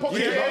your back pocket.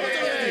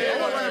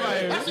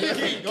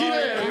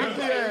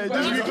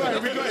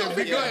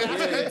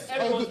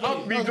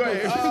 We got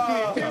it.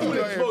 We'll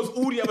expose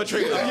all the other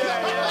traitors. I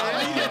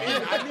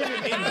need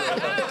him in.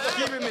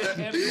 Keep him in.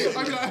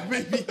 I'm like,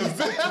 maybe.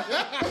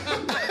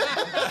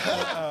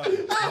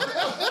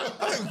 I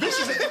think Vish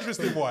is an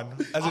interesting one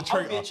as a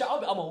traitor.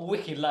 I'm a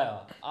wicked liar.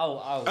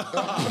 I'm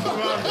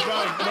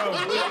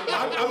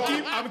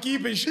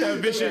keeping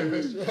Vision.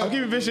 I'm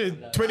keeping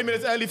Vision 20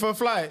 minutes early for a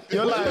flight.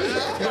 You're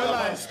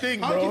like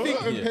sting, How do bro. you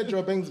think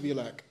Pedro Bengsby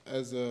like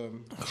as a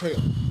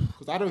traitor?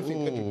 Because I don't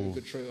think Pedro would be a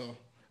good traitor.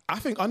 I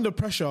think under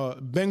pressure,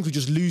 Bengs would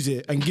just lose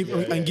it and give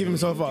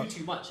himself up.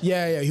 too much.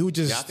 Yeah, he would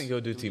just. Yeah, I think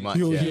he'll do too much.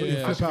 He'll I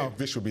flip out. think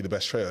Vish would be the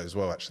best traitor as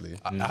well, actually.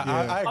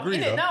 I I'm agree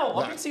in though. it now.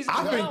 I'm in season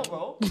 2 now,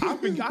 bro. I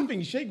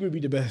think Sheikh would be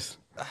the best.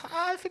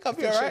 I think I'll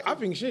be alright. I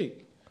think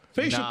Sheikh.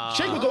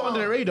 Sheikh would go under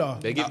the radar.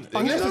 They give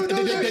Unless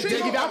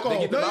they give alcohol. They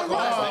give them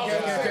alcohol.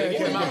 Okay.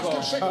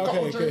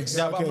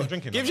 Yeah, but I'm not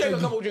drinking. Give Shake a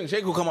couple of drinks.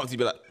 Shake will come up to you and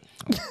be like,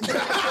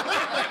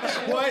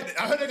 What?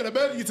 I heard they're gonna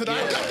murder you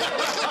tonight.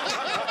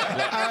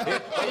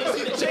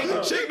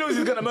 Shake knows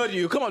he's gonna murder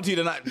you. He'll come up to you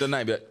the night and be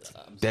like,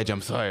 Dej,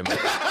 I'm sorry, man.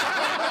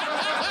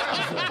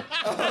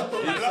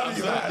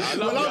 I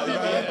love you,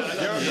 man.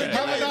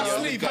 Have a nice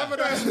sleep. Have a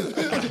nice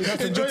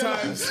enjoy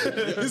times.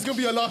 This is gonna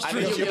be your last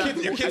drink.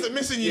 Your kids are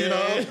missing you, you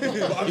know.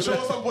 But I'm sure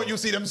at some point you'll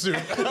see them soon.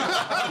 You'll be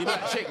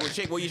like,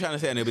 Shake, what are you trying to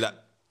say? And he'll be like,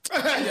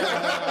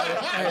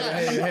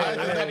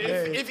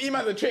 if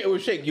Eman's a traitor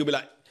with Shake, you'll be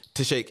like,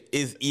 to Shake,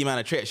 is Eman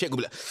a traitor? Shake will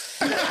be like,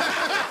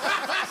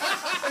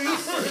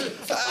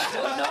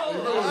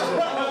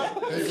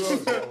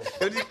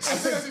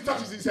 As soon as he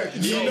touches his head,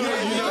 you know.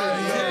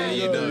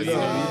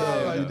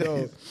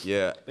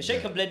 Yeah. But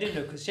Shake can blend in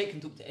though, because Shake can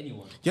talk to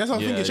anyone. Yes, I'm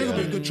thinking Sheikh would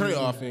be a good traitor.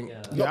 I think.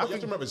 No, but you have to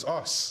remember it's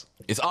us.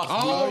 It's us.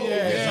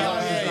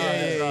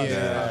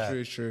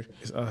 True.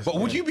 But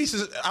would you be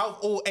out of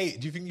all 8?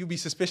 Do you think you'd be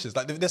suspicious?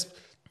 Like this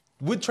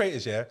with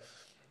traitors, yeah.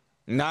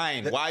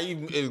 9. Why are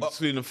you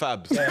excluding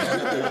Fabs?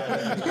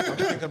 I'm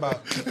thinking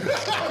about.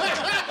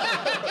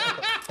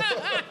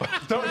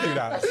 Don't do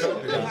that.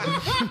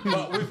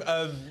 But with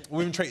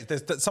women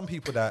traitors, there's some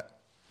people that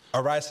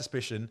arise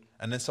suspicion,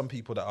 and then some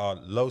people that are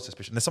low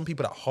suspicion. There's some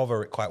people that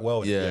hover it quite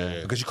well.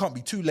 Yeah. Because you can't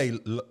be too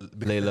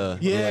Layla.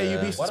 Yeah,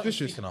 you'd be Why don't you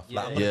suspicious. speak enough?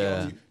 Like, I'm gonna get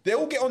onto you. They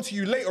all get onto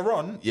you later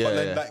on, but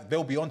then like,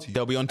 they'll be onto you.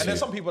 They'll be onto And then you.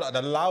 some people that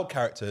are the loud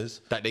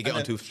characters That they get and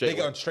onto then straight They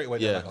get away. on straight away.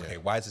 Yeah. They're like, okay,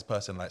 why is this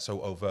person like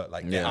so overt?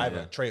 Like they're either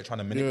a traitor trying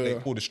to manipulate,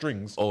 pull the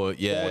strings, Or, or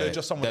they're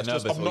just someone they're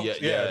that's just nervous, or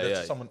obnoxious. they're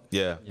just someone.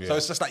 Yeah. So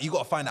it's just like you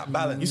got to find that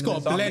balance. You've got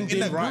to So I blend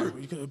think in that right.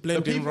 group, You gotta the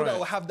blend in people that right.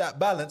 will have that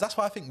balance. That's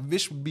why I think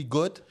Vish would be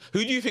good.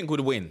 Who do you think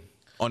would win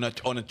on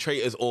a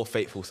traitors or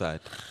faithful side?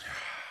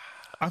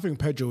 I think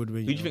Pedro would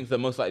win. Who do you think is the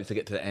most likely to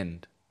get to the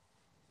end?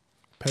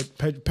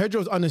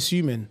 Pedro's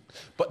unassuming.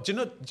 But do you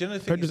know the thing?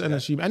 Pedro's is that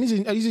unassuming, and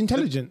he's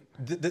intelligent.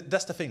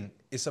 that's the thing.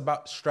 It's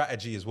about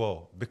strategy as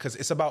well, because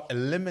it's about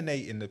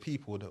eliminating the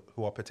people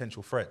who are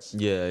potential threats.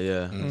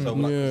 Yeah. So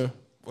like,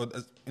 well,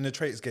 in the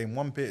traitors game,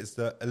 one bit is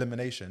the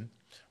elimination,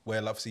 where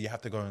obviously you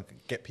have to go and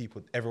get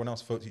people. Everyone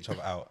else votes each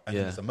other out, and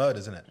then there's the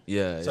murders, isn't it?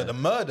 Yeah. So the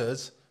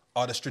murders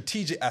are the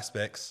strategic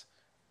aspects.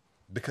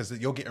 Because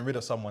you're getting rid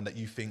of someone that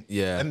you think,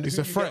 and it's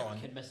who a you threat.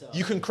 get on,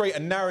 you can create a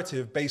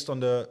narrative based on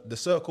the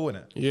circle,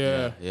 innit?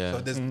 Yeah. So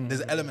there's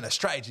an element of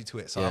strategy to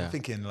it. So I'm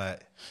thinking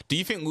like, Do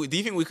you think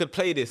we could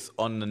play this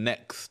on the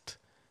next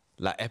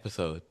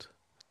episode?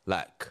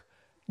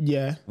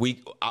 Yeah.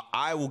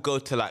 I will go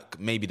to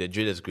maybe the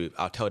drillers group.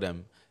 I'll tell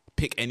them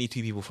pick any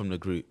 2 people from the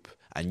group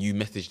and you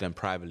message them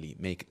privately,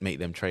 make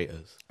them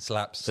traitors.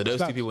 slaps. So those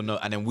 2 people know,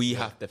 and then we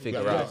have to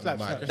figure out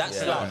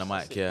That's on the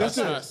mic. Yeah, That's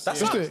a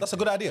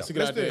good idea.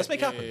 Let's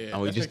make it happen. and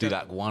we just do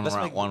one round.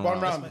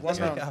 Let's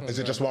make it happen. Is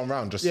it just one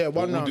round? Just one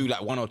We'll round. do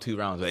 1 or 2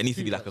 rounds, but it needs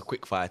to be a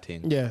quick fire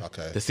thing. Yeah.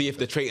 Okay. To see if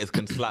the traitors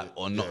can slap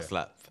or not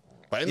slap.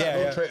 But in that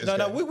no traitors No,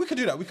 game, we could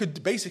do that. We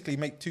could basically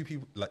make 2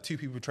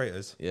 people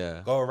traitors.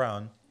 Yeah. Go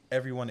around,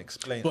 everyone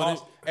explain.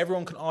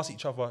 Everyone can ask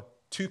each other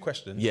 2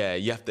 questions. Yeah,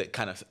 you have to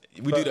kind of.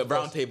 We do the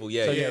round table.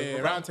 Yeah.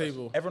 Round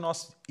table. Everyone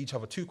asks each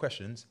other 2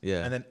 questions.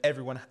 Yeah. And then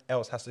everyone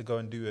else has to go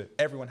and do it.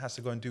 Everyone has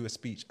to go and do a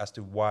speech as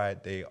to why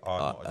they are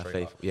not a traitor.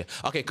 Faithful. Yeah.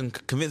 Okay,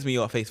 convince me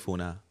you're faithful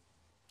now.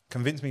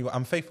 Convince me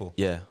I'm faithful.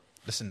 Yeah.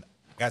 Listen,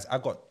 guys,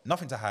 I've got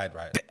nothing to hide,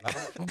 right? Like,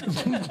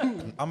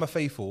 I'm a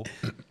faithful.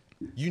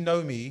 You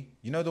know me.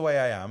 You know the way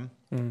I am.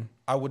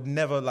 I would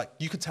never, like,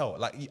 you could tell.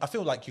 Like, I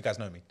feel like you guys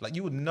know me. Like,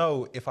 you would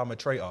know if I'm a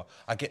traitor.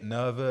 I get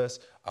nervous.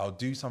 I'll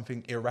do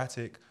something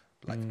erratic.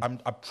 Like,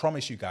 I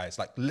promise you guys,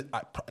 like,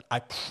 I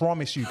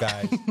promise you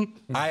guys,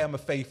 I am a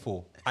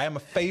faithful. I am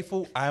a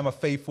faithful. I am a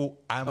faithful.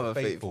 I am a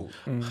faithful.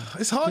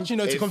 It's hard, you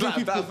know, to convince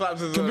people.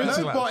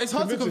 But it's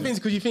hard to convince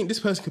because you think this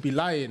person could be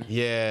lying.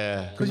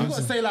 Yeah. Because you got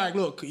to say, like,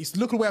 look at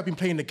the way I've been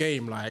playing the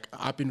game. Like,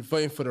 I've been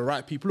voting for the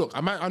right people. Look,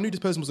 I knew this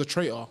person was a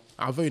traitor.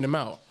 I'm voting him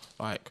out.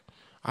 Like,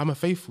 I'm a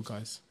faithful,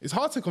 guys. It's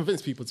hard to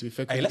convince people to be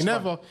faithful. Hey, you can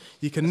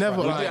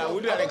never.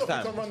 We'll do that next You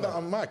time. can run that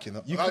on mic, you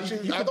know.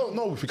 I don't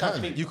know if you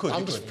can. You could.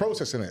 I'm just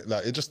processing it.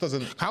 Like, it just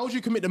doesn't. How would you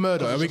commit the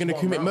murder? Are we going to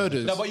commit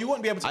murders? No, but you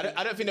wouldn't be able to.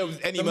 I don't think there was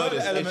any The murder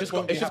murders.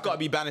 element It's just got to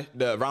be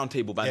the round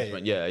table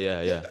banishment.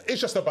 Yeah.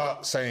 It's just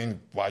about saying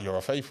why you're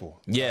a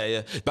faithful.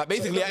 Yeah. But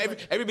basically,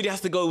 everybody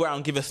has to go around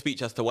and give a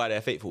speech as to why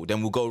they're faithful.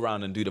 Then we'll go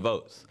around and do the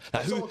votes.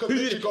 Like, who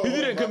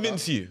didn't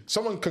convince you?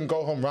 Someone can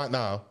go home right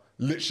now,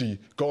 literally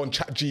go on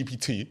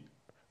ChatGPT,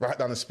 write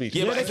down a speech.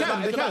 Yeah, but it's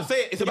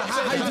about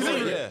how you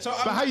deliver it. But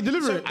how you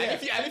deliver it?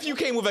 And if you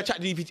came with a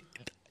chat GPT,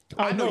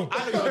 I know.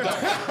 I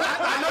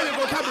know your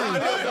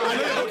vocabulary.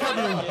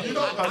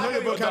 I know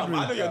your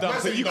vocabulary.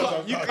 So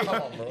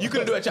you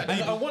couldn't do a chat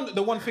GPT.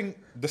 The one thing,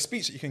 the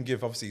speech that you can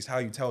give, obviously, is how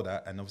you tell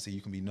that, and obviously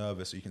you can be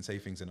nervous or you can say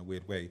things in a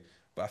weird way.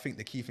 But I think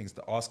the key thing is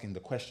asking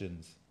the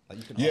questions. Like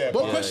you can ask.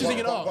 What questions you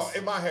can ask? But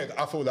in my head,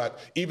 I feel like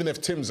even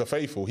if Tim's a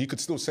faithful, he could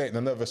still say it in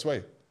a nervous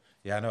way.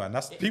 Yeah, I know, and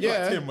that's people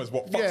like Tim was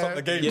what fucks up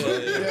the game.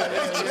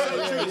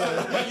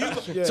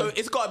 So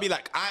it's got to be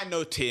like, I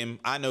know Tim,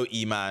 I know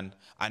E-Man,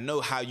 I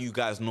know how you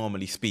guys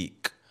normally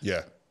speak.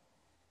 Yeah.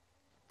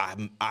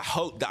 I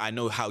hope that I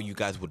know how you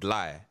guys would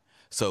lie.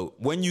 So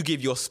when you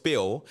give your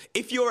spiel,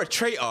 if you're a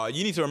traitor,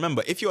 you need to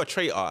remember, if you're a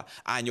traitor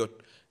and you're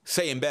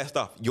saying bad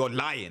stuff, you're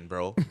lying,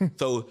 bro.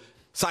 So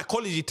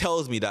psychology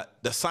tells me that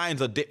the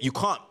signs are you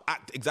can't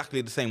act exactly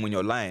the same when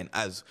you're lying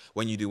as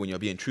when you do when you're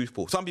being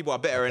truthful. Some people are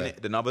better in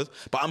it than others,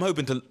 but I'm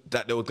hoping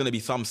that there was going to be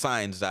some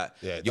signs that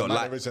you're lying. The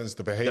mannerisms,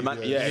 the behavior.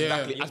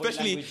 Exactly.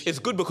 Especially, it's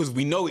good because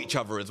we know each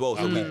other as well.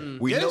 So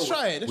we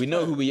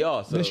know who we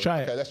are. So. Let's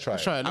try it. Okay, let's try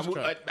it.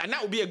 And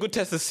that would be a good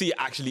test to see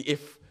actually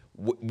if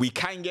we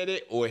can get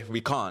it or if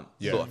we can't,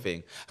 sort of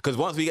thing. Because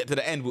once we get to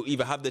the end, we'll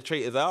either have the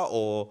traitors out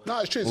or... No,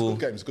 it's true. It's a good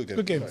game. It's a good game.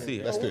 Good game. Let's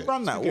do it.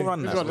 We'll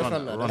run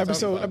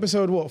that.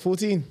 Episode what?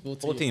 14?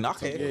 14.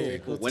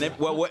 Okay,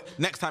 cool.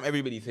 Next time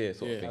everybody's here,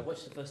 sort of thing. I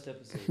watched the first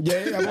episode.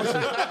 Yeah, I watched it.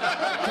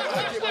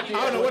 I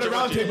don't know what a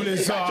round table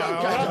is.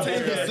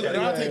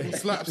 Round table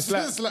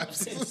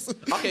slaps.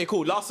 Okay,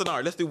 cool. Last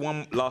scenario. Let's do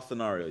one last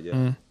scenario,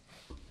 yeah?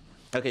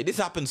 Okay, this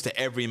happens to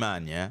every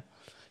man, yeah?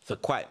 It's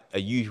quite a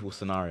usual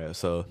scenario.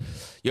 So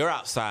you're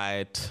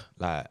outside,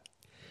 like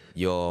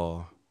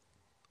you're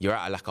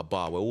at like a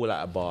bar. We're all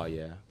at a bar,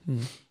 yeah.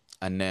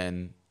 And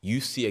then you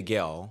see a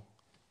girl,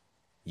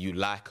 you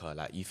like her.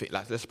 Like you think,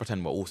 like let's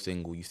pretend we're all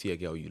single. You see a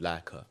girl, you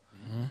like her.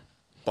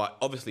 But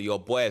obviously your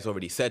boy has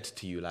already said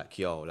to you, like,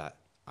 yo, like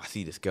I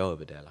see this girl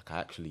over there. Like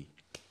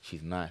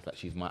she's nice. Like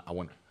she's I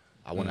want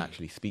to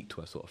actually speak to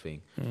her, sort of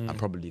thing. I'm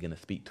probably gonna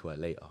speak to her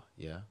later,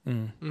 yeah.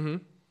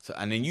 So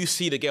and then you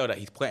see the girl that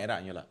he's pointed at,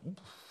 and you're like,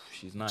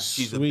 she's nice.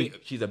 She's a bit of you.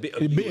 She's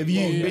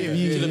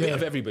a bit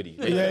of everybody.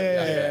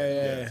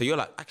 Yeah. So you're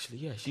like,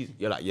 actually, she's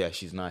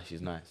nice.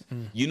 She's nice.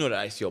 You know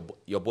that it's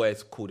your boy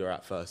has called her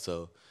out first,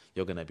 so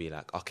you're gonna be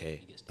like,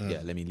 okay,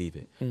 let me leave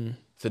it.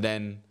 So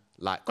then,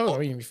 like, I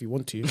mean, if you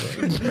want to,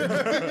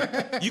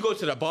 you go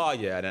to the bar,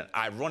 yeah, and then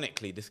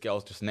ironically, this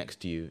girl's just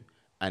next to you,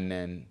 and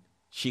then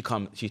she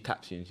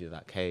taps you, and she's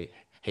like, hey,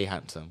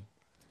 handsome.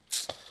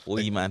 What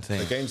are you, man,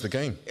 saying? The game's the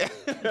game.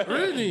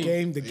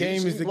 Really? The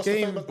game is the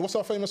game. What's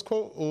our famous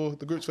quote or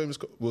the group's famous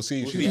quote? We'll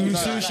see who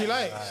she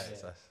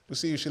likes. We'll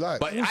see who she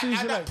likes. But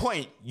at that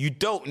point, you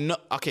don't know.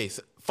 Okay,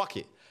 so fuck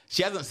it.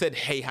 She hasn't said,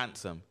 hey,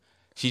 handsome.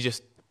 You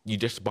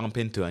just bump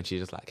into her and she's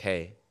just like,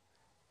 hey.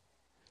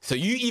 So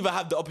you either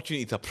have the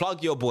opportunity to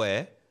plug your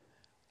boy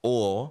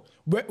or...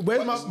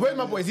 Where's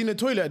my boy? Is he in the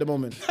toilet at the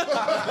moment?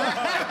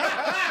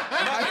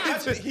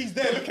 He's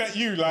there looking at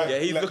you like... Yeah,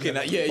 he's like, looking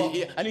at...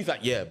 Yeah, and he's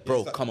like, yeah,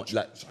 bro, come on.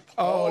 Like,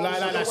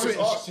 like switch.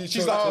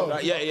 She's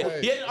like, yeah.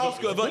 He didn't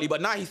ask you overtly,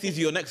 but now he sees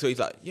you next to her. He's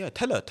like, yeah,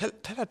 tell her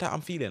that I'm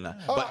feeling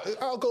that. But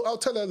I'll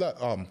tell her like,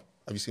 have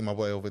you seen my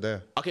boy over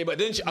there? Okay, but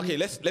then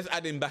let's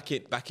add him back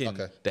in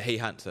the hey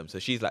handsome. So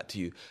she's like to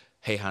you,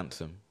 hey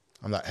handsome.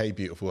 I'm like, hey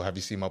beautiful, have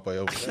you seen my boy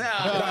over there?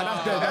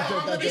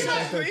 That's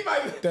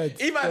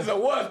dead. Iman's the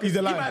worst. He's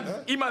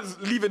alive. Iman's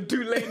leaving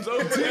 2 lanes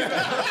open.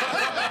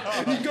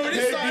 You go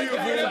this side.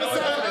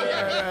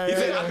 He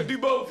said, I could do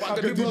both. I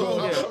could do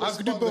both. I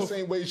could do both. The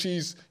same way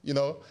she's,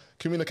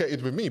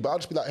 communicated with me. But I'll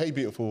just be like, hey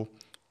beautiful,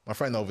 my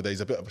friend over there, he's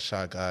a bit of a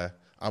shy guy.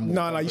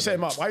 No, you set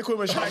him up. Why you call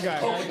him a shy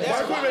guy?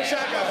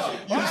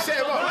 You set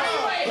him up.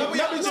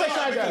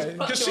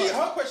 Because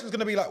her question is going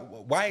to be like,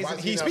 why isn't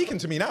he speaking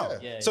to me now?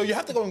 So you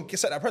have to go and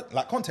set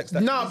that context.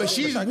 No, but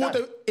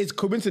it's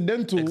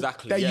coincidental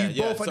that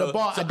you both at the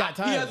bar at that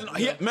time.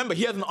 Remember,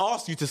 he hasn't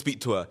asked you to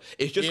speak to her.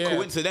 It's just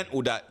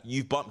coincidental that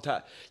you bumped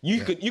out.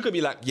 You could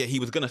be like, yeah, he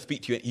was going to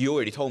speak to you. You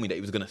already told me that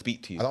he was going to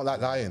speak to you. I don't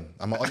like lying.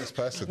 I'm an honest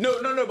person.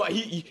 No, but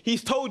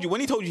he's told you.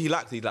 When he told you he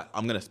likes, he's like,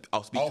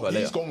 I'll speak to her later.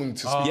 He's going to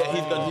speak. Yeah,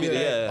 he's going to speak.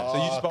 So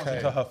you just bumped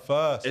into her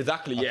first.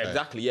 Exactly.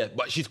 Yeah.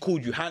 But she's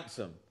called you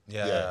handsome.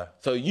 Yeah.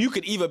 So you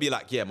could either be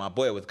like, yeah, my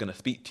boy was going to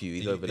speak to you.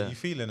 He's over there. Are you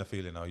feeling a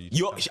feeling? Or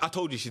I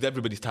told you she's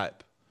everybody's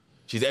type.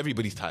 She's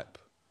everybody's type.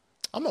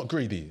 I'm not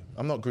greedy.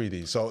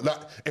 So like,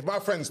 if my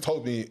friends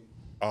told me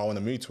I want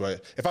to move to her,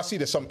 if I see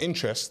there's some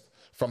interest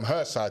from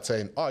her side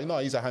saying, oh,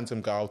 he's a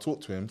handsome guy, I'll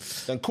talk to him,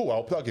 then cool,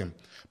 I'll plug him.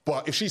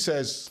 But if she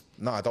says,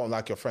 no, I don't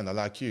like your friend, I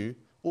like you,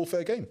 all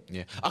fair game.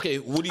 Yeah. Okay,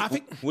 what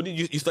did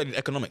you studied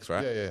economics,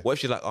 right? Yeah. What if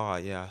she's like, oh,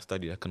 yeah, I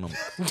studied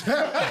economics?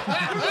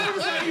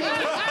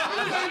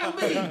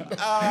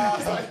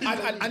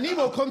 I need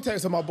more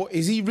context on my boy.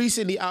 Is he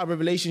recently out of a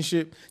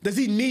relationship? Does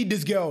he need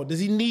this girl? Does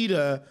he need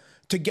her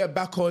to get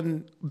back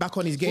on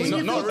his game?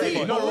 Not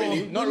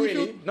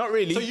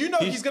really. So you know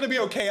he's going to be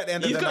okay at the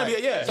end of the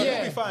night. So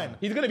he'll be fine.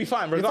 He's going to be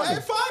fine,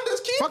 regardless.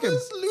 Finders,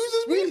 keepers,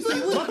 losers,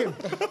 winners. Fuck him.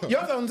 You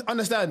have to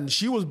understand,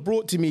 she was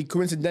brought to me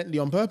coincidentally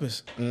on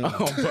purpose. On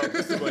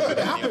purpose. It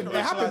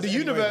happened. The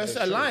universe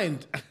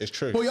aligned. It's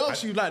true. But he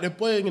asked you, like, the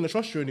boy ain't going to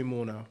trust you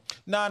anymore now.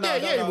 No.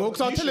 He will,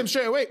 because I'll tell him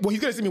straight away. Well,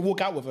 he's going to see me walk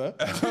out with her.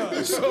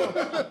 So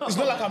it's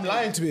not like I'm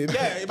lying to him.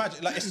 Yeah,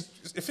 imagine, like,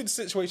 if this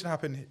situation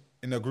happened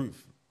in a group,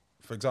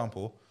 for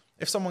example,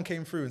 if someone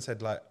came through and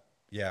said, like,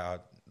 yeah,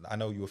 I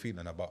know you were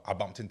feeling her, but I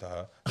bumped into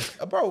her.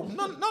 Bro,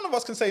 none of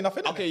us can say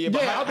nothing. Okay, yeah,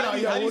 but how do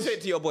you say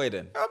it to your boy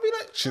then? I'll be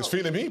like, she's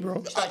feeling me,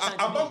 bro.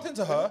 I bumped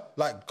into her,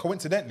 like,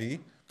 coincidentally.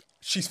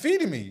 She's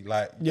feeling me,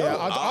 like... Yeah,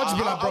 I'll just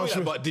be like, bro...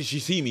 but did she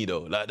see me,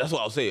 though? Like, that's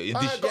what I'll say. Go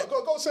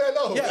say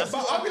hello. Yeah,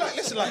 but I'll be like,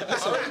 listen. I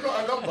already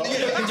got a number.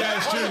 Yeah,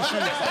 it's true.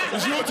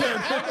 It's your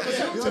turn.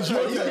 It's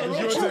your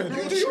turn.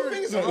 You do your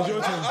things, though.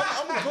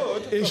 I'm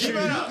good. It's true.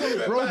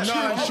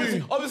 It's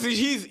true. Obviously,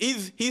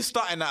 he's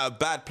starting at a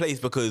bad place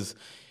because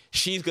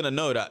she's going to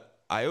know that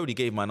I already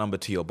gave my number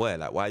to your boy.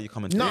 Like, why are you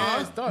coming to me?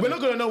 We're not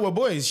going to know we're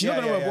boys. She's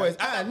not going to know we're boys.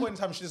 At that point in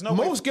time, there's no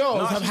most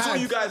girls have she saw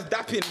had... you guys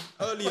dapping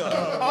earlier.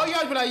 Oh, you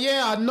guys be like,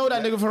 yeah, I know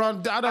that nigga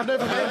from... I don't know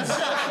from ends.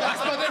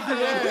 That's my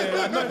difference.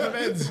 Yeah, I know from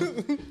ends.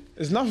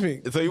 It's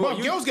nothing. So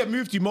girls get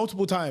moved to you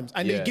multiple times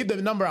and they give the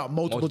number out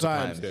multiple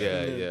times.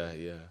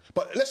 Yeah.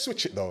 But let's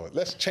switch it, though.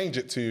 Let's change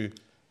it to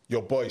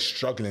your boy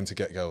struggling to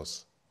get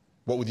girls.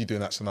 What would you do in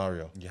that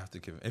scenario? You have to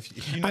give him.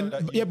 If you know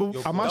that but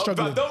am I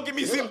struggling? Don't give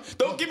me sympathy numbers.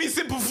 Don't give me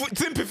sympathy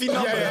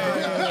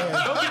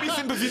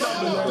numbers.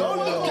 Don't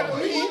look at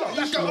me. You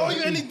can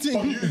argue anything.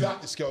 But you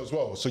like this girl as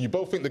well, so you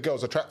both think the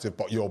girl's attractive,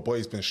 but your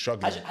boy's been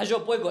struggling. Has your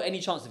boy got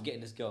any chance of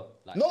getting this girl?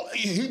 Like, No,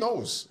 who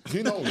knows?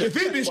 If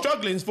he's been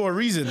struggling, it's for a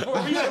reason. It's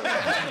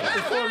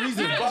for a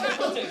reason.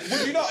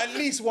 Would you not at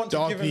least want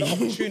to give him the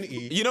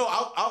opportunity? You know,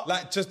 I'll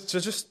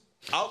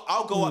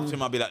go up to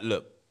him. I'll be like,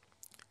 look,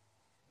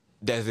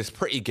 there's this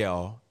pretty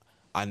girl.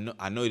 I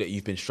know that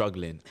you've been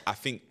struggling. I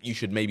think you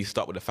should maybe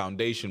start with a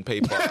foundation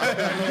paper.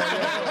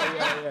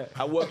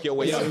 And work your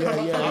way up.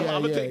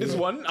 I'm gonna take this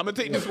one. I'm gonna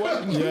take this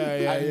one. And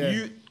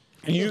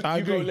you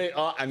go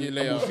later, and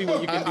we'll see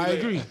what you can do. I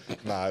agree.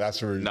 Nah,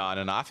 that's rude. No.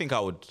 I think I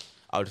would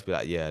just be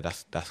like, yeah,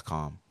 that's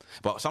calm.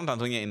 But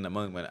sometimes when you're in the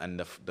moment and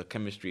the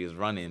chemistry is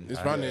running,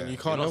 it's running. You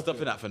can't you're not help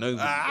stopping that for no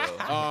reason.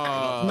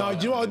 No,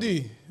 do you know what I'll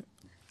do?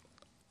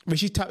 When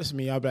she taps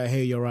me, I'll be like,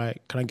 hey, you're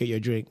right. Can I get you a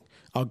drink?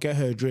 I'll get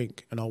her a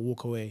drink and I'll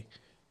walk away.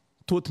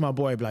 Talk to my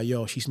boy, be like,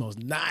 yo, she smells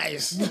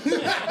nice.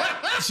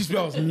 She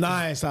smells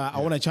nice. I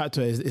want to chat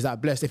to her. Is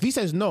that blessed? If he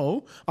says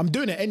no, I'm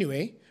doing it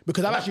anyway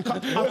because I've come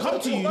to you. But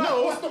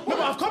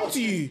I've come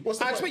to you.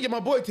 I expect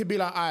my boy to be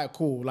like, all right,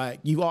 cool.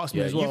 Like, you've asked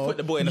me as well. You put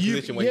the boy in a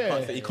position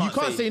where you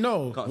can't say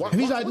no. If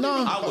he's like,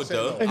 no. I would,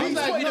 though. If he's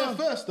like, no.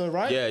 first, though,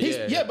 right?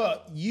 Yeah,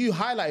 but you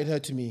highlighted her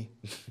to me.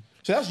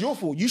 So that's your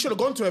fault. You should have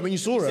gone to her when you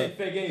saw her.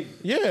 fair game.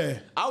 Yeah.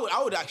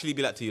 I would actually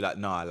be like to you, like,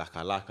 no, I like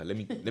her. Let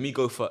me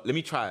go for. Let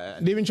me try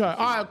it. Let me try.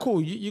 All right,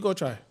 cool. You go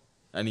try.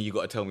 And then you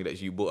got to tell me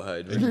that you bought her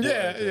a drink.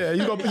 Yeah.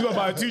 You got to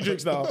buy her 2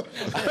 drinks now.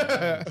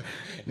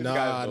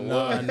 Nah,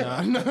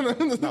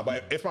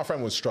 but if my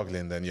friend was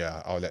struggling, then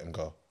yeah, I'll let him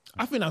go.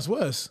 I think that's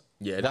worse.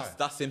 Yeah,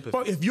 that's sympathy.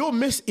 But if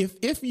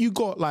you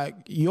got like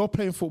you're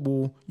playing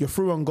football, you're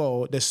through on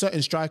goal. There's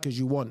certain strikers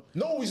you want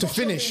No, he's to not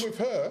finish. struggling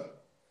with her.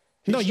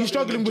 No, you're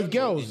struggling with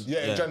general. girls.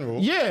 Yeah, in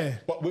general. Yeah.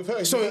 But with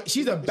her... So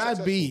she's a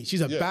bad B. She's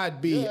a bad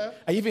B. Yeah.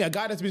 And you think a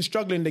guy that's been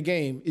struggling in the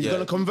game is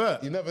going to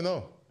convert? You never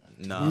know.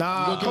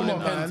 Nah, come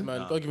on,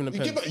 man. Go give him the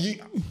pen.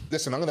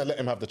 Listen, I'm going to let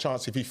him have the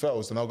chance. If he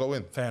fails, then I'll go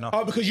in. Fair enough.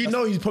 Oh, because you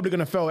know he's probably going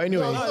to fail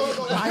anyway.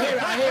 No. I hear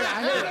it.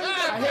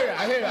 I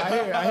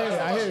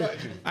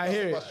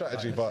hear it. My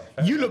strategy, but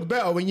You look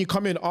better when you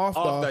come in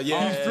after. You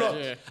flop.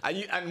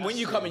 And when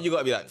you come in, you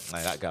gotta be like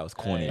that guy was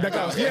corny. That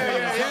guy was,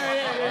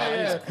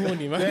 yeah.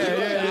 Corny, man.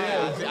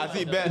 I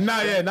see Ben.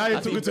 Now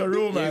you're talking to a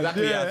real man.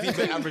 Exactly. Yeah. I see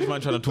Ben average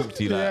man trying to talk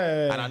to you, like,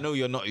 Yeah. and I know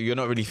you're not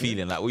really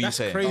feeling like. What are you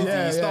saying? Crazy.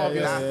 Yeah, You start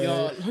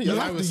yeah,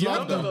 with You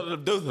have to.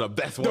 Those are the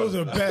best ones. Those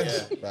are the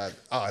best. man,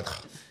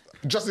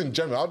 just in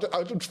general,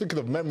 I'm just thinking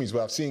of memories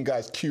where I've seen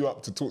guys queue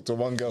up to talk to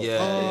one girl.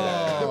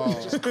 Yeah.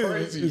 It's just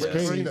crazy. It's When I've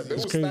crazy. seen them, they're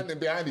all standing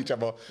behind each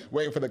other,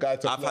 waiting for the guy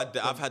to.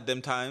 I've had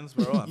them times,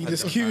 bro. You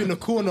just queue in the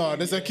corner.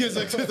 There's a kid,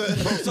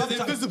 there's an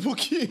invisible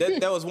queue.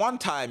 There was one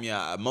time,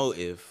 at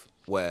Motive,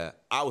 where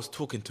I was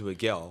talking to a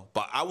girl,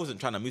 but I wasn't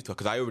trying to move to her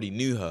because I already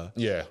knew her.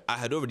 Yeah. I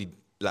had already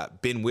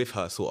been with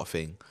her, sort of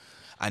thing.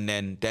 And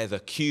then there's a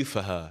queue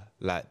for her.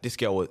 Like, this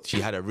girl,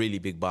 she had a really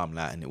big bum,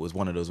 and it was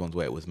one of those ones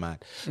where it was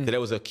mad. So there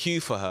was a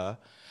queue for her,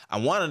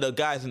 and one of the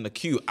guys in the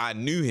queue, I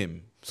knew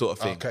him, sort of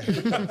thing. Okay.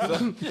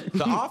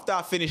 So after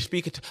I finished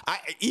speaking to her,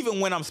 even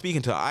when I'm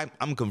speaking to her,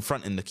 I'm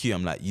confronting the queue.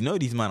 I'm like,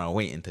 these men are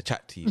waiting to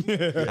chat to you.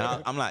 And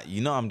I'm like,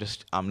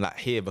 I'm like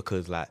here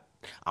because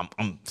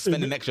I'm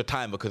spending extra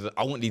time because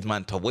I want these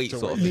men to wait,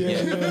 sort of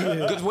thing.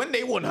 Because when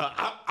they want her,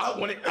 I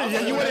want it.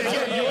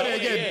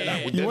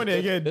 You want it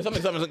again. There's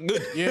something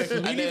good. Yeah,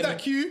 when you leave that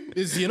queue,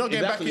 you're not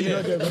getting back in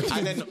there.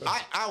 And then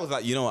I was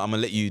like, I'm gonna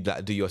let you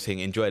do your thing,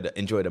 enjoy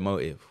the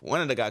Motive.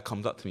 One of the guys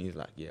comes up to me, he's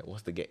like, yeah,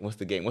 what's the game? What's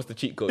the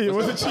cheat code?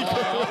 What's the cheat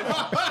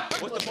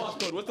What's the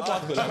passcode? What's the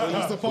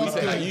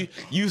passcode? Like,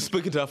 you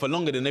spoken to her for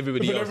longer than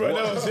everybody else.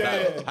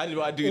 How did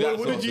I do that?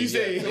 What did you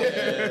say?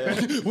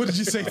 What did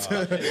you say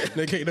to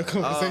negate the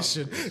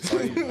conversation?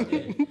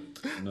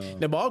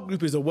 No, but our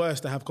group is the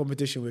worst to have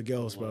competition with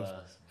girls, bro.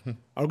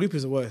 Our group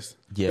is the worst.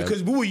 Yeah.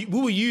 Because we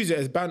will use it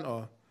as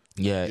banter.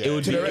 Yeah, it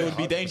would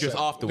be dangerous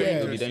afterwards. Yeah,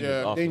 It would be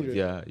dangerous afterwards.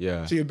 dangerous.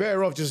 Yeah. So you're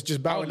better off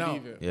just bowing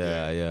out.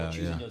 Yeah.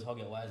 Choosing your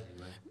target wisely,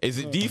 man.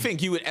 Do you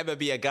think you would ever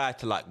be a guy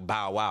to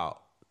bow out?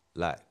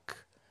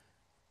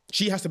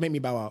 She has to make me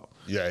bow out.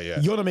 Yeah.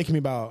 You're not making me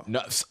bow out.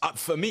 No,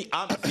 for me,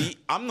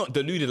 I'm not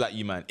deluded like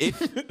you, man.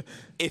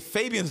 If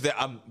Fabian's there,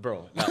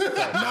 bro. No.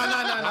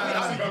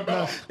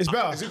 It's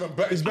better. It's even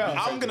better. It's better.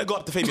 I'm gonna go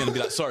up to Fabian and be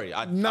like, sorry. No.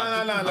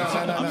 I'm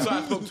sorry I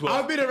spoke to her.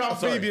 I've been around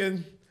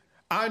Fabian.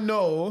 I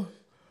know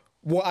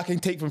what I can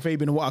take from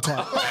Fabian and what I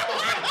can't.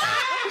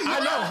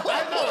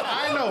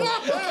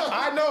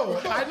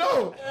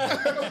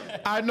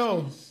 I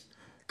know.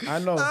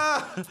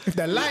 If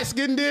they're light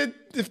skinned,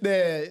 if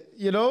they're,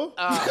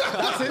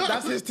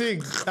 that's his thing.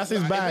 That's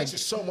his It bag. makes it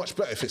so much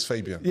better if it's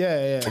Fabian.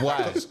 Yeah.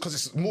 Why? Because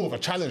it's more of a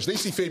challenge. They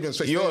see Fabian's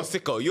face. You're a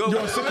sicko. You're You're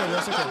sicko.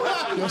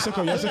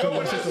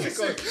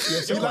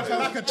 You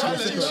like a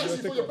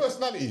challenge for your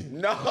personality.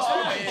 No,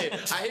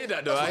 I hear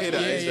that though. I hear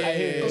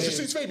that. Because she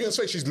sees Fabian's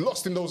face, she's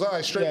lost in those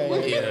eyes straight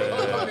away. Make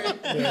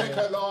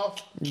her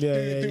laugh.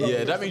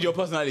 Yeah, that means your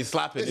personality is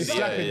slapping. It's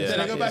slapping. Then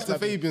they go back to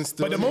Fabian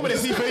still. But the moment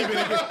they see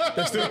Fabian,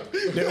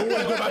 they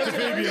always go back to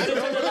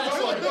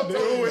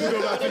Fabian.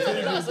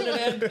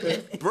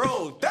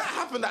 Bro, that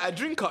happened at a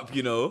drink up,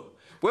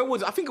 Where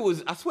was I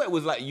swear it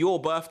was like your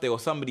birthday or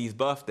somebody's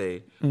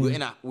birthday. We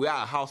were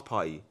at a house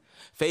party.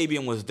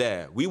 Fabian was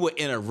there. We were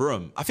in a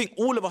room. I think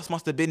all of us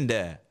must have been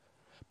there.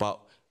 But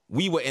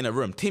we were in a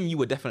room. Tim, you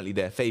were definitely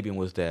there. Fabian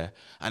was there.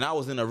 And I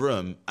was in a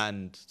room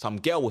and some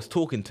girl was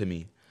talking to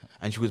me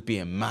and she was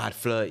being mad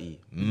flirty.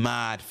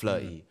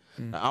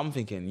 Like, I'm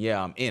thinking,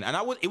 yeah, I'm in. And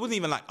it wasn't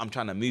even like I'm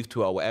trying to move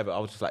to her or whatever. I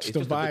was just like, it's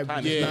just a good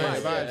time.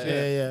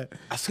 Yeah.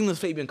 As soon as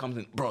Fabian comes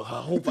in, bro,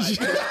 her whole vibe.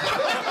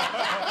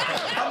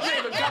 I'm not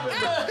even capping,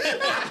 bro.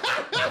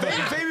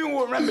 Fabian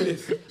will remember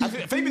this.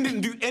 Fabian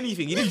didn't do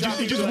anything. He just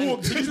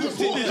walked.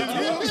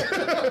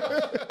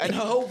 And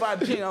her whole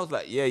vibe changed. I was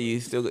like, yeah, you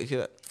still got... She's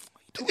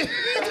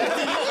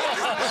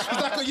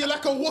like, You're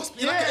like a wasp.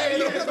 She's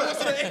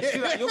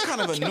like, you're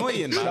kind of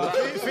annoying, man.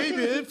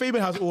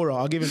 Fabian has aura.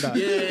 I'll give him that.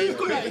 Yeah, he's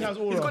got Fabian has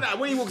aura. He's got that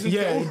when he walks in.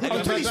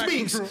 Until he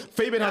speaks,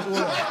 Fabian has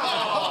aura.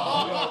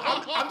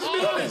 I'm just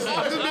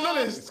being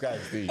honest. This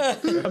guy's deep.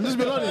 I'm just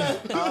being honest.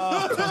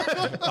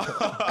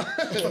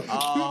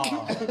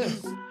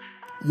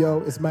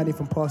 Yo, it's Manny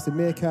from Pastor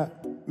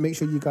Meerkat. Make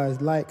sure you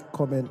guys like,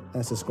 comment,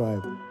 and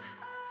subscribe.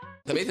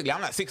 So basically, I'm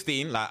like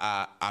 16. Like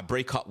I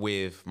break up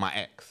with my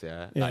ex.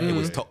 Yeah, like it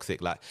was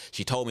toxic. Like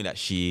she told me that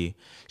she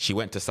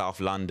went to South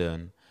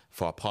London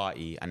for a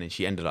party and then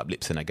she ended up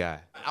lipsing a guy.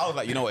 I was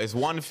like, it's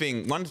one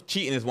thing.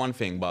 Cheating is one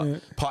thing, but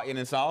partying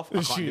in South,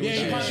 I can't do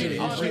it.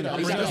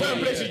 Certain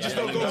places you just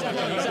don't go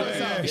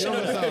to. It's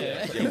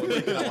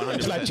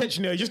like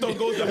Chechnya, you just don't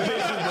go to the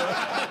places, bro.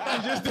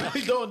 You just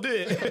don't do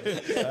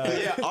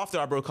it. After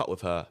I broke up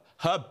with her,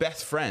 her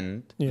best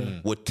friend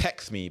would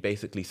text me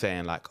basically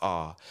saying like,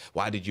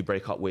 why did you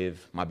break up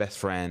with my best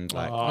friend?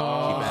 Like,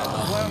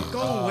 Well,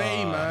 go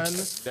away, man.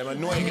 they're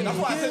annoying. That's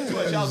what I said to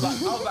her. I was like,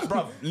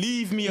 bruv,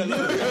 leave me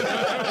alone.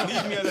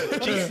 Leave me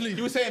alone.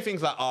 She was saying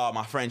things like, "Oh,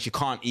 my friend, she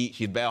can't eat.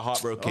 She's bare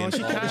heartbroken."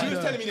 She was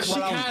telling me this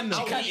while I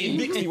was eating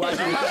Dixie while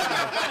she was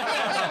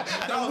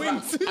and I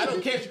was like, I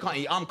don't care if she can't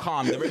eat. I'm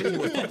calm. The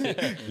relationship was toxic.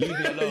 Leave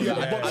me alone.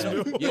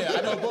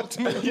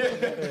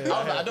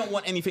 I don't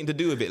want anything to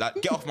do with it.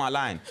 Like, get off my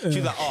line. She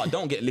was like, "Oh,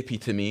 don't get lippy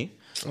to me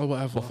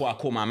before I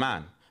call my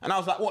man." And I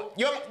was like, "What?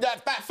 You're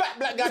that fat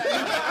black guy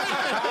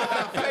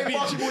that played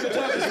basketball with the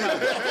Turkish man." I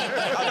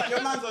was like,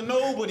 "Your man's a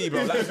nobody,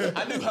 bro." Like,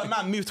 I knew her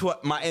man moved to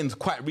my ends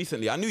quite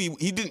recently. I knew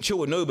he didn't chill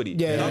with nobody.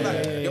 I was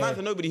like, "Your man's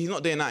a nobody. He's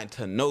not doing nothing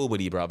to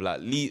nobody, bro." Like,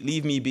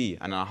 leave me be.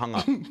 And I hung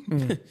up.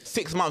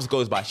 6 months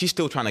goes by. She's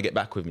still trying to get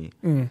back with me.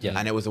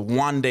 And it was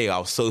one day I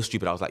was so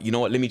stupid. I was like, "You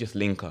know what? Let me just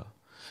link her."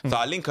 So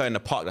I link her in the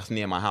park that's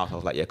near my house. I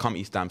was like, "Yeah, come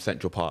East Ham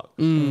Central Park."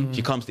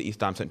 She comes to East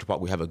Ham Central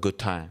Park. We have a good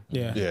time.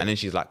 And then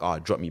she's like, "Oh,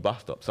 drop me bus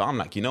stop." So I'm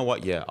like, "You know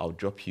what? Yeah, I'll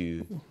drop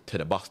you to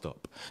the bus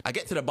stop." I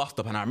get to the bus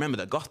stop and I remember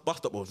the bus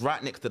stop was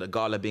right next to the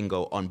Gala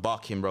Bingo on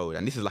Barking Road.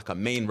 And this is like a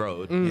main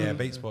road. Yeah,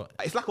 bait spot.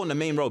 It's like on the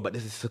main road, but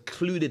there's a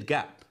secluded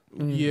gap.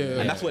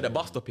 And that's where the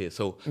bus stop is.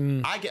 So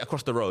I get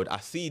across the road.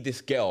 I see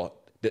this girl,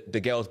 the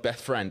girl's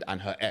best friend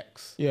and her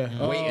ex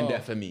waiting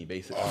there for me,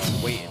 basically.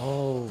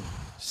 Waiting.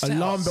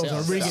 Alarm bells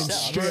are ringing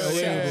straight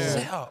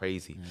away.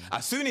 Crazy.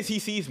 As soon as he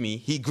sees me,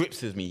 he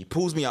gripses me. He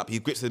pulls me up. He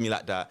gripses me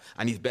like that,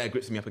 and his bear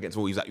grips me up against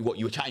the wall. He's like, "What?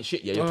 You were chatting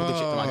shit? Yeah, you're talking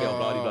shit to my girl.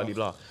 Blah blah blah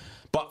blah."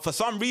 But for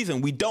some reason,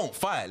 we don't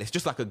fight. It's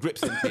just like a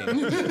gripsing thing.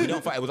 We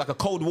don't fight. It was like a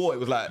Cold War. It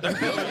was like... There's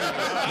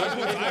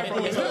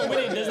no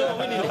winning.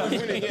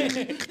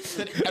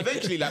 So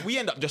eventually, like, we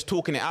end up just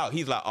talking it out.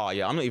 He's like, "Oh,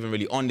 yeah, I'm not even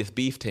really on this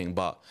beef thing,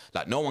 but,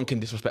 like, no one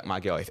can disrespect my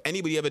girl. If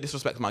anybody ever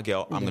disrespects my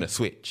girl, I'm going to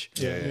switch."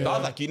 So I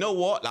was like, you know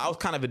what? Like, I was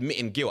kind of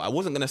admitting guilt. I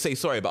wasn't going to say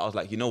sorry, but I was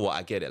like, you know what?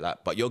 I get it.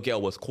 Like, but your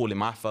girl was calling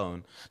my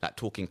phone, like,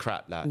 talking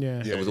crap. Like,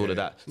 it was all of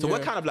that. So we're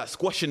kind of, like,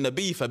 squashing the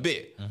beef a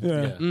bit.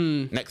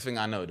 Next thing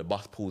I know, the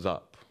bus pulls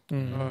up.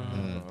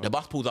 The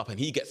bus pulls up and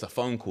he gets a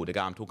phone call, the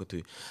guy I'm talking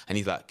to, and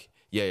he's like,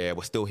 yeah,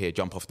 we're still here,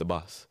 jump off the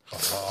bus.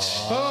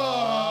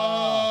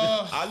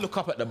 I look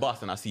up at the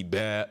bus and I see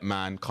Bear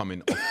Man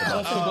coming off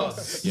the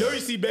bus. You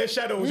see Bear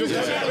shadows.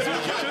 Bear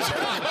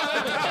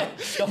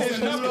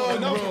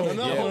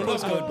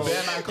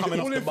Man coming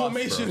off the bus,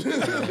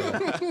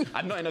 bro.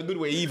 I'm not in a good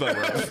way either,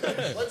 bro.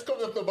 What's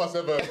coming off the bus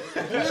ever?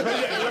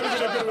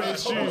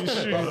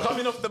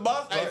 Coming off the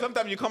bus, like,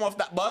 sometimes you come off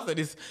that bus and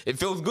it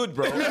feels good,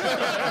 bro. So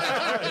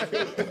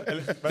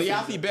yeah,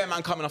 I see Bear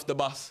Man coming off the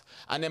bus,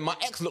 and then my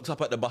ex looks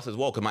up at the bus as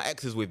well, because my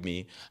ex is with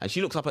me, and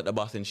she looks up at the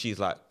bus and she's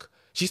like,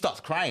 she starts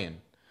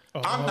crying.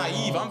 I'm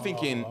naive. I'm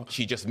thinking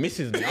she just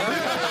misses me.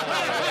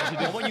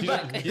 I want you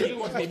back. She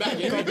wants me back.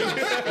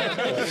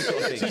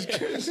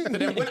 So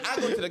then when I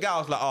go to the guy, I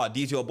was like, "Oh,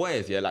 these your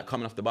boys, yeah, like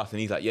coming off the bus," and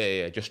he's like,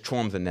 "Yeah, just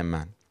Troms and them,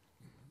 man."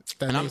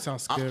 That name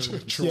sounds scary.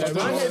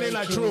 I'm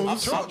like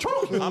Troms.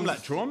 I'm like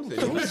Troms.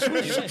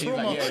 He's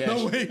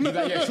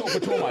like, yeah, short for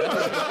trauma.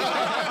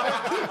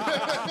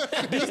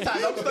 This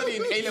time I'm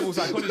studying A-level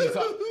psychology,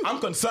 so I'm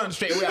concerned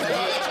straight away. I'm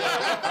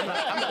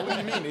like, what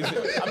do you mean?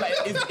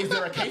 Is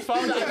there a case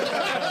file?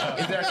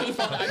 Is there a case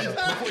file that I need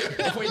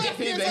before he gets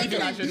here? Is there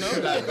anything I should know?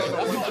 Like,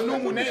 that's not a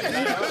normal name.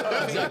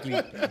 Exactly.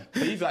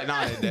 So he's like,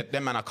 "Nah,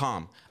 them man are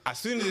calm." As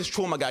soon as this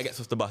trauma guy gets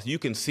off the bus, you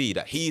can see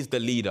that he's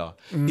the leader.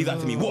 He's like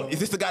to me, "What? Is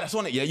this the guy that's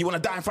on it? Yeah, you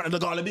want to die in front of the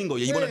Gala Bingo?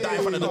 Yeah, you want to die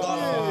in front of the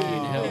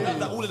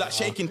Gala?" All of that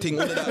shaking thing,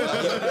 all of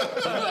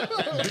that.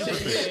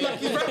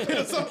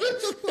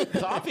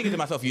 So I'm thinking to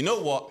myself, you know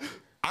what?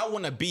 I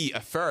want to be a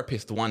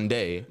therapist one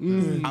day.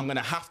 I'm going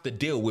to have to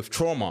deal with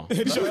trauma. This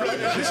is your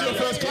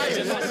first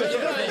client.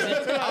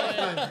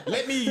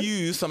 Let me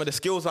use some of the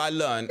skills I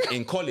learned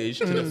in college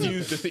to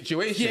diffuse the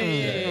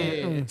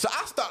situation. So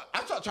I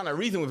start trying to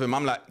reason with him.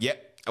 I'm like,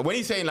 yep. And when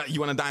he's saying, like, "You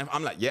want to die,"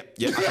 I'm like, yep.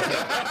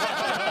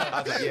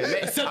 I was like, yeah,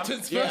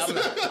 acceptance first.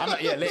 I'm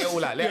like, yeah, let it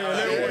all out. Let it all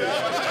out.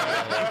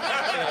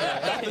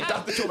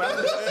 That's the trauma.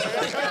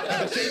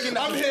 That's the shaking.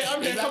 I'm here.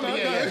 Come on.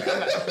 Let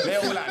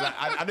it all out. Like,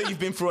 I know you've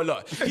been through a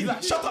lot. He's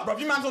like, "Shut up, bro.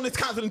 You man's on this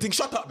counselling thing.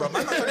 Shut up, bro."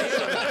 Man,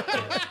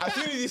 as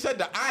soon as he said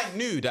that, I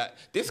knew that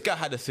this guy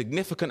had a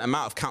significant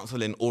amount of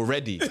counselling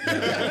already. He's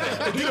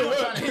not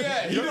trying to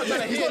hear. You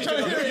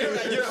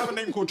don't have a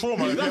name called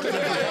trauma.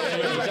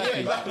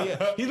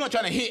 He's not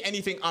trying to hear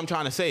anything I'm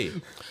trying to say.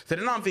 So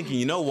then I'm thinking,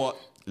 you know what?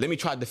 Let me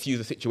try to diffuse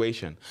the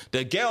situation.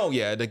 The girl,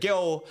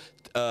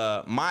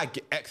 my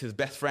ex's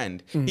best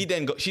friend, she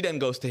then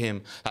goes to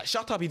him, like,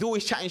 "Shut up, he's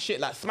always chatting shit,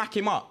 like, smack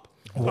him up."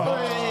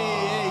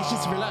 Hey,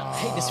 just relax. I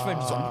hate this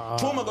friend.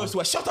 Trauma goes to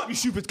her, "Shut up, you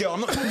stupid girl,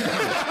 I'm not talking to you."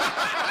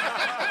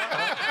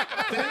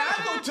 Then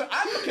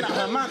I'm looking at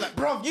her man like,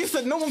 "Bro, you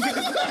said no one can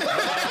discuss it."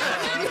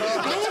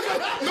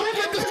 No one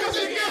can discuss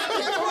it.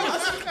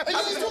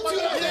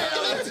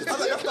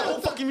 That's the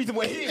whole fucking reason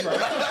we're here, bro.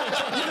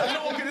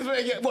 No one can discuss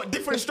it. What,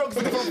 different strokes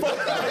for different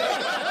folks?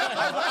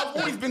 I've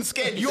always been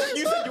scared. You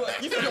said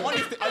you're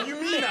honest. Are you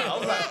me now? I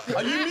was like,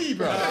 are you me,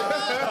 bro?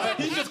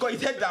 He's just got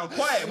his head down,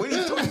 quiet. When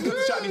he's talking to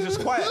the chat, he's just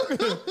quiet.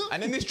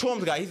 And then this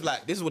trauma guy, he's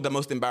like, this is what the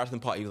most embarrassing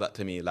part. He was like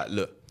to me, like,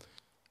 "Look,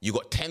 you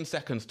got 10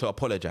 seconds to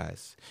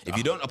apologize. If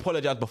you don't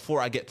apologize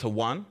before I get to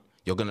 1,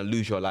 you're gonna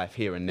lose your life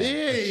here and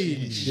there.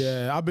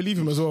 Yeah, I believe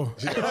him as well.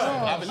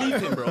 I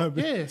believe him, bro.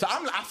 Yeah. So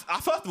I'm like,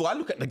 first of all, I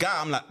look at the guy,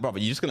 I'm like, brother,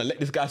 you're just gonna let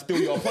this guy steal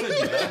your apology?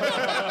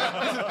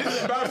 This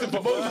is embarrassing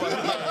for both of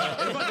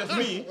us. It's not just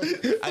me.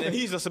 And then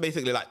he's just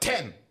basically like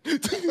 10.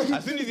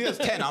 As soon as he says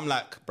 10, I'm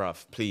like,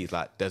 bruv, please,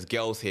 like, there's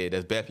girls here,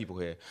 there's bare people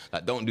here.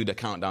 Like, don't do the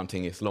countdown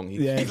thing, it's long.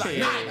 He's like,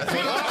 9. As soon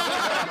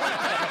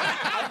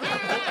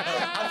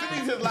as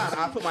he says 9,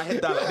 I put my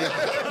head down like this.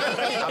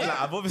 I'm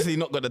like, I've obviously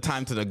not got the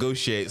time to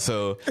negotiate,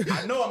 so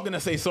I know I'm gonna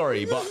say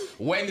sorry, but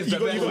when is the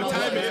best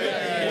time?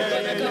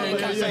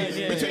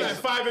 Between like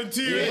 5 and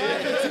 2.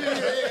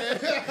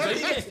 So he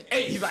gets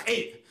 8, he's like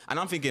 8. And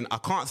I'm thinking, I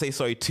can't say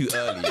sorry too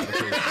early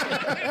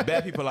because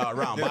bare people are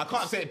around. But I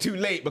can't say it too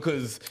late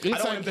because I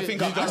don't want him to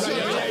think I'm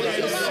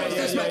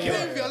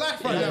your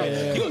life right now.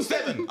 He got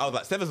 7. I was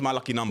like, 7's my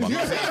lucky number.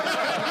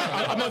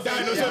 I'm not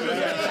dying on 7.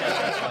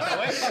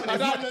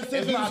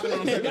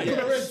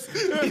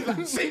 He's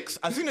like 6.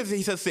 As soon as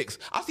he says 6,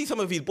 I see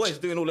some of his boys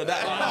doing all of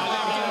that.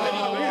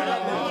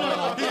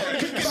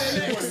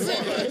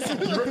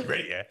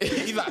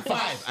 He's like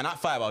 5, and at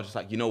 5 I was just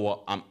like, you know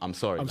what, I'm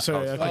sorry. I'm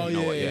sorry. You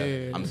know what,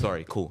 I'm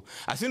sorry, cool.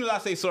 As soon as I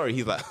say sorry,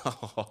 he's like,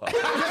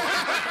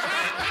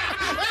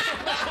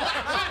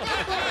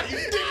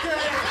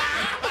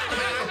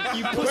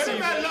 You pussy. When the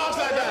man laughs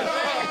like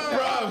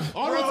that,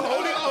 bro,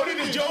 holding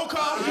the joker,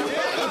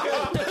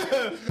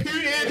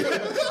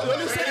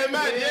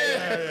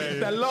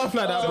 that laugh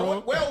like that,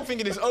 bro. We're all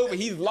thinking it's over.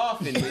 He's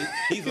laughing.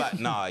 He's like,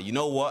 nah, you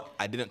know what?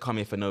 I didn't come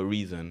here for no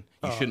reason.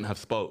 You shouldn't have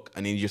spoke.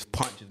 And then he just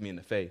punches me in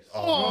the face.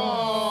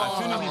 As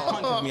soon as he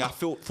punches me, I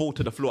fall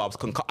to the floor.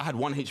 I had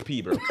 1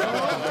 HP, bro.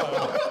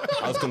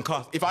 I was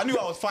concussed. If I knew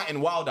I was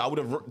fighting Wilder, I would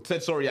have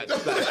said sorry at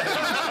that.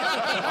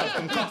 I was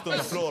concussed on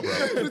the floor, bro.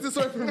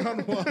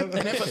 And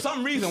then for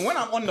some reason, when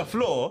I'm on the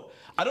floor,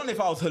 I don't know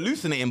if I was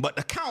hallucinating, but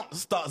the count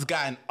starts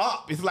going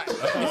up. It's like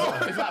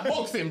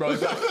boxing, bro.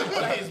 It's like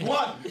it's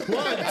 1, 2.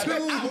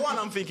 At 1,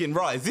 I'm thinking,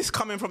 right, is this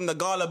coming from the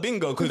gala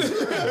bingo? Because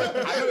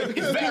I know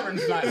it's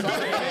veterans night. So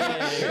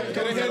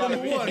can I hear number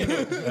 1?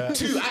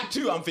 2, at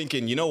 2, I'm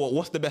thinking, you know what?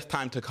 What's the best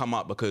time to come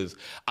up? Because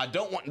I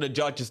don't want the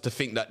judges to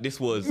think that this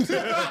was. I was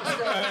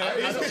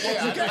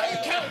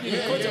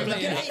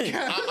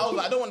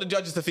like, I don't want the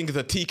judges to think it's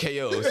a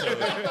TKO. So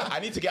I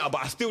need to get up,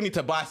 but I still need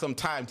to buy some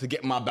time to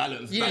get my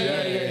balance back.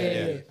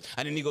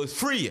 And then he goes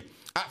 3.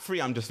 At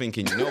 3, I'm just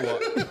thinking, you know what?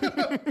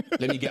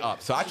 Let me get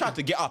up. So I tried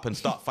to get up and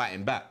start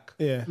fighting back.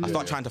 I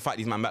start trying to fight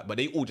these men back, but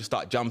they all just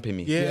start jumping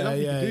me.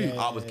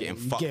 I was getting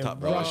fucked up,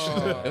 bro.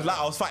 It was like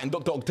I was fighting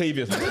Dr.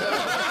 Octavius.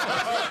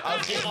 I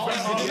was getting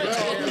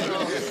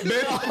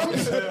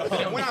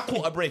when I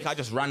caught a break, I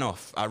just ran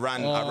off. I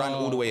ran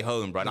all the way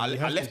home, bro. And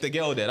I left the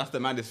girl there. That's the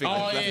maddest thing.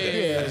 I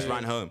just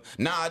ran home.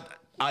 Now,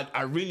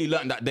 I really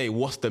learned that day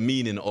what's the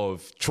meaning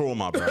of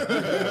trauma, bro.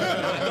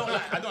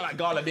 I don't like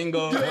gala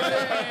bingo.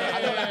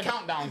 I don't like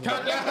countdowns, bro.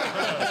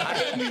 I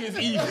hate New Year's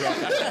Eve, bro. I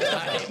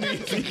hate New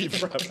Year's Eve,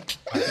 bro.